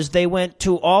 I was, they went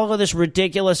to all of this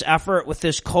ridiculous effort with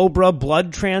this Cobra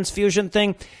blood transfusion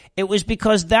thing, it was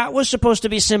because that was supposed to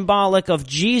be symbolic of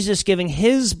Jesus giving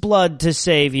his blood to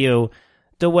save you,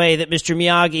 the way that Mr.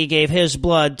 Miyagi gave his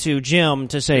blood to Jim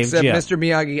to save Except Jim. Mr.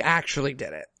 Miyagi actually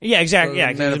did it. Yeah, exactly. So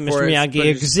yeah, because Mr. Miyagi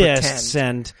exists,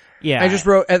 and yeah. I just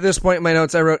wrote, at this point in my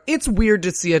notes, I wrote, it's weird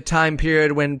to see a time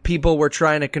period when people were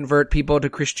trying to convert people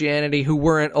to Christianity who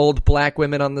weren't old black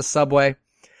women on the subway.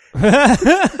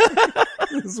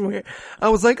 It's weird. I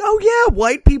was like, oh yeah,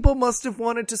 white people must have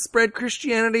wanted to spread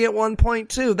Christianity at one point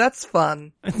too. That's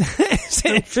fun. It's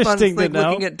interesting fun. It's like to know.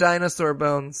 looking at dinosaur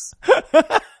bones.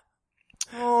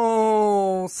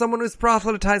 Oh, someone who's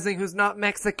proselytizing who's not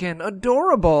Mexican.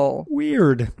 Adorable.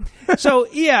 Weird. So,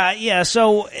 yeah.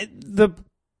 So the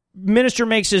minister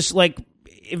makes this, like,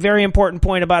 very important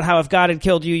point about how if God had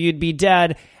killed you, you'd be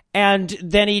dead. And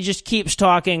then he just keeps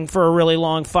talking for a really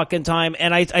long fucking time.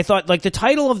 And I thought, like, the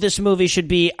title of this movie should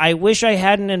be, I Wish I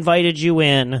Hadn't Invited You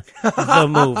In, the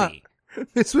movie.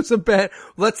 This was a bad,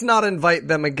 let's not invite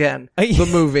them again, the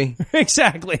movie.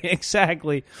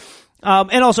 Exactly.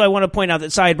 And also I want to point out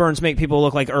that sideburns make people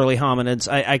look like early hominids.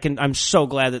 I'm so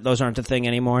glad that those aren't a thing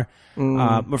anymore.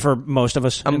 For most of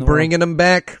us. I'm bringing them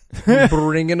back.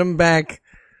 Bringing them back.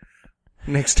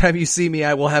 Next time you see me,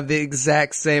 I will have the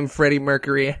exact same Freddie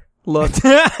Mercury look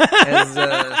as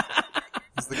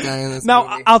the guy in this now,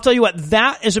 movie. I'll tell you what,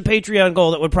 that is a Patreon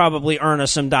goal that would probably earn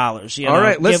us some dollars. You know? All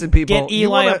right, listen, people. Get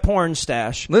Eli a porn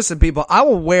stash. Listen, people, I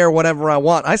will wear whatever I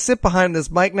want. I sit behind this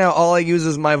mic now. All I use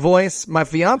is my voice. My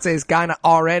fiance's kind of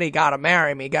already got to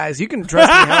marry me, guys. You can dress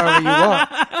me however you want.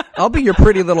 I'll be your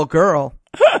pretty little girl.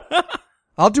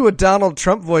 I'll do a Donald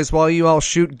Trump voice while you all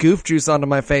shoot goof juice onto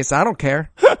my face. I don't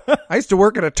care. I used to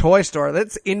work at a toy store.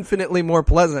 That's infinitely more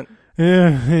pleasant.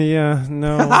 Yeah,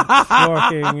 no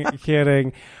fucking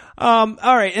kidding. All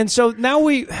right, and so now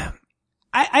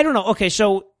I don't know. Okay,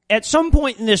 so at some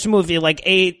point in this movie, like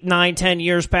 8, 9, 10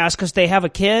 years pass because they have a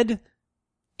kid,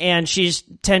 and she's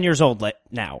 10 years old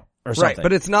now or something. Right,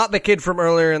 but it's not the kid from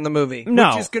earlier in the movie,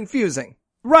 No. which is confusing.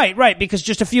 Right, because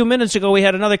just a few minutes ago we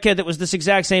had another kid that was this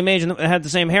exact same age and had the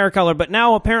same hair color, but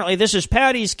now apparently this is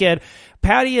Patty's kid.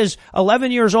 Patty is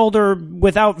 11 years older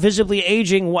without visibly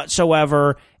aging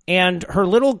whatsoever, and her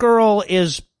little girl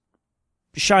is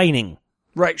shining.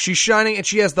 Right, she's shining, and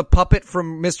she has the puppet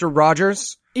from Mr.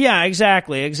 Rogers. Yeah,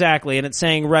 exactly, and it's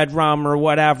saying Red Rum or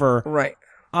whatever. Right.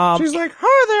 She's like,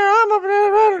 hi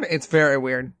there, I'm a... It's very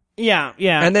weird. Yeah.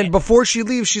 And then before she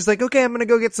leaves, she's like, okay, I'm gonna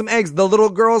go get some eggs. The little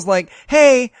girl's like,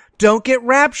 hey, don't get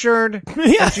raptured.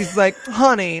 Yeah. And she's like,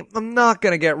 honey, I'm not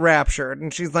gonna get raptured.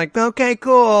 And she's like, okay,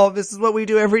 cool. This is what we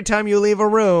do every time you leave a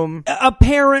room.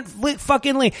 Apparently,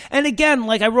 fuckingly. And again,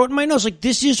 like I wrote in my notes, like,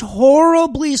 this is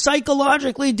horribly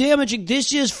psychologically damaging.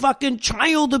 This is fucking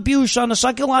child abuse on a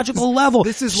psychological level.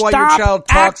 This is why Stop your child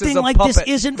talks as acting a like puppet. this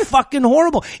isn't fucking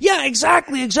horrible. Yeah,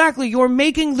 exactly. You're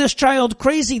making this child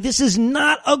crazy. This is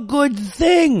not a good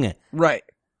thing. Right.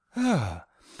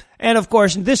 And of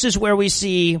course, this is where we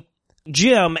see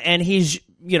Jim, and he's,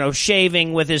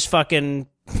 shaving with his fucking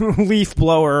leaf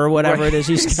blower or whatever it is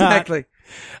he's got. Exactly.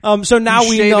 So now He's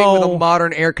we shaving know with a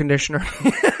modern air conditioner.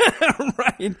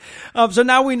 right. So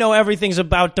now we know everything's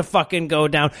about to fucking go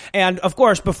down. And of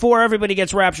course, before everybody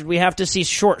gets raptured, we have to see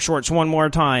Short Shorts one more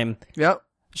time. Yep.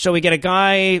 So we get a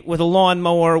guy with a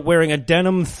lawnmower wearing a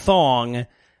denim thong.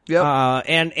 Yep.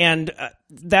 And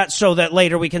that's so that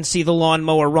later we can see the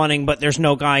lawnmower running, but there's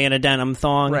no guy in a denim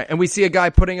thong. Right. And we see a guy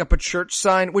putting up a church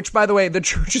sign, which, by the way, the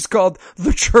church is called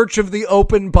the Church of the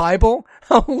Open Bible.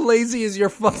 How lazy is your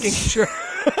fucking church?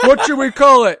 What should we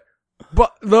call it?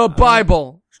 The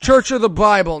Bible. Church of the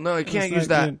Bible. No, you can't use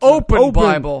that. Open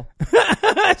Bible.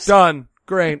 Done.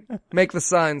 Great. Make the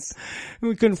signs.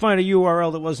 We couldn't find a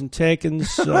URL that wasn't taken,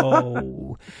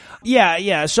 so...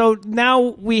 Yeah. So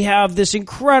now we have this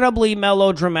incredibly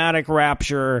melodramatic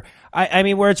rapture. I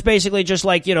mean, where it's basically just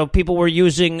like, people were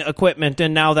using equipment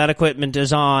and now that equipment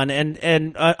is on.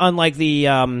 And unlike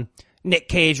the Nick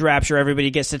Cage rapture,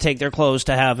 everybody gets to take their clothes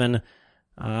to heaven.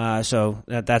 So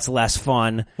that's less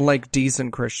fun. Like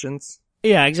decent Christians.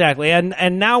 Yeah, exactly.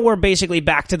 And now we're basically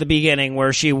back to the beginning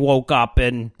where she woke up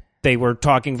and they were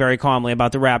talking very calmly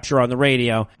about the rapture on the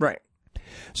radio. Right.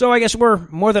 So I guess we're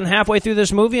more than halfway through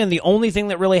this movie, and the only thing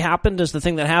that really happened is the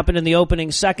thing that happened in the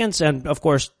opening seconds, and of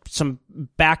course, some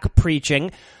back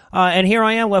preaching. And here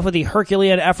I am left with the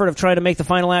Herculean effort of trying to make the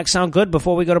final act sound good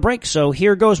before we go to break. So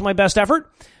here goes my best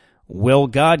effort. Will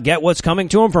God get what's coming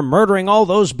to him for murdering all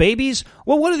those babies?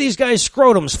 Will one of these guys'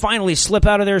 scrotums finally slip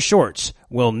out of their shorts?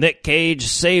 Will Nick Cage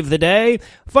save the day?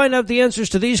 Find out the answers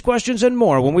to these questions and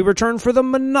more when we return for the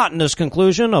monotonous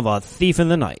conclusion of A Thief in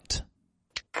the Night.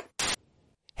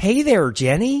 Hey there,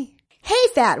 Jenny. Hey,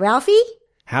 Fat Ralphie.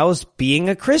 How's being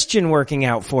a Christian working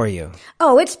out for you?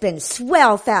 Oh, it's been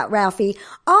swell, Fat Ralphie.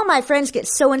 All my friends get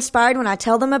so inspired when I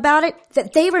tell them about it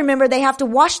that they remember they have to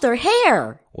wash their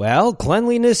hair. Well,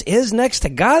 cleanliness is next to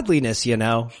godliness,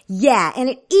 Yeah, and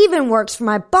it even works for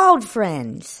my bald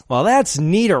friends. Well, that's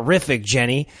neaterific,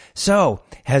 Jenny. So,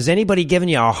 has anybody given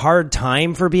you a hard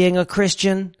time for being a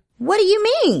Christian? What do you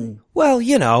mean?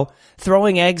 Well,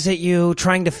 throwing eggs at you,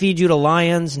 trying to feed you to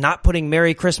lions, not putting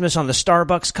Merry Christmas on the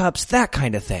Starbucks cups, that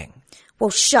kind of thing. Well,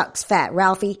 shucks, Fat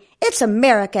Ralphie. It's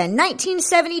America in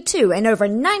 1972, and over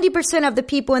 90% of the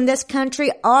people in this country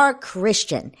are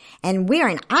Christian. And we're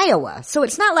in Iowa, so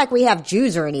it's not like we have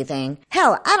Jews or anything.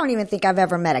 Hell, I don't even think I've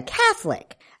ever met a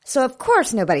Catholic. So of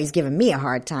course nobody's giving me a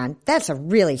hard time. That's a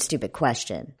really stupid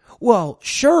question. Well,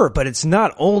 sure, but it's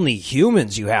not only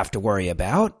humans you have to worry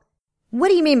about. What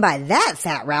do you mean by that,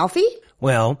 Fat Ralphie?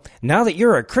 Well, now that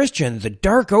you're a Christian, the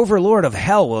dark overlord of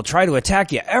hell will try to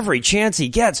attack you every chance he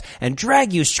gets and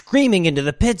drag you screaming into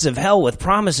the pits of hell with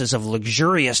promises of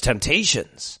luxurious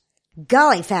temptations.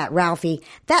 Golly, Fat Ralphie,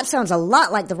 that sounds a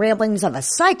lot like the ramblings of a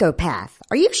psychopath.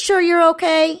 Are you sure you're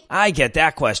okay? I get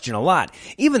that question a lot.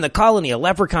 Even the colony of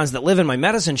leprechauns that live in my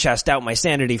medicine chest doubt my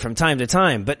sanity from time to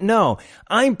time. But no,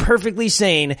 I'm perfectly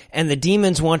sane and the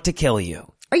demons want to kill you.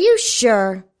 Are you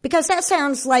sure? Because that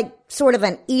sounds like sort of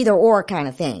an either-or kind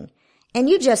of thing. And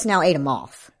you just now ate them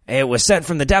off. It was sent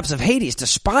from the depths of Hades to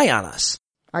spy on us.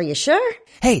 Are you sure?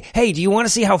 Hey, do you want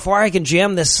to see how far I can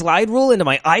jam this slide rule into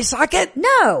my eye socket?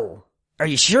 No. Are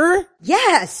you sure?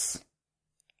 Yes.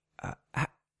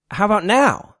 How about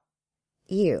now?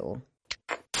 Ew.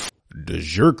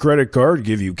 Does your credit card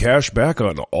give you cash back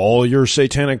on all your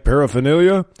satanic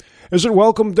paraphernalia? Is it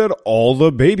welcomed at all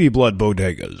the baby blood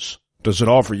bodegas? Does it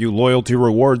offer you loyalty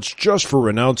rewards just for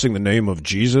renouncing the name of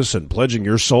Jesus and pledging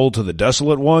your soul to the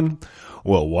desolate one?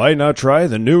 Well, why not try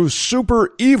the new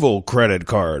Super Evil credit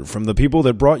card from the people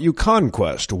that brought you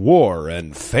conquest, war,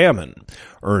 and famine?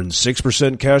 Earn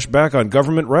 6% cash back on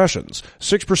government rations,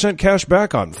 6% cash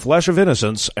back on Flash of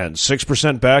Innocence, and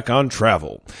 6% back on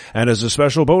travel. And as a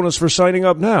special bonus for signing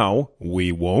up now,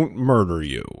 we won't murder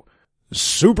you.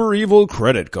 Super Evil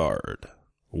credit card.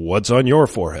 What's on your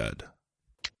forehead?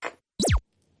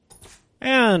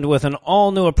 And with an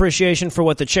all-new appreciation for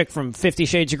what the chick from 50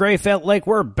 Shades of Grey felt like,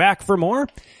 we're back for more.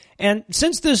 And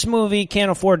since this movie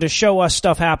can't afford to show us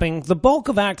stuff happening, the bulk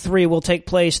of Act 3 will take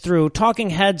place through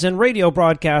talking heads and radio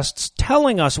broadcasts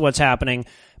telling us what's happening,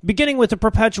 beginning with the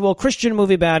perpetual Christian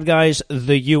movie bad guys,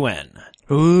 the UN.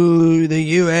 Ooh, the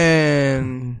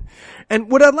UN.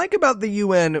 And what I like about the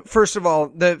UN, first of all,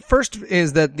 the first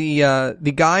is that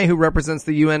the guy who represents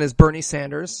the UN is Bernie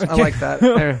Sanders. I like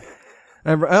that.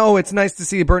 Oh, it's nice to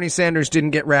see Bernie Sanders didn't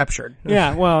get raptured.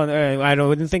 Yeah, well, I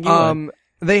wouldn't think you would.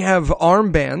 They have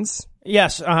armbands.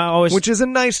 Yes, always. Which is a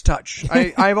nice touch.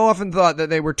 I've often thought that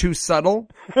they were too subtle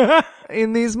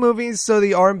in these movies, so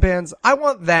the armbands, I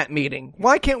want that meeting.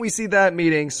 Why can't we see that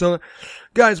meeting? So,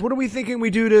 guys, what are we thinking we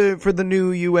do for the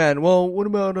new UN? Well, what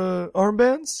about,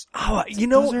 armbands? Oh,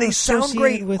 they sound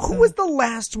great. Who was the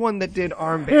last one that did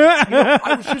armbands?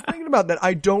 I was just thinking about that.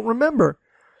 I don't remember.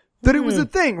 That it was a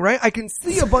thing, right? I can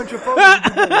see a bunch of photos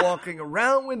of people walking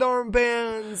around with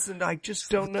armbands, and I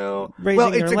just don't know.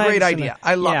 Well, it's a great idea.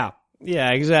 I love it. Yeah,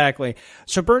 exactly.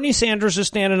 So Bernie Sanders is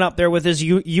standing up there with his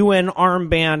UN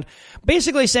armband,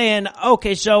 basically saying,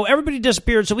 okay, so everybody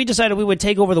disappeared, so we decided we would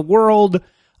take over the world.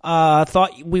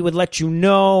 Thought we would let you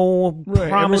know,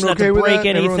 promise not to break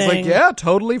anything. Everyone's like, yeah,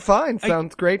 totally fine.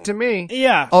 Sounds great to me.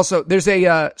 Yeah. Also, there's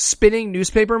a spinning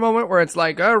newspaper moment where it's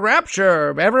like,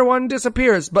 rapture, everyone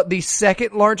disappears. But the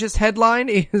second largest headline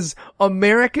is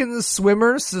American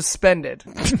swimmers suspended.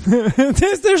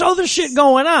 There's other shit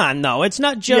going on, though. It's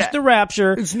not just the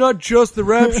rapture. It's not just the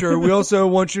rapture. We also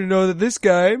want you to know that this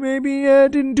guy maybe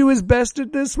didn't do his best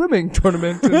at the swimming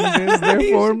tournament and is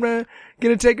therefore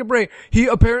gonna take a break. He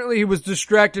was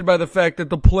distracted by the fact that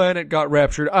the planet got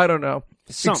raptured. I don't know.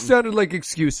 It sounded like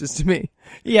excuses to me.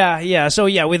 Yeah. So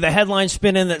with the headline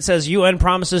spinning that says UN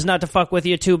promises not to fuck with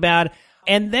you too bad.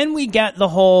 And then we get the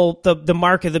whole, the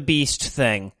mark of the beast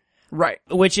thing. Right.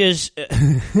 Which is,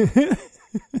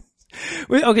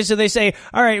 okay, so they say,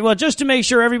 all right, well, just to make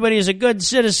sure everybody is a good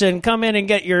citizen, come in and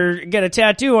get a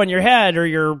tattoo on your head or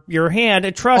your hand.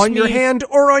 And trust me. On your hand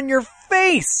or on your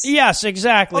face. Yes,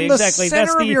 exactly. On the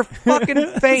center of your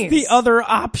fucking face. The other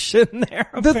option there,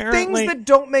 The things that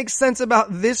don't make sense about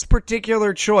this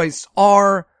particular choice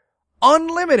are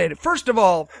unlimited. First of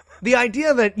all, the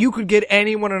idea that you could get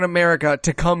anyone in America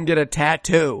to come get a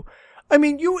tattoo. I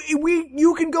mean,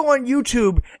 you can go on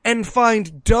YouTube and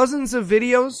find dozens of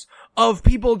videos of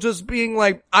people just being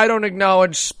like, I don't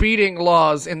acknowledge speeding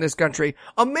laws in this country.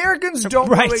 Americans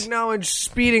don't acknowledge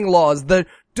speeding laws. The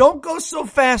don't go so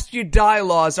fast you die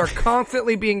laws are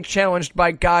constantly being challenged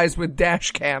by guys with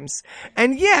dash cams.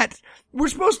 And yet, we're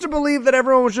supposed to believe that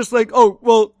everyone was just like, oh,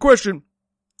 well, question.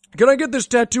 Can I get this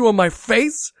tattoo on my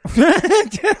face?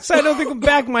 Yes, I don't think the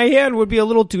back of my hand would be a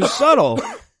little too subtle.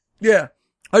 Yeah.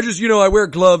 I just, I wear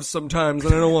gloves sometimes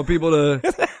and I don't want people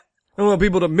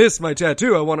to miss my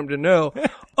tattoo. I want them to know.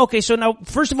 Okay, so now,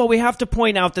 first of all, we have to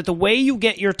point out that the way you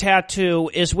get your tattoo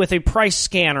is with a price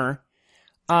scanner.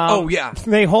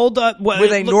 They hold up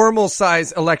with a normal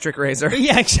size electric razor.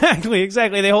 Yeah, exactly.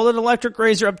 They hold an electric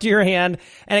razor up to your hand,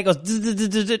 and it goes,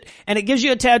 and it gives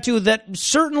you a tattoo that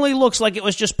certainly looks like it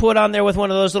was just put on there with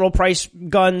one of those little price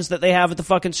guns that they have at the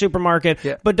fucking supermarket.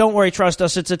 Yeah. But don't worry, trust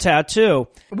us, it's a tattoo.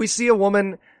 We see a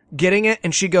woman getting it,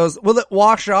 and she goes, "Will it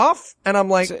wash off?" And I'm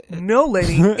like, "No,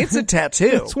 lady, it's a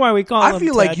tattoo." That's why we call it. I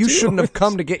feel like you shouldn't have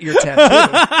come to get your tattoo.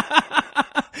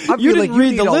 I feel like you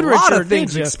need a lot of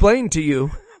things explained to you.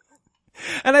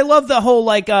 And I love the whole,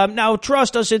 now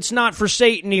trust us, it's not for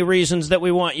Satan-y reasons that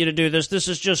we want you to do this. This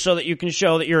is just so that you can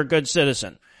show that you're a good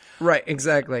citizen. Right,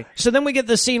 exactly. So then we get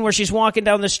the scene where she's walking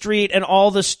down the street and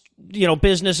all the,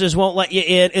 businesses won't let you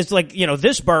in. It's like,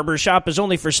 this barber shop is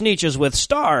only for sneetches with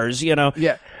stars,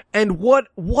 Yeah. And what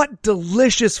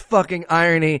delicious fucking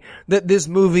irony that this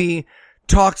movie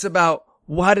talks about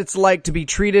what it's like to be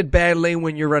treated badly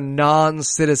when you're a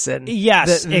non-citizen.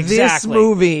 Yes, exactly. This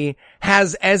movie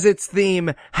has as its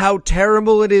theme how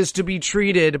terrible it is to be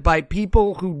treated by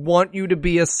people who want you to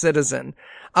be a citizen.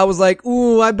 I was like,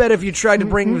 ooh, I bet if you tried to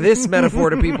bring this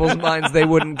metaphor to people's minds, they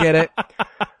wouldn't get it.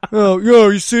 Oh, yeah,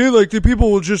 you see, like, the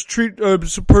people will just treat a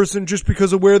person just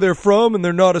because of where they're from and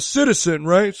they're not a citizen,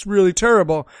 right? It's really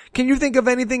terrible. Can you think of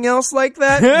anything else like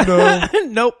that? No.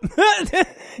 Nope.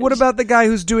 What about the guy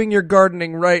who's doing your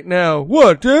gardening right now?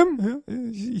 What, him?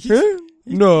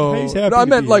 No. he's happy I to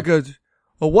meant be like a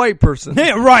white person.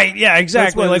 Right, yeah, exactly.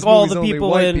 That's why Like this all movie's the only people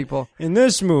white people. in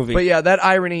this movie. But yeah, that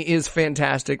irony is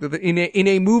fantastic. In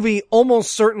a movie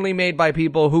almost certainly made by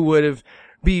people who would have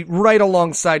be right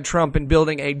alongside Trump in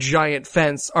building a giant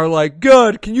fence are like,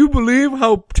 God, can you believe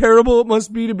how terrible it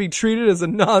must be to be treated as a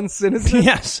non-citizen?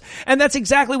 Yes. And that's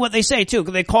exactly what they say too.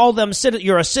 They call them,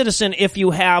 you're a citizen if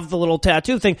you have the little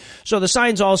tattoo thing. So the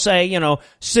signs all say, you know,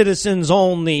 citizens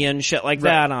only and shit like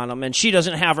that on them. And she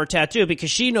doesn't have her tattoo because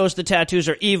she knows the tattoos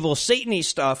are evil, Satan-y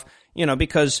stuff, you know,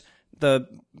 because the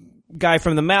guy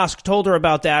from The Mask told her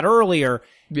about that earlier.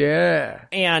 Yeah.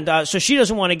 And so she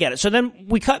doesn't want to get it. So then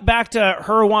we cut back to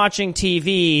her watching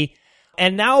TV,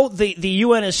 and now the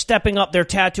UN is stepping up their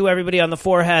tattoo everybody on the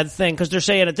forehead thing, because they're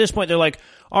saying at this point, they're like,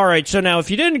 all right, so now if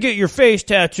you didn't get your face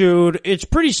tattooed, it's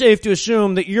pretty safe to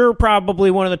assume that you're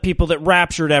probably one of the people that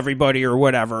raptured everybody or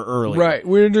whatever earlier. Right.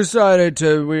 We decided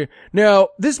to, now,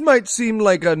 this might seem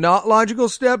like a not logical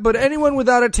step, but anyone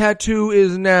without a tattoo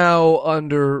is now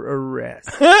under arrest.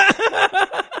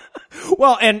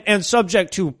 Well, and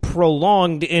subject to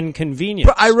prolonged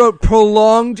inconvenience. I wrote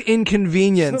prolonged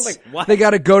inconvenience. Like, what? They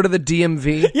gotta go to the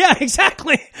DMV. Yeah,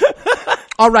 exactly.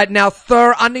 All right, now,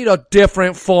 sir, I need a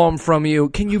different form from you.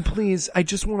 Can you please, I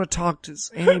just want to talk to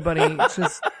anybody.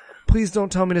 Just, please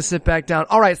don't tell me to sit back down.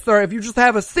 All right, sir, if you just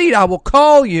have a seat, I will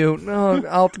call you. No,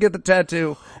 I'll get the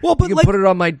tattoo. Well, but you can like, put it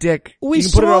on my dick. we You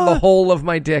can put it on saw- the whole of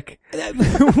my dick.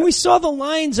 We saw the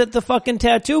lines at the fucking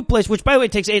tattoo place, which by the way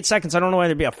takes 8 seconds. I don't know why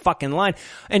there'd be a fucking line,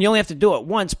 and you only have to do it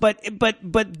once. But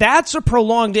that's a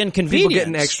prolonged inconvenience. People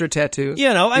getting extra tattoos. You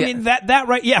know, I mean that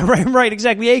right? Yeah, right,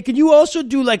 exactly. Hey, can you also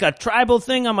do like a tribal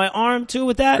thing on my arm too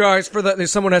with that? Guys,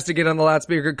 someone has to get on the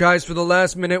loudspeaker. Guys, for the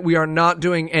last minute, we are not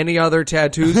doing any other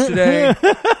tattoos today.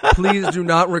 Please do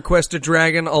not request a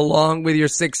dragon along with your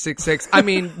 666. I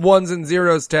mean, ones and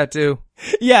zeros tattoo.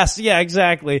 Yes, yeah,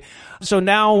 exactly. So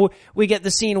now we get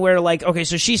the scene where, like, okay,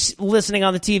 so she's listening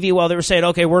on the TV while they were saying,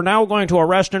 okay, we're now going to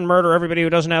arrest and murder everybody who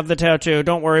doesn't have the tattoo.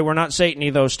 Don't worry, we're not Satan-y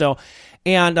though still.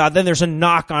 And then there's a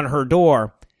knock on her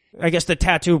door. I guess the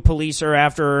tattoo police are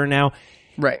after her now.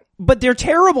 Right. But they're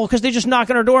terrible because they just knock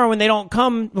on her door, and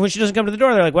when she doesn't come to the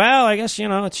door, they're like, well, I guess, you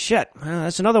know, it's shit. Well,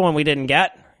 that's another one we didn't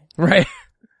get. Right.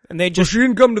 And they Well, just... she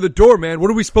didn't come to the door, man. What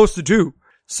are we supposed to do?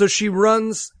 So she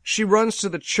runs to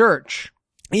the church.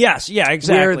 Yes, yeah,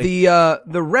 exactly. Where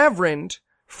the reverend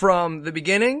from the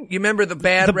beginning, you remember the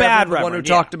bad reverend, the one who reverend,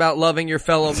 yeah. talked about loving your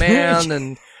fellow man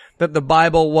and that the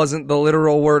Bible wasn't the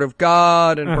literal word of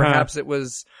God and perhaps it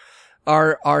was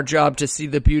our job to see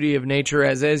the beauty of nature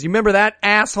as is. You remember that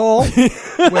asshole?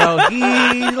 Well, he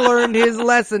learned his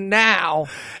lesson now.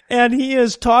 And he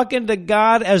is talking to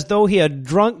God as though he had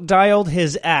drunk dialed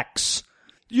his ex.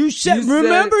 You said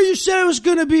it was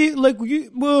gonna be like,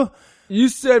 You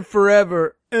said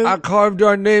forever. I carved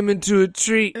our name into a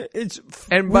tree.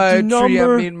 And by a tree,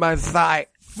 I mean my thigh.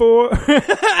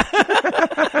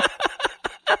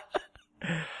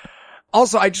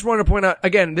 Also, I just want to point out,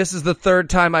 again, this is the third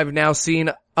time I've now seen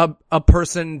a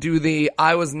person do the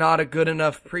I was not a good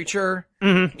enough preacher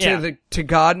to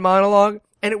God monologue.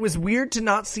 And it was weird to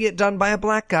not see it done by a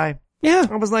black guy. Yeah.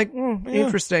 I was like,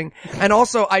 interesting. And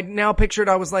also, I now pictured,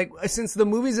 I was like, since the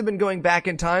movies have been going back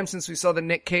in time, since we saw the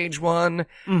Nick Cage one,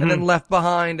 and then Left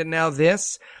Behind, and now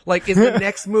this, like, is the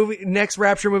next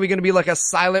Rapture movie going to be like a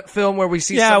silent film where we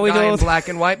see some guy in black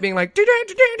and white being like, and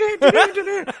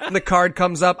the card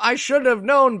comes up, I should have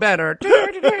known better.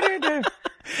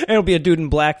 It'll be a dude in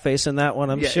blackface in that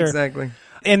one, I'm sure. Exactly.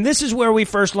 And this is where we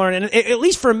first learn, and at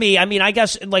least for me, I mean, I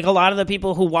guess, like, a lot of the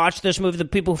people who watched this movie, the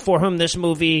people for whom this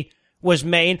movie was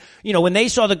made, you know, when they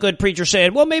saw the good preacher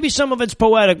saying, well, maybe some of it's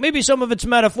poetic, maybe some of it's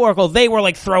metaphorical, they were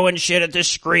like throwing shit at the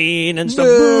screen and stuff.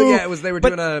 Yeah, they were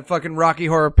doing a fucking Rocky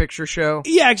Horror Picture Show.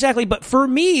 Yeah, exactly. But for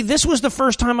me, this was the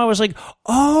first time I was like,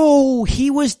 oh,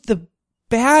 he was the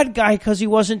bad guy because he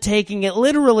wasn't taking it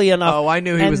literally enough. Oh, I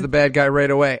knew he was the bad guy right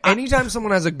away. Anytime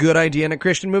someone has a good idea in a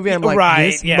Christian movie, I'm like,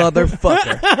 this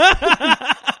motherfucker.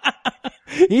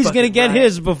 He's gonna get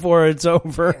his before it's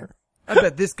over. I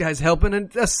bet this guy's helping a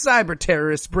cyber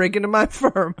terrorist break into my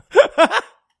firm.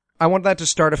 I want that to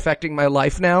start affecting my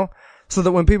life now, so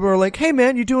that when people are like, hey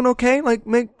man, you doing okay? Like,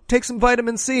 take some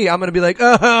vitamin C. I'm gonna be like,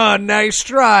 nice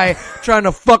try, trying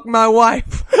to fuck my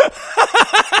wife.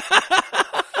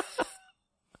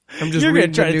 I'm just You're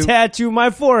reading gonna try to tattoo my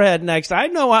how next. I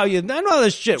know how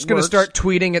this shit works. Just gonna start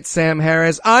tweeting at Sam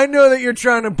Harris. I know that you're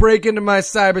trying to break into my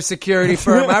cybersecurity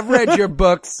firm. I've read your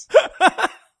books.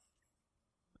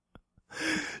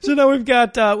 So now we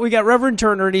got Reverend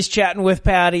Turner, and he's chatting with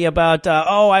Patty about,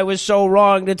 I was so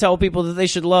wrong to tell people that they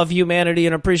should love humanity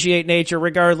and appreciate nature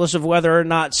regardless of whether or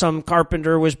not some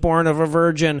carpenter was born of a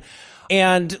virgin.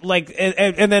 And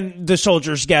and then the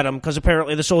soldiers get him, because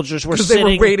apparently the soldiers were sitting.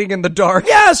 They were waiting in the dark.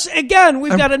 Yes, again,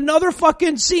 we've got another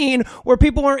fucking scene where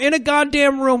people are in a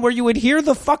goddamn room where you would hear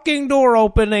the fucking door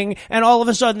opening, and all of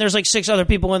a sudden there's like 6 other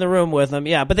people in the room with them.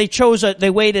 Yeah, but they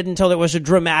waited until there was a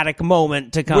dramatic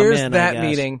moment to come in. Where's that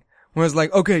meeting? Where it's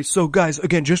like, okay, so guys,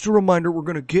 again, just a reminder, we're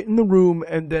gonna get in the room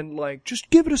and then just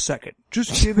give it a second.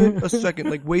 Just give it a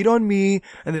second. Wait on me,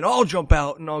 and then I'll jump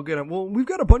out and I'll get him. Well, we've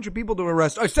got a bunch of people to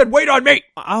arrest. I said, wait on me!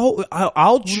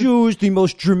 I'll choose the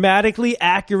most dramatically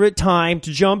accurate time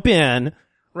to jump in.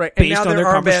 Right, and now their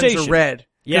armbands are red.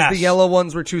 Yes. Because the yellow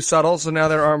ones were too subtle, so now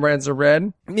their armbands are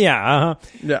red. Yeah,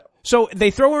 Yeah. So they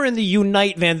throw her in the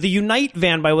Unite van. The Unite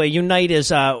van, by the way, Unite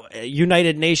is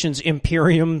United Nations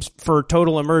Imperium for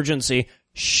Total Emergency.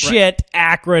 Shit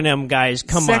acronym, guys.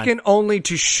 Come on. Second only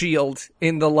to SHIELD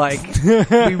in the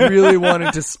we really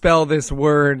wanted to spell this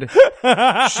word.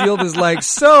 SHIELD is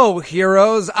so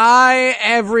heroes,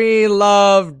 I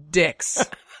love dicks.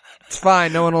 It's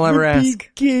fine, no one will ever ask.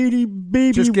 Katie,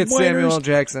 baby just get whiners. Samuel L.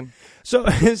 Jackson. So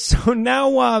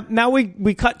now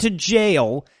we cut to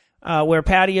jail. Where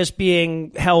Patty is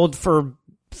being held for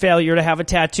failure to have a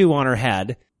tattoo on her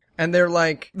head. And they're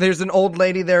there's an old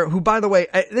lady there who, by the way,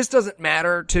 this doesn't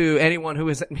matter to anyone who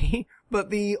isn't me, but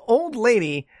the old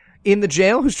lady in the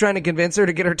jail who's trying to convince her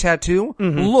to get her tattoo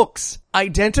looks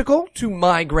identical to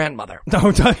my grandmother.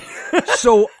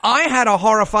 So I had a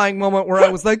horrifying moment where I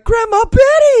was like, Grandma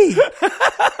Betty!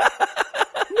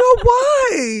 No,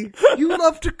 why? You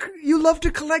love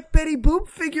to collect Betty Boop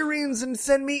figurines and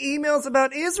send me emails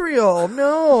about Israel.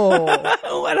 No.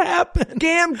 What happened?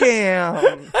 Gam.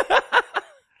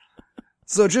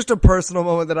 So just a personal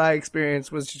moment that I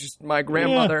experienced was just my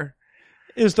grandmother.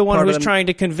 Is the one who was trying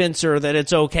to convince her that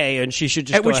it's okay and she should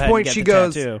just at go which ahead point and get she the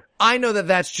goes, tattoo. I know that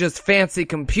that's just fancy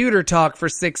computer talk for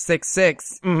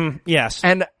 666. Yes.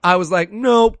 And I was like,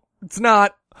 nope, it's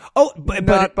not. Oh, but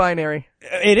not binary.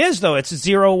 It is though. It's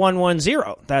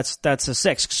 0110. That's a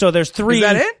 6. So there's 3. Is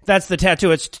that it? That's the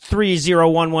tattoo. It's 3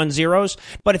 0110s.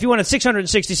 But if you wanted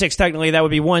 666, technically that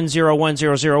would be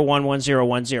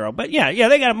 10100111010. But yeah,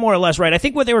 they got it more or less right. I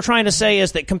think what they were trying to say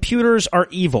is that computers are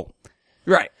evil.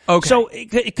 Right. Okay. So,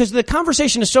 because the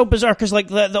conversation is so bizarre, because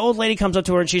the old lady comes up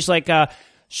to her and she's like,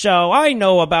 so I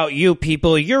know about you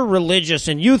people, you're religious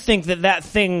and you think that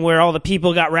thing where all the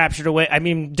people got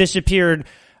disappeared,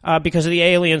 because of the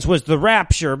aliens was the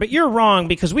rapture, but you're wrong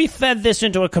because we fed this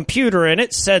into a computer and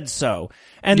it said so.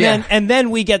 And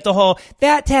then we get the whole,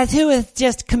 that tattoo is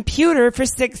just computer for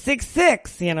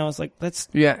 666. It's like, that's,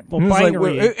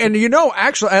 binary. And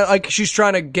actually, she's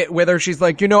trying to get with her. She's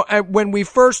like, when we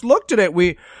first looked at it,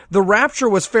 the rapture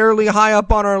was fairly high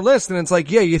up on our list. And it's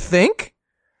like, yeah, you think?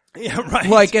 Yeah,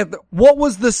 right. What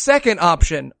was the second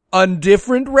option? A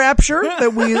different rapture?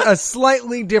 A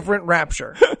slightly different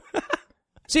rapture.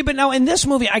 See, but now in this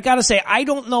movie, I gotta say, I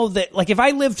don't know that, if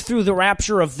I lived through the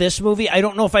rapture of this movie, I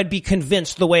don't know if I'd be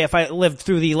convinced the way if I lived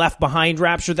through the Left Behind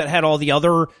rapture that had all the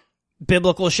other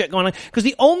biblical shit going on. Because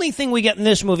the only thing we get in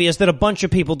this movie is that a bunch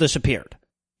of people disappeared.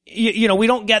 We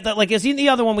don't get that, as in the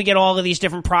other one, we get all of these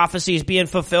different prophecies being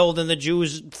fulfilled and the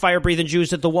Jews, fire-breathing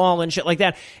Jews at the wall and shit like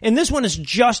that. And this one is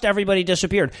just everybody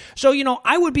disappeared. So,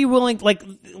 I would be willing,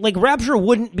 Rapture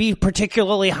wouldn't be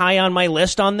particularly high on my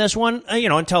list on this one,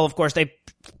 until, of course, they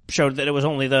showed that it was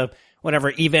only the,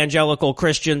 evangelical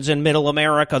Christians in middle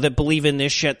America that believe in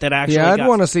this shit that actually I'd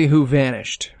want to see who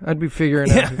vanished. I'd be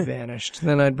figuring out who vanished.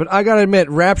 But I gotta admit,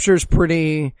 Rapture's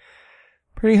pretty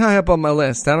high up on my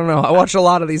list. I don't know. I watch a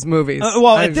lot of these movies.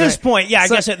 At this point, I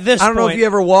guess at this point. I don't know if you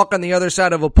ever walk on the other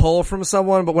side of a pole from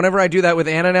someone, but whenever I do that with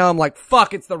Anna now, I'm like,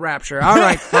 fuck, it's the Rapture. All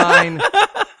right, fine.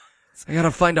 I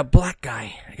gotta find a black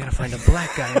guy.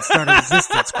 and start a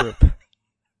resistance group.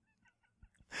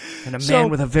 And a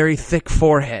man with a very thick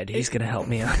forehead. He's gonna help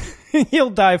me out. He'll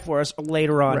die for us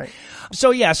later on. Right.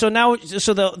 So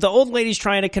the old lady's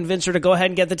trying to convince her to go ahead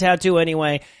and get the tattoo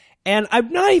anyway. And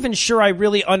I'm not even sure I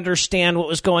really understand what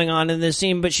was going on in this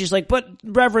scene, but she's like, but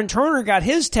Reverend Turner got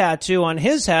his tattoo on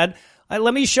his head.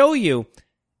 Let me show you.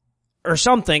 Or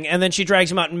something. And then she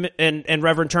drags him out and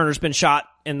Reverend Turner's been shot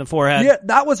in the forehead. Yeah,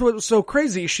 that was what was so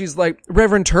crazy. She's like,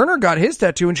 Reverend Turner got his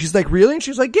tattoo. And she's like, really? And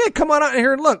she's like, yeah, come on out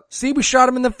here and look. See, we shot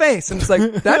him in the face. And it's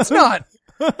like, that's not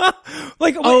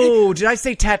Like, Oh, did I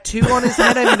say tattoo on his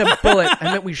head? I meant a bullet.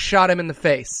 I meant we shot him in the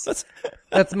face.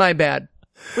 That's my bad.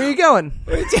 Where are you going?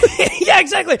 yeah,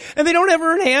 exactly. And they don't have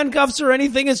her in handcuffs or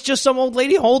anything. It's just some old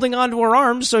lady holding onto her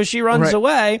arms, so she runs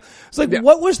away. It's like,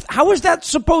 how was that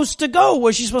supposed to go?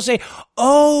 Was she supposed to say,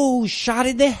 oh, shot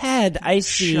in the head, I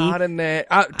see. Shot in the...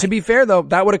 to be fair, though,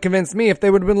 that would have convinced me if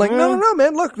they would have been like, no,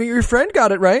 man, look, your friend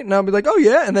got it right. And I'll be like, oh,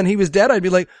 yeah. And then he was dead. I'd be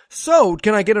like, so,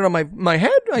 can I get it on my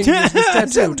head? I use this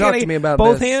tattoo. Talk to me about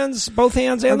both this. Both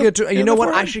hands and you know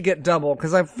what? I should get double,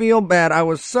 because I feel bad. I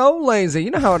was so lazy. You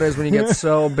know how it is when you get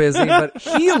so busy, but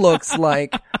he looks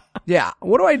like,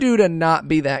 what do I do to not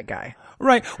be that guy?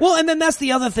 Right. Well, and then that's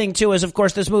the other thing too, is of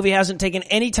course this movie hasn't taken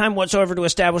any time whatsoever to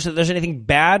establish that there's anything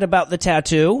bad about the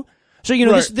tattoo. So,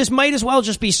 this might as well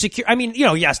just be secure. I mean,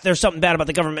 yes, there's something bad about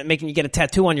the government making you get a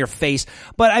tattoo on your face,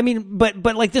 but I mean, but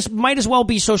like this might as well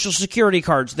be social security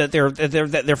cards that they're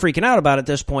freaking out about at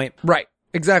this point. Right.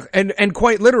 Exactly. And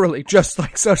quite literally, just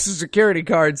like Social Security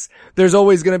cards, there's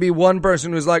always going to be one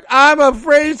person who's like, I'm a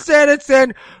free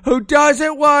citizen who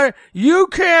doesn't want, you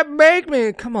can't make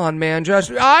me. Come on, man, Josh.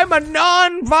 I'm a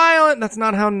non-violent. That's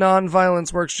not how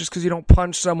non-violence works, just because you don't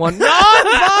punch someone.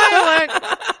 Non-violent.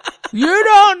 You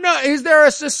don't know. Is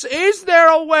there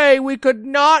a way we could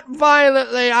not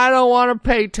violently, I don't want to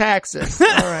pay taxes. All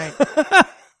right.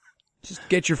 Just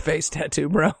get your face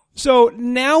tattooed, bro. So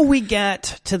now we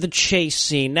get to the chase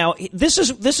scene. Now, this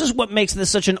is what makes this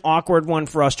such an awkward one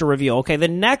for us to review. Okay, the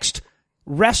next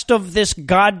rest of this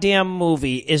goddamn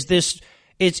movie is this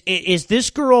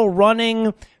girl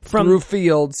running through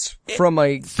fields from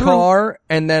a car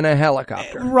and then a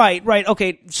helicopter. Right.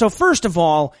 Okay, so first of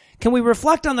all, can we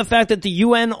reflect on the fact that the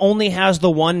UN only has the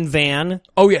one van?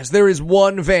 Oh yes, there is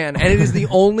one van, and it is the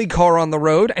only car on the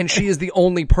road, and she is the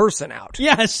only person out.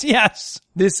 Yes.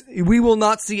 We will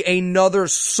not see another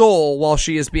soul while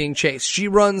she is being chased. She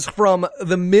runs from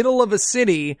the middle of a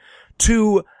city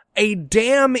to a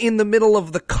dam in the middle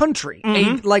of the country,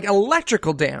 a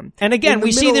electrical dam. And again,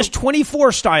 we see this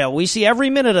 24 style. We see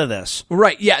every minute of this.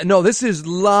 Right, yeah, no, this is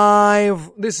live,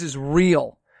 this is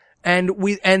real. And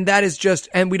we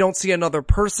don't see another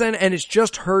person, and it's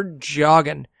just her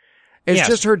jogging. It's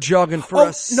just her jogging for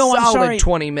a solid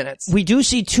 20 minutes. We do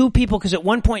see two people, because at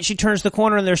one point she turns the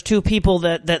corner and there's two people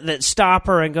that stop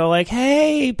her and go like,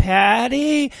 hey,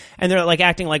 Patty. And they're like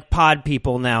acting like pod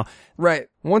people now. Right.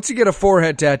 Once you get a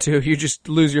forehead tattoo, you just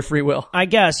lose your free will. I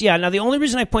guess, yeah. Now, the only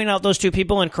reason I point out those two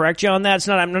people and correct you on that,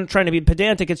 I'm not trying to be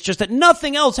pedantic, it's just that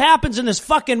nothing else happens in this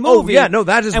fucking movie. Oh, yeah, no,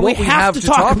 that is what we have to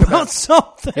talk about.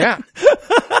 Something. Yeah.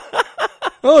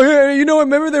 Oh, yeah,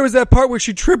 remember there was that part where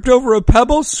she tripped over a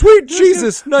pebble? Sweet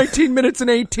Jesus, 19 minutes and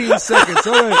 18 seconds.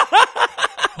 All right.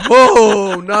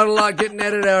 Whoa, not a lot getting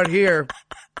edited out here.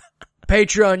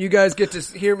 Patreon, you guys get to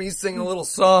hear me sing a little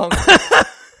song.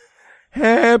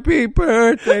 Happy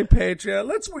birthday, Patreon.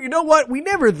 You know what? We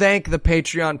never thank the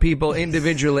Patreon people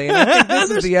individually, and I think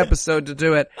this is the episode to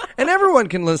do it. And everyone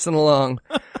can listen along.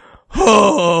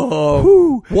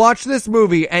 Oh, watch this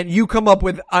movie and you come up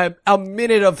with a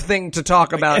minute of thing to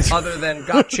talk about other than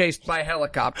got chased by a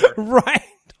helicopter. Right.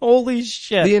 Holy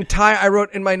shit. I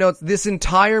wrote in my notes, this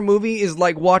entire movie is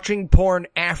like watching porn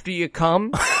after you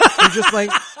come. You're just like,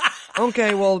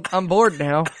 okay, well, I'm bored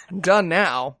now. I'm done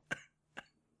now.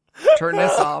 Turn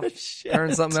this off.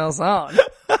 Turn something else on.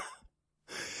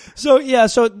 So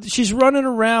she's running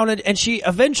around and she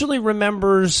eventually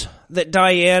remembers that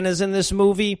Diane is in this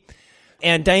movie,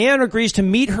 and Diane agrees to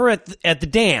meet her at the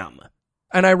dam.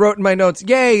 And I wrote in my notes,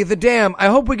 yay, the dam. I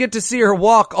hope we get to see her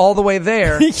walk all the way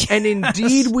there. Yes. And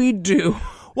indeed we do.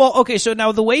 Well, okay, so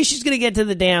now the way she's going to get to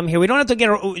the dam here, we don't have to get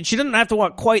her, she doesn't have to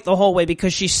walk quite the whole way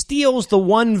because she steals the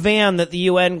one van that the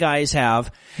UN guys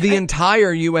have. The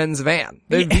entire UN's van.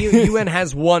 The UN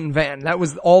has one van. That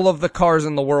was all of the cars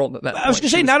in the world at that point. I was going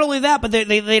to say, not only that, but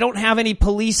they don't have any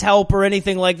police help or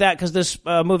anything like that because this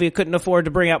movie couldn't afford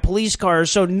to bring out police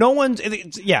cars. So no one's,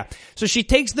 So she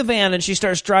takes the van and she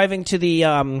starts driving to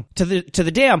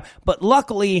the dam. But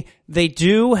luckily, they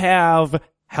do have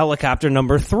helicopter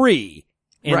number 3.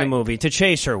 In the movie to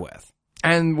chase her with.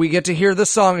 And we get to hear the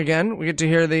song again. We get to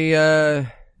hear the,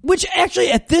 which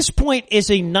actually at this point is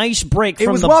a nice break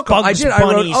from the welcome. Bugs I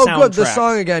Bunny wrote, soundtrack. Good, the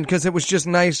song again, because it was just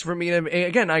nice for me to,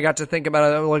 again, I got to think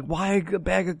about it. I was like, why a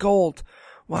bag of gold?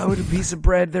 Why would a piece of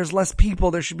bread? There's less people.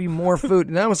 There should be more food.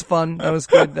 And that was fun. That was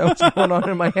good. That was going on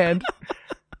in my head.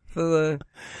 For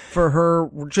her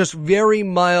just very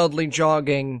mildly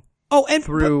jogging Oh, and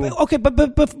through.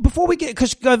 but before we get,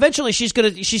 because eventually she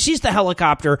sees the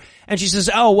helicopter and she says,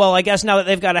 "Oh well, I guess now that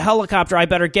they've got a helicopter, I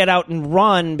better get out and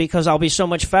run because I'll be so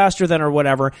much faster than or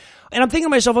whatever." And I'm thinking to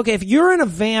myself, okay, if you're in a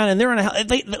van and they're in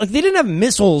they didn't have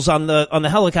missiles on the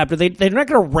helicopter, they're not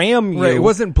going to ram you. Right, it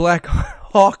wasn't Black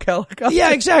Hawk helicopter.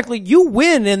 Yeah, exactly. You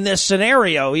win in this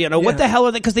scenario. You know, what the hell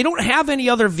are they? Because they don't have any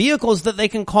other vehicles that they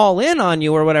can call in on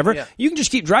you or whatever. Yeah. You can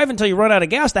just keep driving until you run out of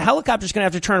gas. The helicopter's going to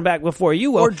have to turn back before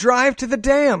you will. Or drive to the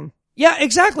dam. Yeah,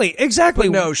 exactly.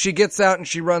 But no, she gets out and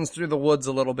she runs through the woods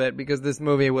a little bit because this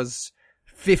movie was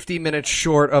 50 minutes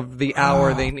short of the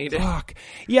hour they needed. Fuck.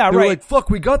 Yeah, They were right. like,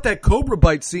 fuck, we got that Cobra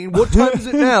Bite scene. What time is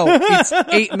it now? It's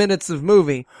 8 minutes of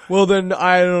movie. Well, then,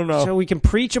 I don't know. So we can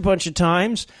preach a bunch of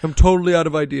times. I'm totally out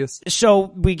of ideas.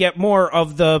 So we get more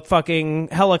of the fucking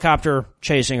helicopter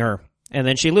chasing her. And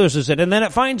then she loses it. And then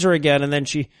it finds her again. And then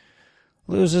she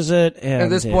loses it. And at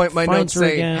this point, my notes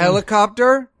say, again.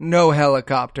 helicopter? No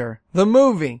helicopter. The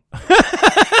movie.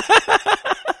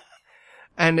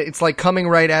 And it's like coming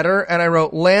right at her, and I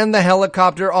wrote, land the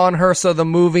helicopter on her so the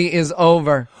movie is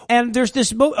over. And there's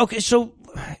this okay, so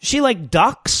she like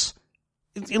ducks,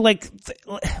 like,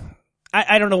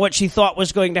 I don't know what she thought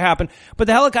was going to happen, but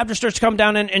the helicopter starts to come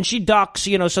down and she ducks,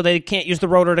 you know, so they can't use the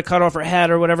rotor to cut off her head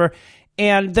or whatever.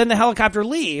 And then the helicopter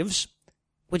leaves,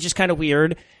 which is kind of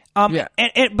weird. But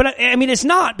I mean, it's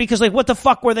not, because like, what the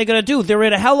fuck were they going to do? They're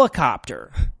in a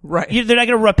helicopter. Right. They're not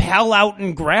going to rappel out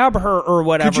and grab her or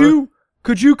whatever.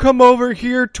 Could you come over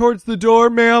here towards the door,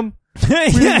 ma'am? Yeah,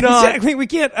 exactly. We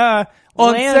can't, on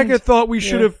land. second thought, we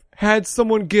should have had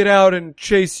someone get out and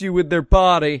chase you with their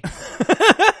body.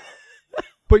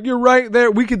 But you're right there.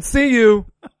 We can see you.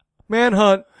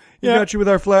 Manhunt. We got you with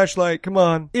our flashlight. Come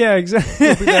on. Yeah, exactly.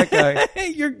 Don't be that guy.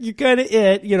 You're kind of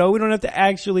it. You know, we don't have to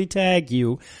actually tag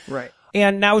you. Right.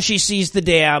 And now she sees the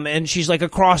dam and she's like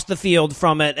across the field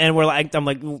from it. And I'm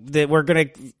like, we're going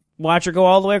to watch her go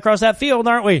all the way across that field,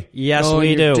 aren't we? Yes,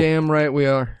 we do. Damn right we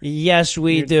are. Yes,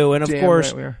 we do. And of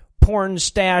course, porn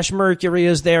stash Mercury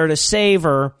is there to save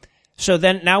her. So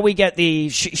then now we get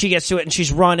she gets to it and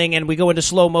she's running and we go into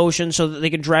slow motion so that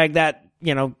they can drag that,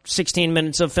 16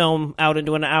 minutes of film out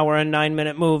into an hour and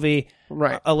 9-minute movie.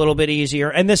 Right. A little bit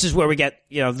easier. And this is where we get,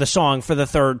 the song for the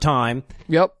third time.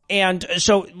 Yep. And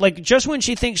so, like, just when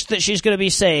she thinks that she's going to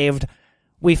be saved,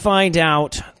 we find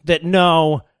out that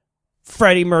no,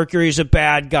 Freddie Mercury's a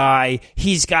bad guy.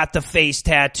 He's got the face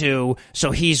tattoo,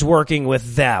 so he's working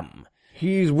with them.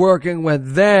 He's working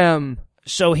with them.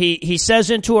 So he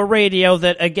says into a radio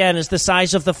that, again, is the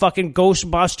size of the fucking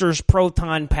Ghostbusters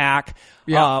proton pack.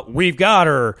 Yeah. We've got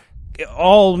her.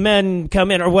 All men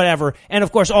come in, or whatever. And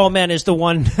of course, all men is the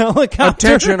one helicopter.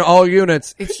 Attention, all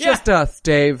units. It's just us,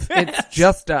 Dave. It's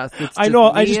just us. It's I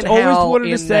know. me I just and always Hal wanted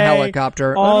to in say the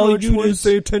helicopter. all I don't know what units.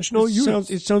 say attention, all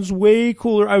units. It sounds way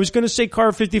cooler. I was going to say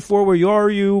Car 54, where are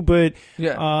you? But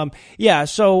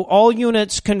so all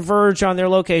units converge on their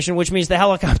location, which means the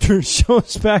helicopter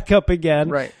shows back up again.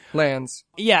 Right. Lands.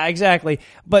 Yeah, exactly.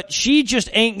 But she just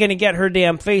ain't gonna get her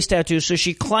damn face tattoo, so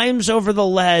she climbs over the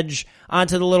ledge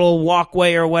onto the little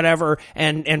walkway or whatever,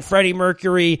 and Freddie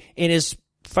Mercury in his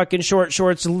fucking short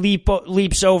shorts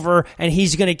leaps over, and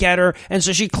he's gonna get her, and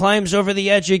so she climbs over the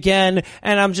edge again,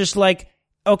 and I'm just like,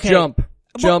 okay.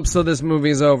 Jump so this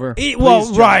movie's over.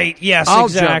 Right, yes, I'll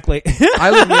exactly. I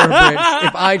live near a bridge.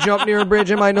 If I jump near a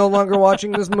bridge, am I no longer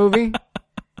watching this movie?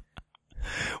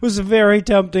 Was very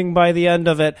tempting by the end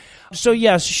of it. So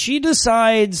yes, she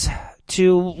decides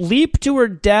to leap to her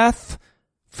death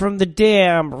from the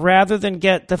dam rather than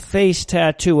get the face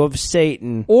tattoo of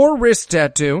Satan. Or wrist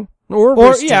tattoo. Or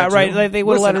wrist tattoo. Right. Like they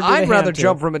would let her do I'd the rather hand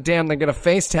jump too. from a dam than get a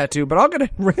face tattoo, but I'll get a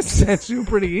wrist tattoo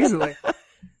pretty easily.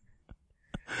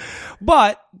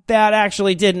 But that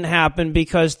actually didn't happen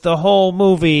because the whole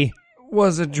movie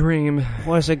was a dream.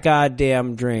 Was a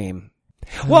goddamn dream.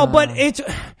 Well, but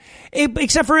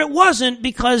except for it wasn't,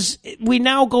 because we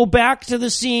now go back to the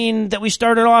scene that we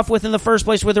started off with in the first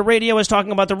place, where the radio is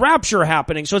talking about the rapture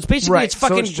happening. So it's basically, it's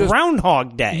fucking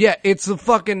Groundhog Day. Yeah, it's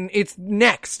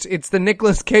Next. It's the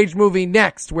Nicolas Cage movie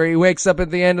Next, where he wakes up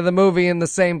at the end of the movie in the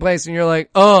same place and you're like,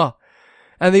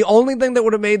 And the only thing that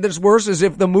would have made this worse is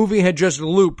if the movie had just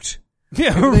looped.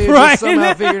 Yeah, if they had right. just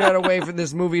somehow figured out a way for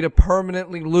this movie to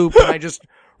permanently loop, and I just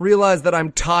realized that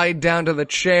I'm tied down to the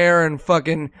chair and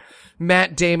fucking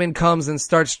Matt Damon comes and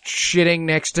starts shitting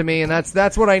next to me, and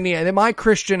that's what I need. And my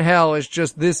Christian hell is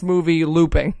just this movie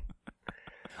looping.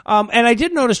 And I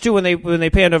did notice too when they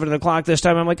panned over to the clock this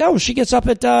time, I'm like, oh, she gets up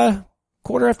at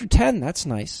 10:15. That's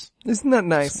nice. Isn't that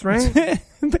nice, right?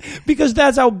 Because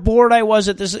that's how bored I was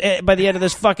at this by the end of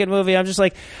this fucking movie. I'm just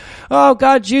like, oh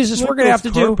God, Jesus, we're gonna have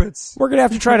to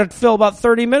try to fill about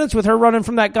 30 minutes with her running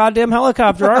from that goddamn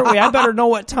helicopter, aren't we? I better know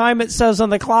what time it says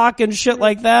on the clock and shit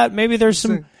like that. Maybe there's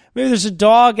a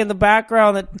dog in the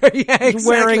background that yeah, exactly. is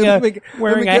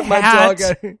wearing a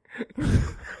hat.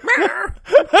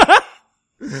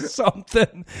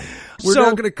 Something. We're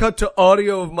not going to cut to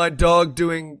audio of my dog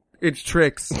doing its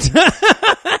tricks.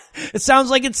 It sounds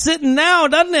like it's sitting now,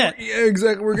 doesn't it? Yeah,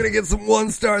 exactly. We're going to get some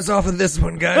 1 stars off of this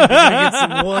one, guys. We're going to get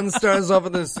some 1 stars off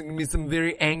of this. It's going to be some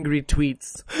very angry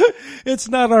tweets. It's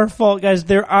not our fault, guys.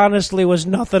 There honestly was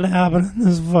nothing happening in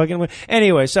this fucking way.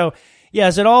 Anyway, so,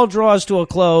 yes, it all draws to a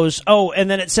close. Oh, and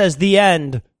then it says the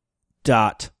end, ...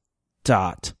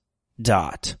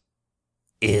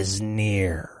 is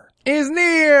near. Is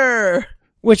near.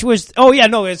 Which was, oh yeah,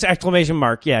 no, it's exclamation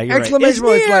mark. Yeah, you're exclamation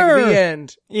right. Exclamation mark like the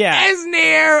end. Yeah. Is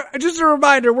near. Just a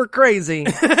reminder, we're crazy.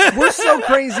 We're so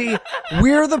crazy.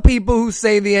 We're the people who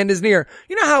say the end is near.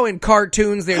 You know how in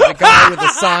cartoons there's a guy with a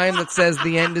sign that says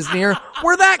the end is near?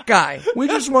 We're that guy. We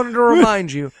just wanted to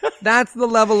remind you. That's the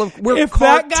level of, we're if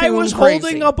cartoon that guy was crazy.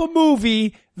 Holding up a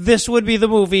movie, this would be the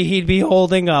movie he'd be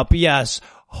holding up. Yes.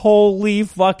 Holy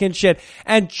fucking shit.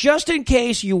 And just in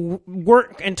case you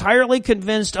weren't entirely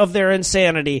convinced of their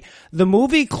insanity, the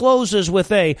movie closes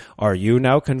with are you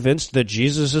now convinced that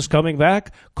Jesus is coming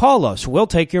back? Call us. We'll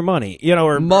take your money.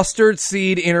 Or Mustard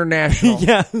Seed International.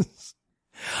 Yes.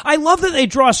 I love that they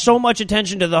draw so much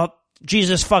attention to the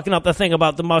Jesus fucking up the thing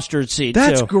about the mustard seed.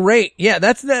 That's great. Yeah,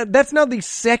 that's now the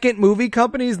second movie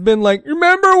company's been like,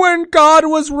 remember when God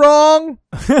was wrong?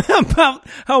 About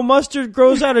how mustard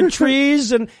grows out of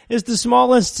trees and is the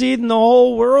smallest seed in the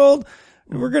whole world?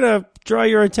 We're gonna draw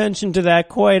your attention to that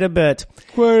quite a bit.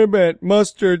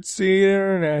 Mustard Seed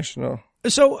International.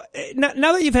 So,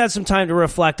 now that you've had some time to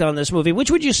reflect on this movie,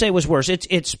 which would you say was worse?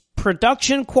 Its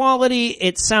production quality,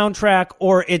 its soundtrack,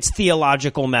 or its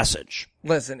theological message?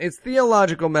 Listen, its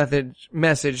theological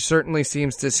message certainly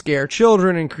seems to scare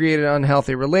children and create an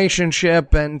unhealthy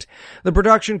relationship, and the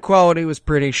production quality was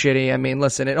pretty shitty. I mean,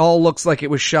 listen, it all looks like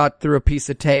it was shot through a piece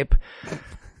of tape.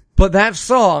 But that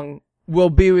song will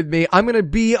be with me. I'm going to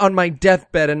be on my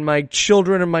deathbed, and my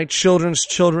children and my children's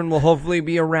children will hopefully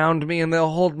be around me, and they'll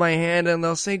hold my hand and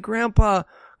they'll say, Grandpa,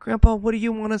 what do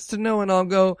you want us to know? And I'll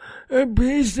go, a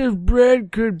piece of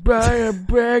bread could buy a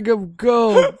bag of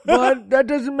gold. What? That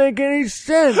doesn't make any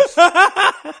sense.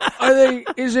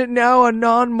 Is it now a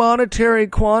non-monetary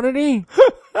quantity?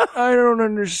 I don't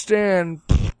understand.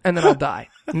 And then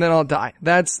I'll die.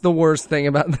 That's the worst thing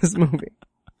about this movie.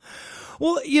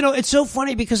 Well, it's so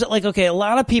funny because, a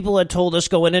lot of people had told us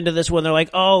going into this one, they're like,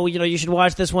 oh, you should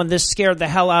watch this one. This scared the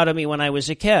hell out of me when I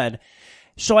was a kid.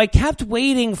 So I kept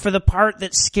waiting for the part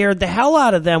that scared the hell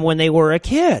out of them when they were a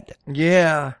kid.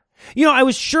 Yeah. I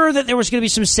was sure that there was going to be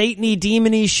some Satan-y,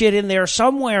 demon-y shit in there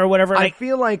somewhere or whatever. I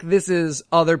feel like this is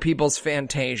other people's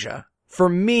Fantasia. For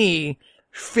me,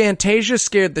 Fantasia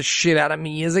scared the shit out of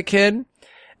me as a kid.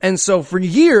 And so for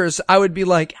years, I would be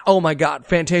like, oh my God,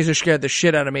 Fantasia scared the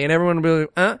shit out of me. And everyone would be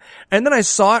like, And then I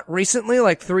saw it recently,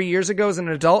 3 years ago as an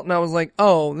adult, and I was like,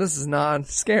 oh, this is not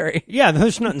scary. Yeah,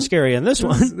 there's nothing scary in this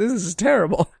one. This is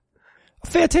terrible.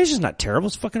 Fantasia's not terrible.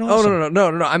 It's fucking awesome. Oh,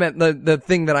 no. I meant the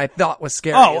thing that I thought was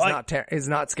scary is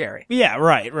not scary. Yeah,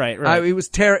 right.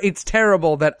 It's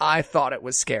terrible that I thought it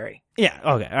was scary. Yeah,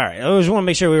 okay, all right. I just want to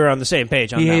make sure we were on the same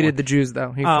page on that. He hated one. The Jews,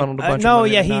 though. He funneled a bunch of money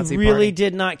to the Nazi he really party.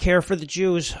 did not care for the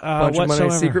Jews bunch whatsoever. of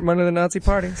money, secret money to the Nazi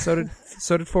party. So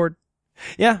did Ford.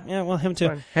 Yeah, well, him too.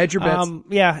 Fine. Hedge your bets.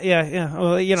 Yeah.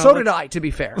 Well, so did I, to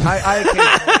be fair. I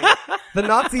occasionally, the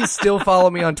Nazis still follow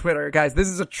me on Twitter. Guys, this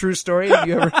is a true story. If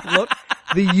you ever look,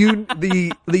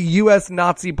 the U.S.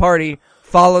 Nazi party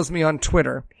follows me on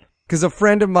Twitter. Because a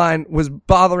friend of mine was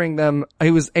bothering them.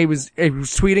 He was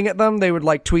tweeting at them. They would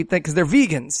tweet things, because they're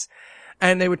vegans.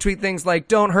 And they would tweet things like,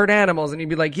 don't hurt animals. And he'd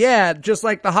be like, yeah, just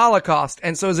like the Holocaust.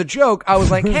 And so as a joke, I was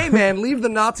like, hey man, leave the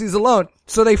Nazis alone.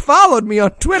 So they followed me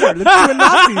on Twitter. The two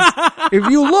Nazis.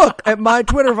 If you look at my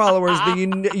Twitter followers,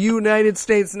 the United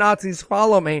States Nazis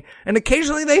follow me. And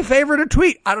occasionally they favored a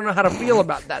tweet. I don't know how to feel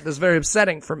about that. That's very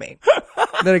upsetting for me.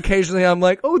 Then occasionally I'm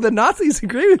like, oh, the Nazis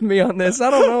agree with me on this. I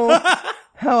don't know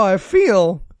how I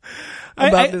feel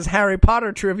about this Harry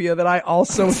Potter trivia that I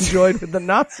also enjoyed with the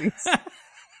Nazis.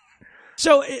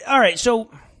 So, all right,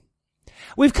 so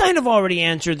we've kind of already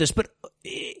answered this, but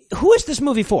who is this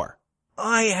movie for?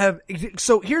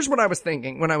 So here's what I was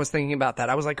thinking when I was thinking about that.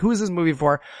 I was like, who is this movie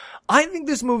for? I think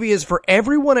this movie is for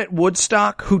everyone at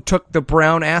Woodstock who took the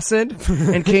brown acid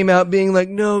and came out being like,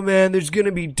 no man, there's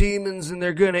gonna be demons and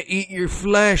they're gonna eat your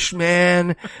flesh,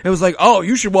 man. It was like, oh,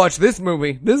 you should watch this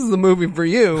movie. This is a movie for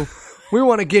you. We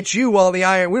want to get you we want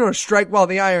to strike while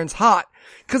the iron's hot.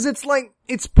 Cause it's like,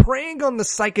 it's preying on the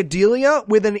psychedelia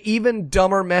with an even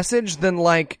dumber message than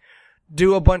like,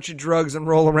 do a bunch of drugs and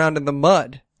roll around in the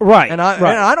mud. Right. And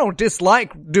I don't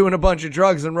dislike doing a bunch of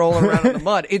drugs and rolling around in the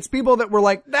mud. It's people that were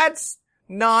like, that's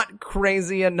not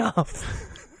crazy enough.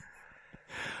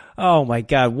 Oh my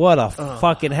God, what a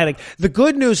fucking headache. The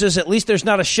good news is at least there's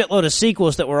not a shitload of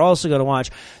sequels that we're also going to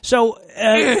watch. So,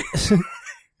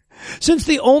 since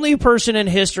the only person in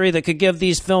history that could give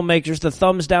these filmmakers the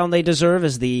thumbs down they deserve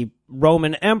is the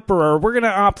Roman emperor, we're going to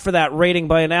opt for that rating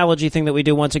by analogy thing that we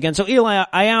do once again. So, Eli,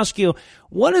 I ask you,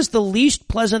 what is the least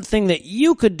pleasant thing that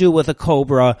you could do with a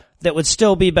cobra that would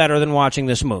still be better than watching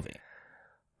this movie?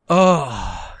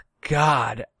 Oh,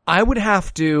 God. I would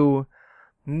have to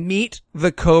meet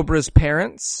the cobra's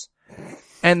parents,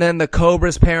 and then the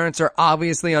cobra's parents are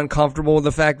obviously uncomfortable with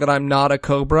the fact that I'm not a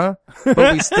cobra,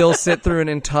 but we still sit through an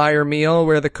entire meal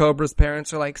where the cobra's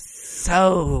parents are like,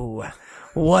 so,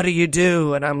 what do you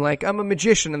do? And I'm like, I'm a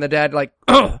magician. And the dad like,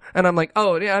 ugh. And I'm like,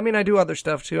 oh yeah, I mean, I do other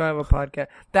stuff too. I have a podcast.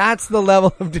 That's the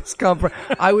level of discomfort.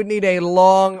 I would need a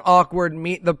long, awkward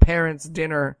meet the parents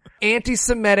dinner.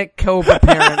 Anti-Semitic cobra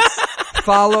parents,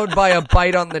 followed by a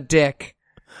bite on the dick.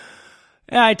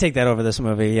 Yeah, I take that over this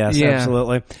movie. Yes, Yeah.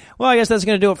 absolutely. Well, I guess that's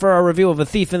going to do it for our review of A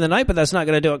Thief in the Night, but that's not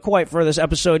going to do it quite for this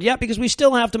episode yet because we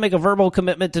still have to make a verbal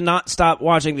commitment to not stop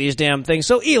watching these damn things.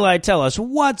 So, Eli, tell us,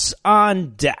 what's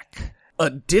on deck? A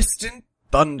Distant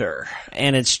Thunder.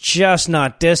 And it's just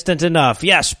not distant enough.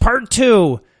 Yes, part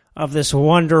 2 of this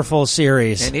wonderful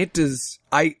series. And it does,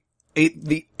 I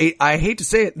hate to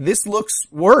say it, this looks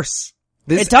worse.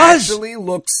 This It does. actually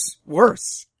looks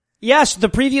worse. Yes, the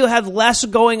preview had less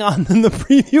going on than the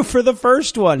preview for the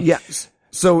first one. Yes.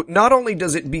 So not only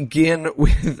does it begin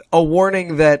with a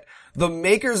warning that the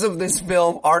makers of this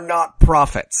film are not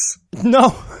prophets.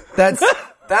 No. That's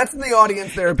the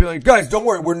audience there being like, guys, don't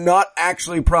worry, we're not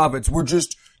actually prophets. We're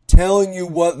just telling you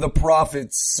what the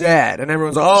prophets said. And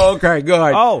everyone's like, oh, okay,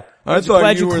 good. Oh, I'm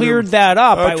glad you cleared that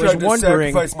up. I was wondering. I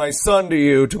tried to sacrifice my son to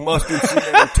you to Mustard Seed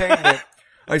Entertainment.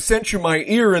 I sent you my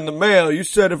ear in the mail. You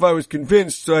said if I was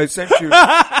convinced, so I sent you.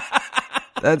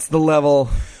 That's the level.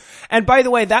 And by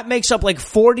the way, that makes up like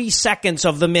 40 seconds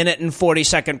of the minute and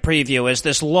 40-second preview is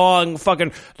this long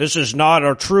fucking, this is not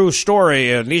a true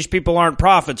story, and these people aren't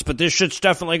prophets, but this shit's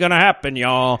definitely gonna happen,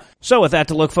 y'all. So with that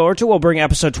to look forward to, we'll bring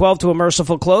episode 12 to a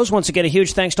merciful close. Once again, a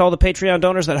huge thanks to all the Patreon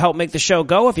donors that help make the show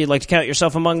go. If you'd like to count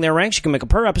yourself among their ranks, you can make a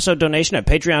per-episode donation at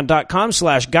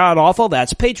patreon.com/godawful.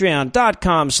 That's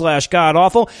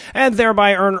patreon.com/godawful, and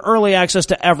thereby earn early access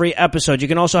to every episode. You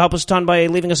can also help us a ton by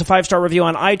leaving us a 5-star review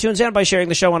on iTunes and by sharing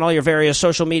the show on all your various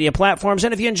social media platforms.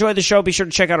 And if you enjoy the show, be sure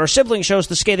to check out our sibling shows,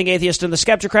 The Scathing Atheist and The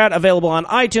Skeptocrat, available on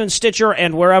iTunes, Stitcher,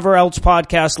 and wherever else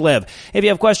podcasts live. If you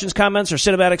have questions, comments, or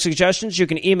cinematic suggestions, you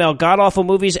can email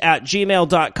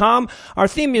godawfulmovies@gmail.com. Our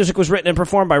theme music was written and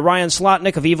performed by Ryan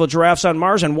Slotnick of Evil Giraffes on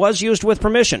Mars and was used with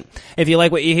permission. If you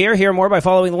like what you hear more by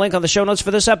following the link on the show notes for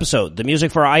this episode. The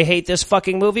music for I Hate This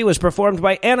Fucking Movie was performed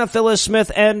by Anna Phyllis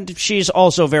Smith, and she's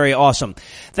also very awesome.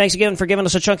 Thanks again for giving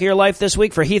us a chunk of your life this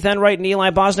week. For Heath Enright and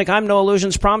Eli Bosnick, I'm Noah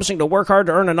Illusions, promising to work hard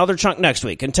to earn another chunk next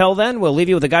week. Until then, we'll leave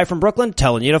you with a guy from Brooklyn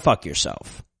telling you to fuck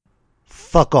yourself.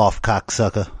 Fuck off,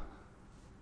 cocksucker.